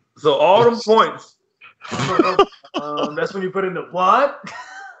 man. So all them points. That's when you put in the what?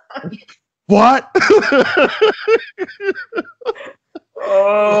 What?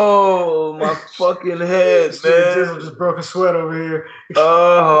 Oh, my fucking head, man. Just broke a sweat over here.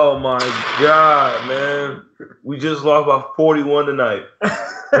 Oh, my God, man. We just lost by 41 tonight.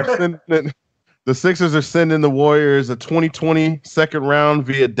 The Sixers are sending the Warriors a 2020 second round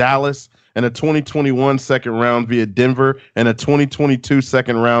via Dallas and a 2021 second round via Denver and a 2022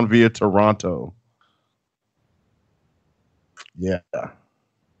 second round via Toronto. Yeah. How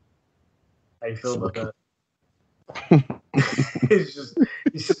you feel about that? It's just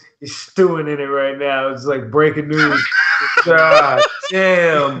he's stewing in it right now. It's like breaking news. God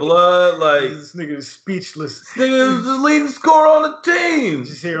damn, blood. Like, this nigga is speechless. This nigga is the leading scorer on the team.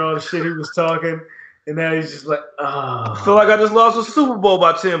 Just hear all the shit he was talking, and now he's just like, oh. I feel like I just lost a Super Bowl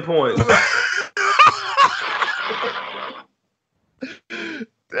by 10 points.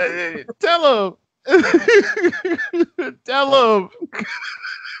 Tell him. Tell him.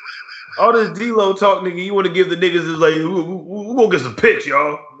 All this D-Lo talk, nigga, you want to give the niggas is like, we're going to get some picks,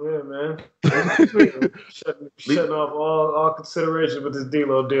 y'all. Yeah, man. Shutting off all consideration with this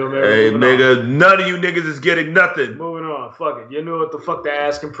D-Lo deal, man. Hey, nigga, none of you niggas is getting nothing. Moving on. Fuck it. You knew what the fuck the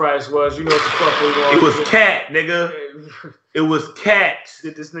asking price was. You know what the fuck we want. It was cat, nigga. It was cat.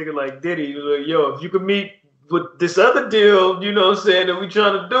 Did this nigga like Diddy. He was like, yo, if you could meet with this other deal, you know what I'm saying, that we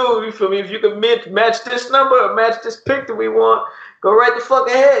trying to do, you feel me? If you can match this number or match this pick that we want, go right the fuck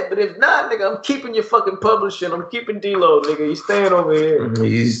ahead. But if not, nigga, I'm keeping your fucking publishing. I'm keeping D-Lo, nigga. He's staying over here.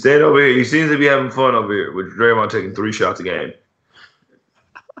 He's staying over here. He seems to be having fun over here with Draymond taking 3 shots a game.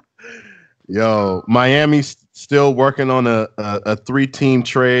 Yo, Miami's still working on a 3-team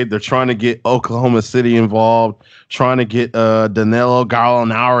trade. They're trying to get Oklahoma City involved, trying to get Danilo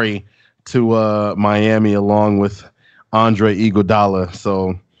Gallinari to Miami along with Andre Iguodala.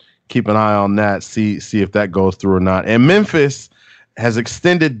 So keep an eye on that. See if that goes through or not. And Memphis has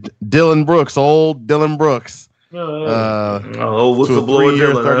extended Dylan Brooks, old Dylan Brooks. Whistleblower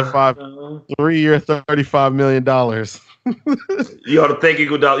Dylan. 3-year, $35 million. You ought to thank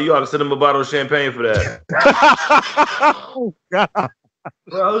Iguodala. You ought to send him a bottle of champagne for that. Oh, God.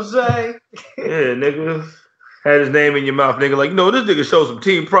 Rose. Yeah, nigga. Had his name in your mouth, nigga. Like, no, this nigga show some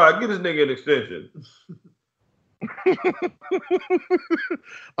team pride. Get this nigga an extension.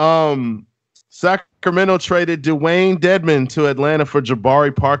 Sacramento traded Dwayne Dedmon to Atlanta for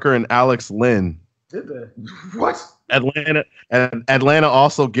Jabari Parker and Alex Lynn. Did they? What? Atlanta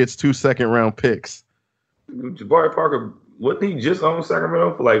also gets 2 second-round picks. Jabari Parker, wasn't he just on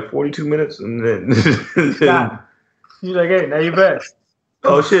Sacramento for like 42 minutes? And then Stop. He's like, hey, now you're back.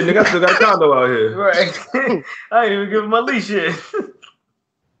 Oh shit, nigga, I still got a condo out here. Right. I ain't even give him my leash yet.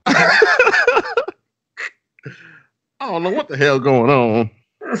 I don't know what the hell going on.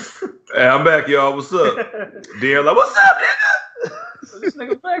 Hey, I'm back, y'all. What's up? DM like, what's up, nigga? This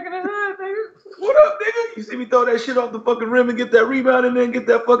nigga back in the hood, nigga. What up, nigga? You see me throw that shit off the fucking rim and get that rebound and then get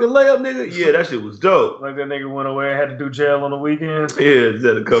that fucking layup, nigga? Yeah, that shit was dope. Like that nigga went away and had to do jail on the weekends. Yeah, just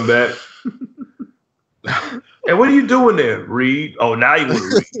had to come back. Hey, what are you doing there, Reed? Oh, now you want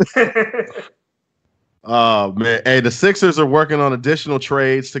to read. Oh, man. Hey, the Sixers are working on additional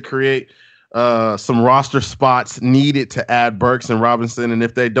trades to create some roster spots needed to add Burks and Robinson. And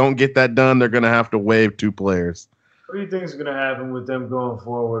if they don't get that done, they're going to have to waive 2 players. What do you think is going to happen with them going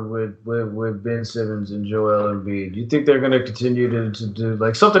forward with Ben Simmons and Joel Embiid? Do you think they're going to continue to do,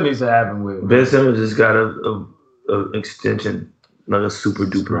 like, something needs to happen with Ben Simmons has got a extension. Like a super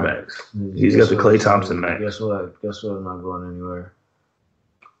duper max. He's got the Klay Thompson max. Guess what? I'm not going anywhere.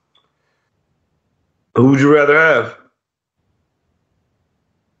 Who would you rather have?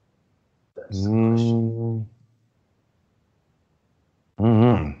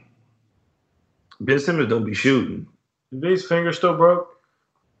 Ben Simmons don't be shooting. Is his finger still broke?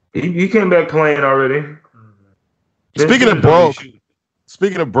 He came back playing already. Speaking of broke,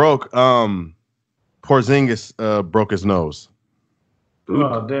 Porzingis broke his nose.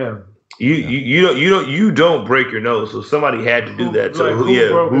 Oh damn! You don't break your nose, so somebody had to do that. So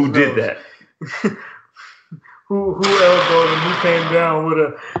who did that? Who elbowed him? Who came down with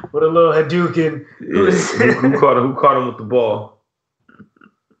a little Hadouken? Who caught him with the ball?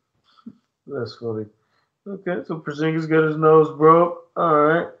 That's funny. Okay, so Porzingis got his nose broke. All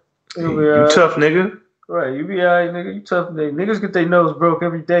right, you tough nigga. Right, you be all right, nigga. You tough nigga. Niggas get their nose broke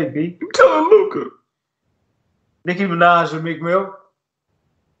every day, B. You telling Luka? Nicki Minaj and Meek Mill.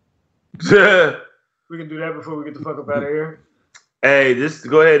 Yeah. We can do that before we get the fuck up out of here. Hey, just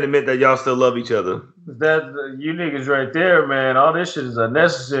go ahead and admit that y'all still love each other. That you niggas right there, man. All this shit is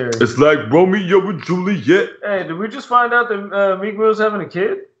unnecessary. It's like Romeo and Juliet. Hey, did we just find out that Meek Mill's having a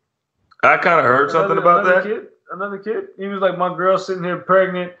kid? I kind of heard something about that. Another kid? He was like, my girl's sitting here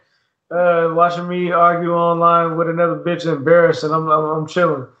pregnant. Watching me argue online with another bitch embarrassing. I'm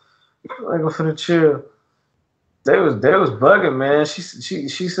chilling. I'm finna chill. They was bugging, man.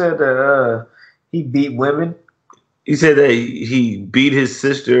 She said that he beat women. He said that he beat his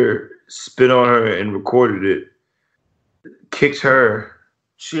sister, spit on her, and recorded it. Kicked her.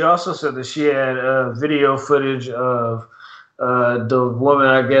 She also said that she had video footage of the woman,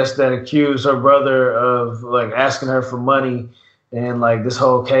 I guess, that accused her brother of like asking her for money, and like this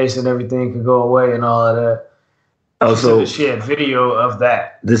whole case and everything could go away and all of that. Also, she had video of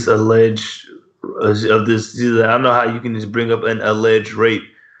that. This alleged of this. I don't know how you can just bring up an alleged rape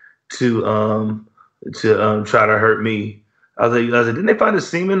to try to hurt me. I was like, didn't they find the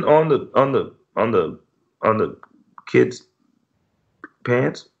semen on the kid's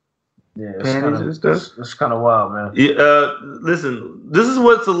pants? Yeah, it's kind of wild, man. Yeah, listen, this is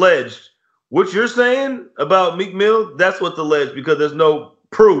what's alleged. What you're saying about Meek Mill, that's what's alleged because there's no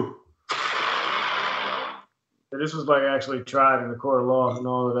proof. This was like actually tried in the court of law and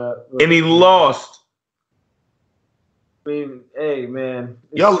all of that. And he lost. I mean, hey, man.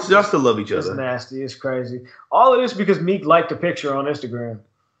 Y'all still love each other. It's nasty. It's crazy. All of this because Meek liked a picture on Instagram.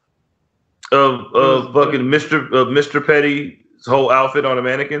 Of fucking Mr. Petty's whole outfit on a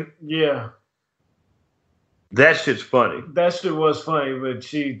mannequin? Yeah. That shit's funny. That shit was funny, but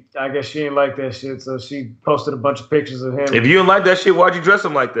I guess she didn't like that shit, so she posted a bunch of pictures of him. If you didn't like that shit, why'd you dress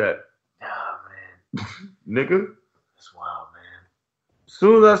him like that? Oh, man. Nigga? That's wild, man. As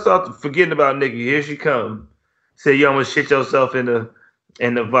soon as I start forgetting about nigga, here she come. Say you almost shit yourself in the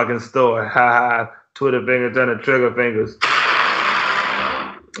fucking store. Ha ha. Twitter fingers and the trigger fingers.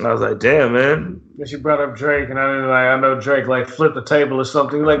 I was like, damn, man. Then she brought up Drake, and I know Drake like flipped the table or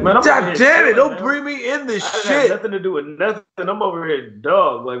something. Like, man, God damn it! Don't bring me in this shit. Nothing to do with nothing. I'm over here,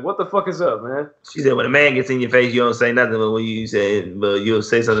 dog. Like, what the fuck is up, man? She said, when a man gets in your face, you don't say nothing, but when you'll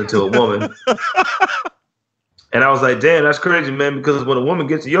say something to a woman. And I was like, damn, that's crazy, man. Because when a woman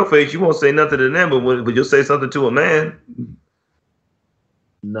gets in your face, you won't say nothing to them, but you'll say something to a man.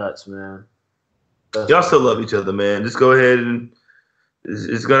 Nuts, man. Y'all still love each other, man. Just go ahead and.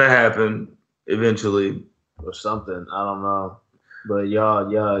 It's gonna happen eventually, or something. I don't know, but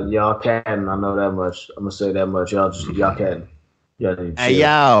y'all catting. I know that much. I'm gonna say that much. Y'all catting. Hey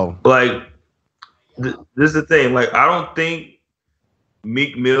yo, like this is the thing. Like I don't think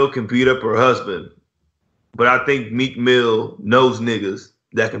Meek Mill can beat up her husband, but I think Meek Mill knows niggas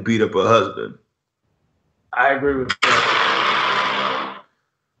that can beat up her husband. I agree with that.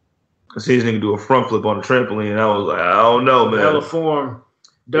 I see this nigga do a front flip on a trampoline, and I was like, I don't know, man. Hella form,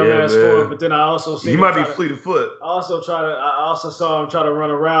 dumbass form. But then I also see he might be fleet of foot. I also saw him try to run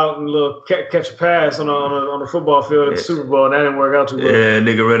a route and catch a pass on a football field at the Super Bowl, and that didn't work out too well. Yeah,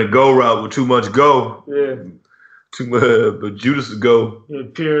 nigga ran a go route with too much go. Yeah, too much, but Judas is go. Yeah,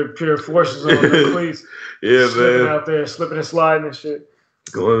 pure forces on the cleats. Yeah, slipping man. Out there, slipping and sliding and shit.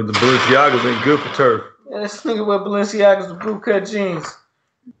 Going with the Balenciagas ain't good for turf. Yeah, this nigga wear Balenciagas with bootcut jeans.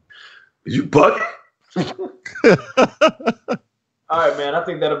 Is you bugging? All right, man. I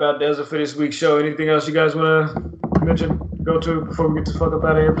think that about does it for this week's show. Anything else you guys want to mention? Go to before we get the fuck up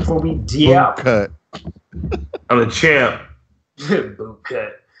out of here? Before we dip? Cut. I'm the champ. Boot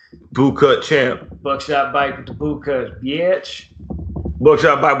cut. Boot cut champ. Buckshot bike with the boot cut, bitch.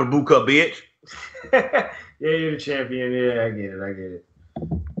 Buckshot bike with the boot cut, bitch. Yeah, you're the champion. Yeah, I get it.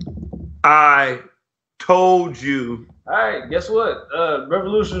 I told you. All right, guess what?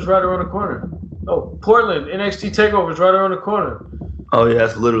 Revolution is right around the corner. Oh, Portland NXT TakeOver is right around the corner. Oh yeah,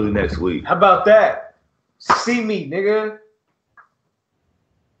 that's literally next week. How about that? See me, nigga.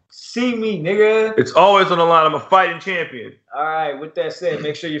 See me, nigga. It's always on the line. I'm a fighting champion. All right, with that said,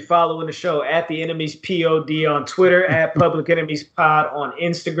 make sure you're following the show at The Enemies POD on Twitter, at Public Enemies Pod on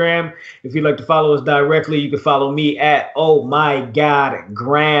Instagram. If you'd like to follow us directly, you can follow me at Oh My God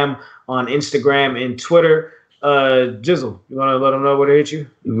Graham on Instagram and Twitter. Jizzle, you want to let them know where to hit you?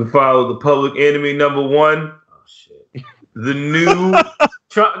 You can follow the Public Enemy #1. Oh, shit. The new...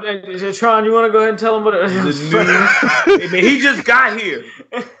 Tron, you want to go ahead and tell them what it is? The new... He just got here.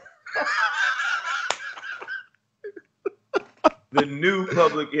 The new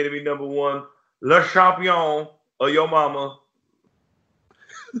Public Enemy #1, Le Champion of your mama.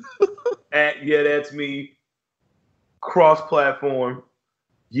 At Yeah, That's Me. Cross-platform.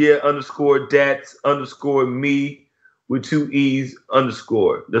 Yeah, _that's_me with 2 E's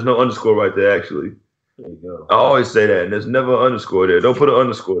 _. There's no underscore right there, actually. There you go. I always say that, and there's never an underscore there. Don't put an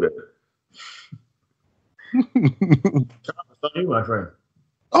underscore there. It's on you, my friend.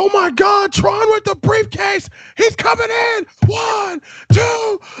 Oh my God, Tron with the briefcase. He's coming in. 1,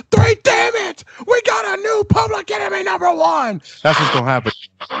 2, 3. Damn it. We got a new Public Enemy ain't number one. That's what's gonna happen.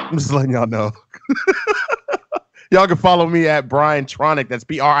 I'm just letting y'all know. Y'all can follow me at Brian Tronic. That's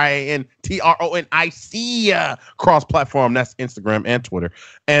BrianTronic. Cross-platform. That's Instagram and Twitter.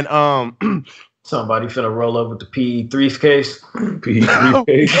 And somebody finna roll up with the PE3 case. PE3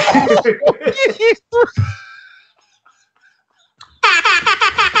 case.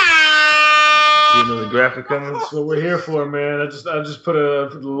 You know the graphic coming. That's what we're here for, man. I just put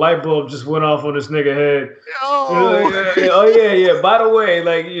the light bulb just went off on this nigga head. Oh yeah. By the way,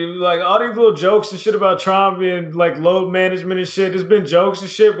 like all these little jokes and shit about Tron being like load management and shit. There's been jokes and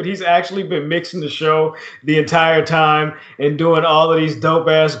shit, but he's actually been mixing the show the entire time and doing all of these dope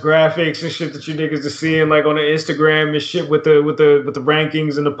ass graphics and shit that you niggas are seeing like on the Instagram and shit with the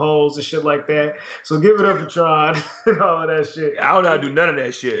rankings and the polls and shit like that. So give it up for Tron and all of that shit. I don't know how to do none of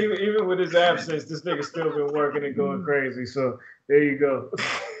that shit. Even with his absence, this nigga still been working and going crazy. So there you go.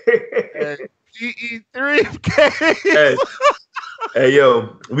 PE3 case. Hey,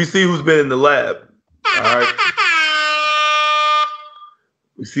 yo, we see who's been in the lab. All right.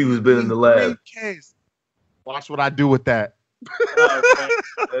 We see who's been in the lab. Case. Watch what I do with that.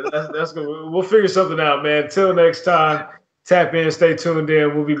 That's good. We'll figure something out, man. Till next time, tap in, stay tuned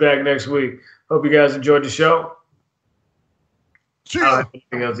in. We'll be back next week. Hope you guys enjoyed the show. Sure.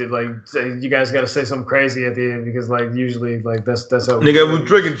 You guys got to say something crazy at the end because, like, usually, like that's how. Nigga, we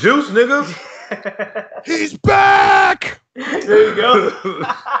drinking juice, nigga. He's back. There you go.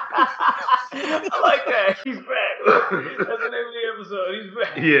 I like that. He's back. That's the name of the episode. He's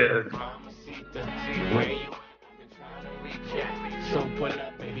back. Yeah. So pull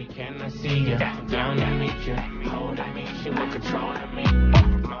up, baby, can I see you? Down to meet you, hold on me, she will control me.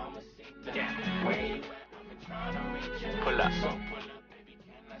 Mama, see the where you at? I'm trying to reach you. Pull up, so pull up, baby,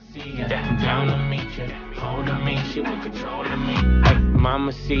 can I see you? Down to meet you, hold on me, she will control me.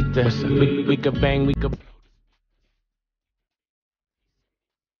 Mama, see the we could bang, we could.